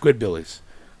grandpa of the Squidbillies.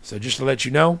 So just to let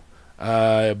you know,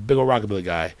 big old rockabilly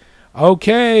guy.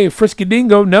 Okay, Frisky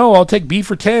Dingo. No, I'll take B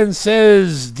for 10,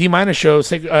 says D- Show.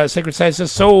 Sacred Side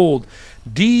says sold.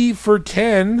 D for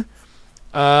 10.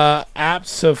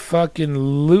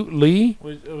 Abso-fucking-lutely.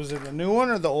 Was it the new one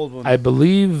or the old one? I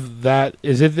believe that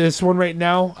is it. This one right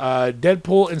now.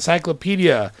 Deadpool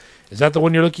Encyclopedia. Is that the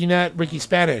one you're looking at, Ricky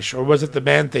Spanish, or was it the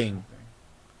Man Thing?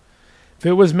 If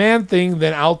it was Man Thing,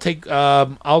 then I'll take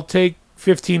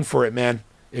 15 for it, man.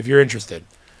 If you're interested,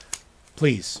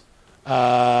 please.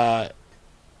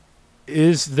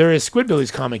 Is there a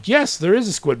Squidbillies comic? Yes, there is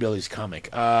a Squidbillies comic.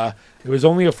 It was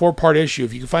only a 4-part issue.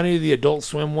 If you can find any of the Adult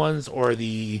Swim ones or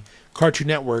the Cartoon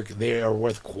Network, they are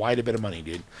worth quite a bit of money,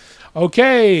 dude.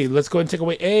 Okay, let's go ahead and take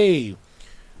away A.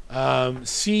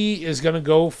 C is going to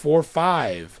go for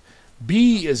 5.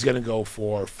 B is going to go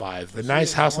for 5. The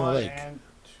Nice House on the Lake. And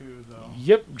 2, though.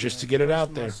 Yep, just to get it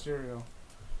out there. Mysterio.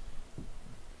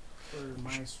 Or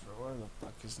Maestro, where the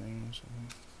fuck his name is.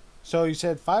 So you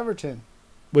said 5 or 10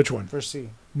 Which one? for C?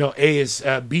 No, A is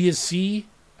B is C.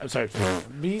 I'm sorry.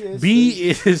 B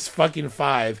is fucking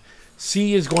 5.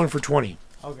 C is going for 20.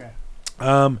 Okay.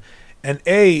 And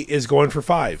A is going for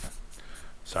 5.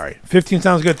 Sorry. 15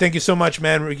 sounds good. Thank you so much,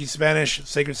 man. Ricky Spanish.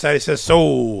 Sacred Society says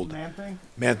sold. Man Thing?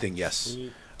 Man Thing, yes.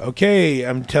 Sweet. Okay,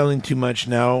 I'm telling too much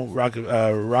now.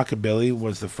 Rockabilly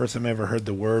was the first time I ever heard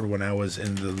the word when I was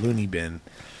in the loony bin.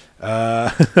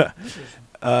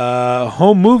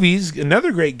 Home movies,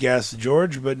 another great guess,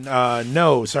 George, but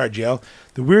no, sorry, JL.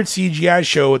 The weird CGI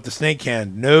show with the snake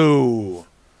hand, no.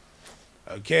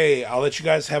 Okay, I'll let you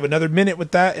guys have another minute with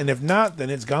that, and if not,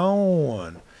 then it's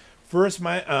gone. First,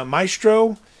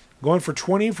 Maestro going for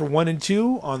 20 for 1 and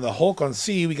 2 on the Hulk on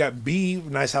C. We got B,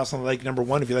 Nice House on the Lake, number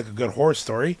 1, if you like a good horror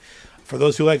story. For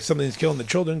those who like Something's Killing the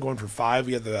Children, going for 5.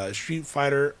 We have the Street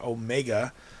Fighter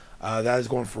Omega. That is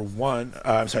going for 1.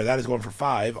 That is going for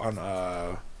 5 on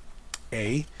A.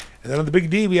 And then on the big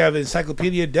D, we have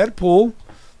Encyclopedia Deadpool.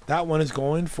 That one is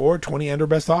going for 20 and or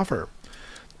best offer.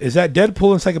 Is that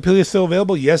Deadpool Encyclopedia still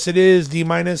available? Yes, it is. D-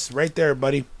 right there,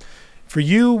 buddy. For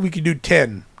you, we could do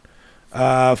 10.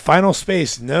 Final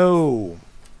Space, no.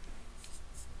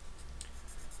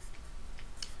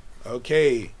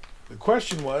 Okay. The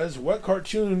question was, what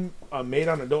cartoon made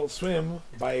on Adult Swim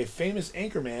by a famous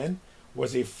anchorman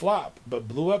was a flop but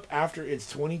blew up after its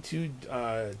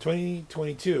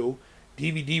 2022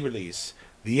 DVD release?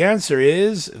 The answer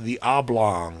is The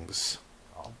Oblongs.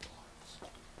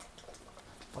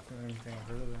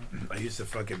 I used to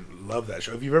fucking love that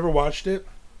show. If you've ever watched it,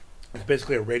 it's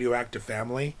basically a radioactive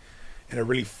family and a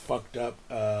really fucked up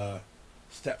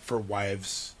Stepford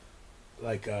Wives.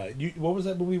 Like, what was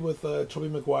that movie with Tobey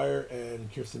Maguire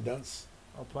and Kirsten Dunst?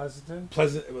 Oh, Pleasanton?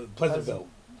 Pleasantville.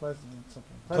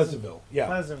 Pleasantville. Yeah.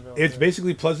 Pleasantville. It's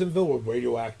basically Pleasantville with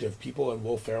radioactive people, and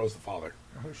Will Ferrell's the father.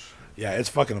 Oh, shit. Yeah, it's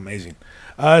fucking amazing.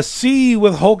 C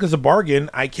with Hulk is a bargain.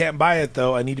 I can't buy it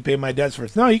though. I need to pay my debts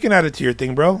first. No, you can add it to your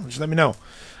thing, bro. Just let me know.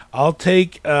 I'll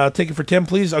take it for 10,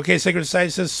 please. Okay, Sacred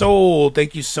Society says sold.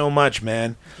 Thank you so much,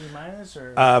 man. D-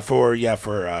 or? For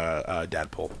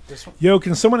Deadpool. Yo,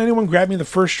 can anyone grab me the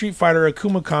first Street Fighter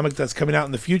Akuma comic that's coming out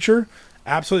in the future?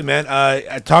 Absolutely, man.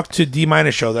 I talked to D-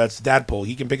 show. That's Deadpool.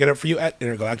 He can pick it up for you at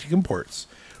Intergalactic Imports.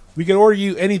 We can order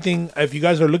you anything. If you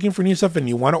guys are looking for new stuff and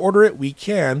you want to order it, we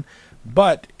can.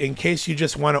 But in case you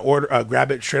just want to order, grab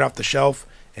it straight off the shelf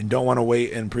and don't want to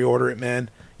wait and pre-order it, man,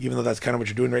 even though that's kind of what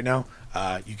you're doing right now,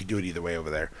 you could do it either way over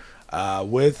there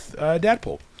with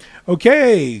Deadpool.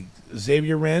 Okay,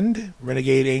 Xavier Rend,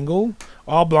 Renegade Angle,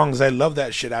 Oblongs. I love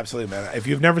that shit, absolutely, man. If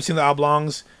you've never seen the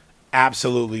Oblongs,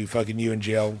 absolutely, fucking you in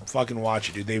jail. Fucking watch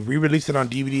it, dude. They re-released it on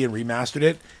DVD and remastered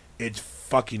it. It's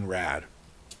fucking rad.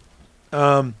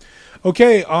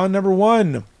 Okay, on number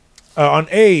 1, on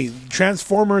A,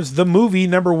 Transformers the movie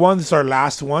number 1. This is our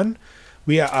last one.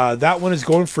 We that one is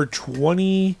going for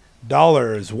 $20.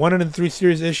 103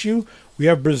 series issue. We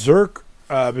have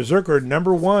Berserker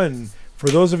number 1. For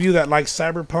those of you that like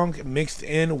cyberpunk mixed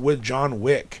in with John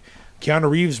Wick, Keanu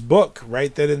Reeves' book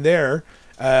right then and there.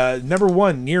 Number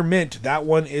 1, near mint. That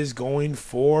one is going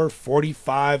for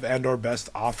 45 and or best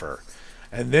offer.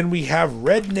 And then we have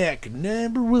Redneck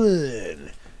number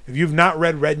 1. If you've not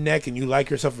read Redneck and you like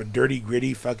yourself a dirty,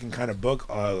 gritty fucking kind of book,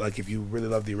 like if you really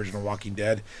love the original Walking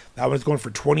Dead, that one's going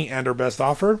for 20 and or best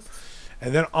offer.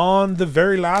 And then on the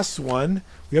very last one,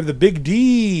 we have the Big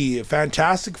D,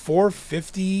 Fantastic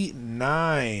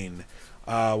 459.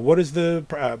 What is the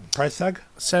price tag?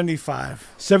 75.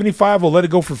 75. We'll let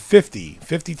it go for 50.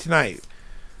 50 tonight.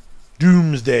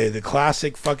 Doomsday, the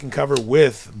classic fucking cover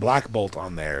with Black Bolt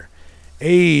on there.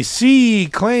 AC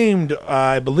claimed,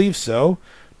 I believe so.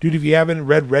 Dude, if you haven't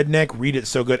read Redneck, read it.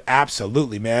 So good.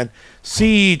 Absolutely, man.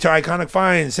 C to Iconic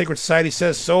Finds. Sacred Society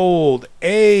says sold.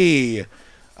 A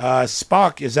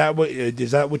Spock, is that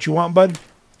what you want, bud?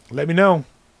 Let me know.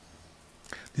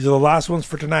 These are the last ones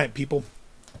for tonight, people.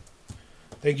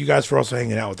 Thank you guys for also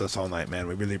hanging out with us all night, man.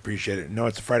 We really appreciate it. No,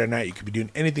 it's a Friday night. You could be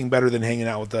doing anything better than hanging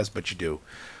out with us, but you do.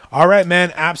 All right,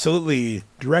 man. Absolutely.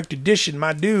 Direct edition,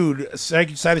 my dude.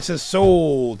 Second side, it says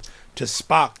sold to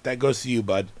Spock. That goes to you,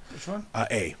 bud. Which one?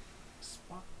 A.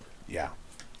 Spock. Yeah.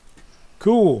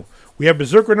 Cool. We have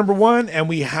Berserker number 1, and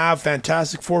we have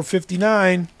Fantastic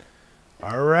 459.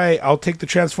 All right. I'll take the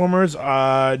Transformers.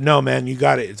 No, man. You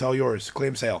got it. It's all yours.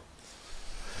 Claim sale.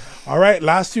 All right,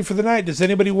 last 2 for the night. Does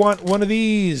anybody want one of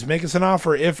these? Make us an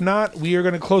offer. If not, we are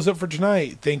going to close up for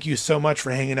tonight. Thank you so much for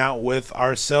hanging out with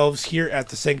ourselves here at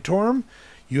the Sanctorum.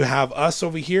 You have us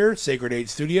over here, Sacred 8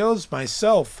 Studios,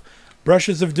 myself,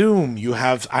 Brushes of Doom. You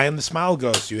have I Am the Smile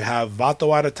Ghost. You have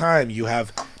Vato Out of Time. You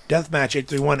have Deathmatch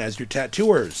 831 as your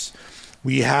tattooers.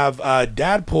 We have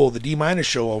Dadpool, the D-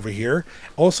 show over here,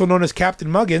 also known as Captain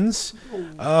Muggins.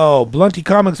 Oh, Blunty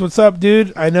Comics, what's up,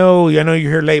 dude? I know you're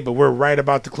here late, but we're right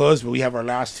about to close. But we have our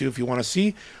last 2 if you want to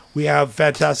see. We have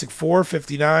Fantastic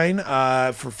 459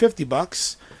 for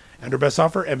 $50 and our best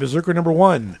offer, and Berserker number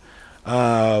 1.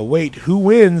 Wait, who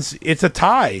wins? It's a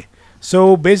tie.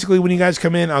 So basically, when you guys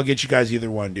come in, I'll get you guys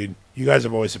either one, dude. You guys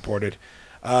have always supported.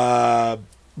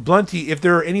 Blunty, if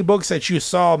there are any books that you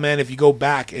saw, man, if you go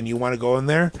back and you want to go in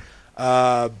there,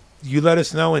 you let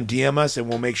us know and DM us, and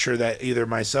we'll make sure that either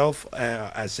myself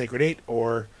as Sacred 8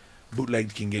 or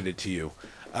Bootlegged can get it to you.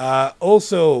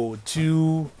 Also,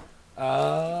 to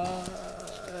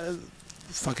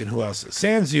fucking who else?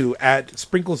 Sanzu at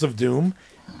Sprinkles of Doom,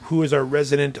 who is our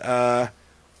resident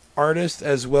artist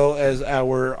as well as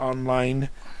our online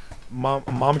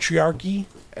momtriarchy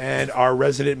and our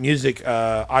resident music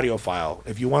audiophile.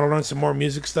 If you want to learn some more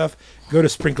music stuff, go to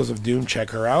Sprinkles of Doom,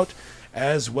 check her out,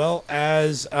 as well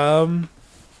as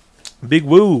Big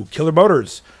Woo, Killer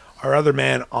Motors, our other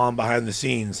man on behind the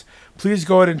scenes. Please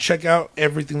go ahead and check out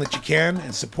everything that you can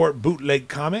and support Bootleg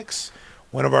Comics.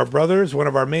 One of our brothers, one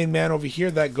of our main man over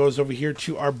here, that goes over here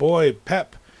to our boy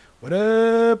Pep. What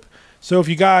up? So if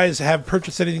you guys have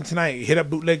purchased anything tonight, hit up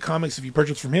Bootleg Comics. If you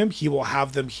purchase from him, he will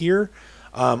have them here.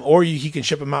 Or he can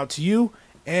ship them out to you,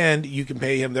 and you can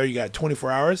pay him there. You got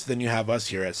 24 hours. Then you have us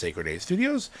here at Sacred 8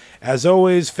 Studios. As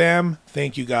always, fam,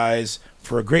 thank you guys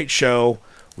for a great show.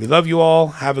 We love you all.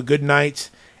 Have a good night,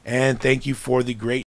 and thank you for the great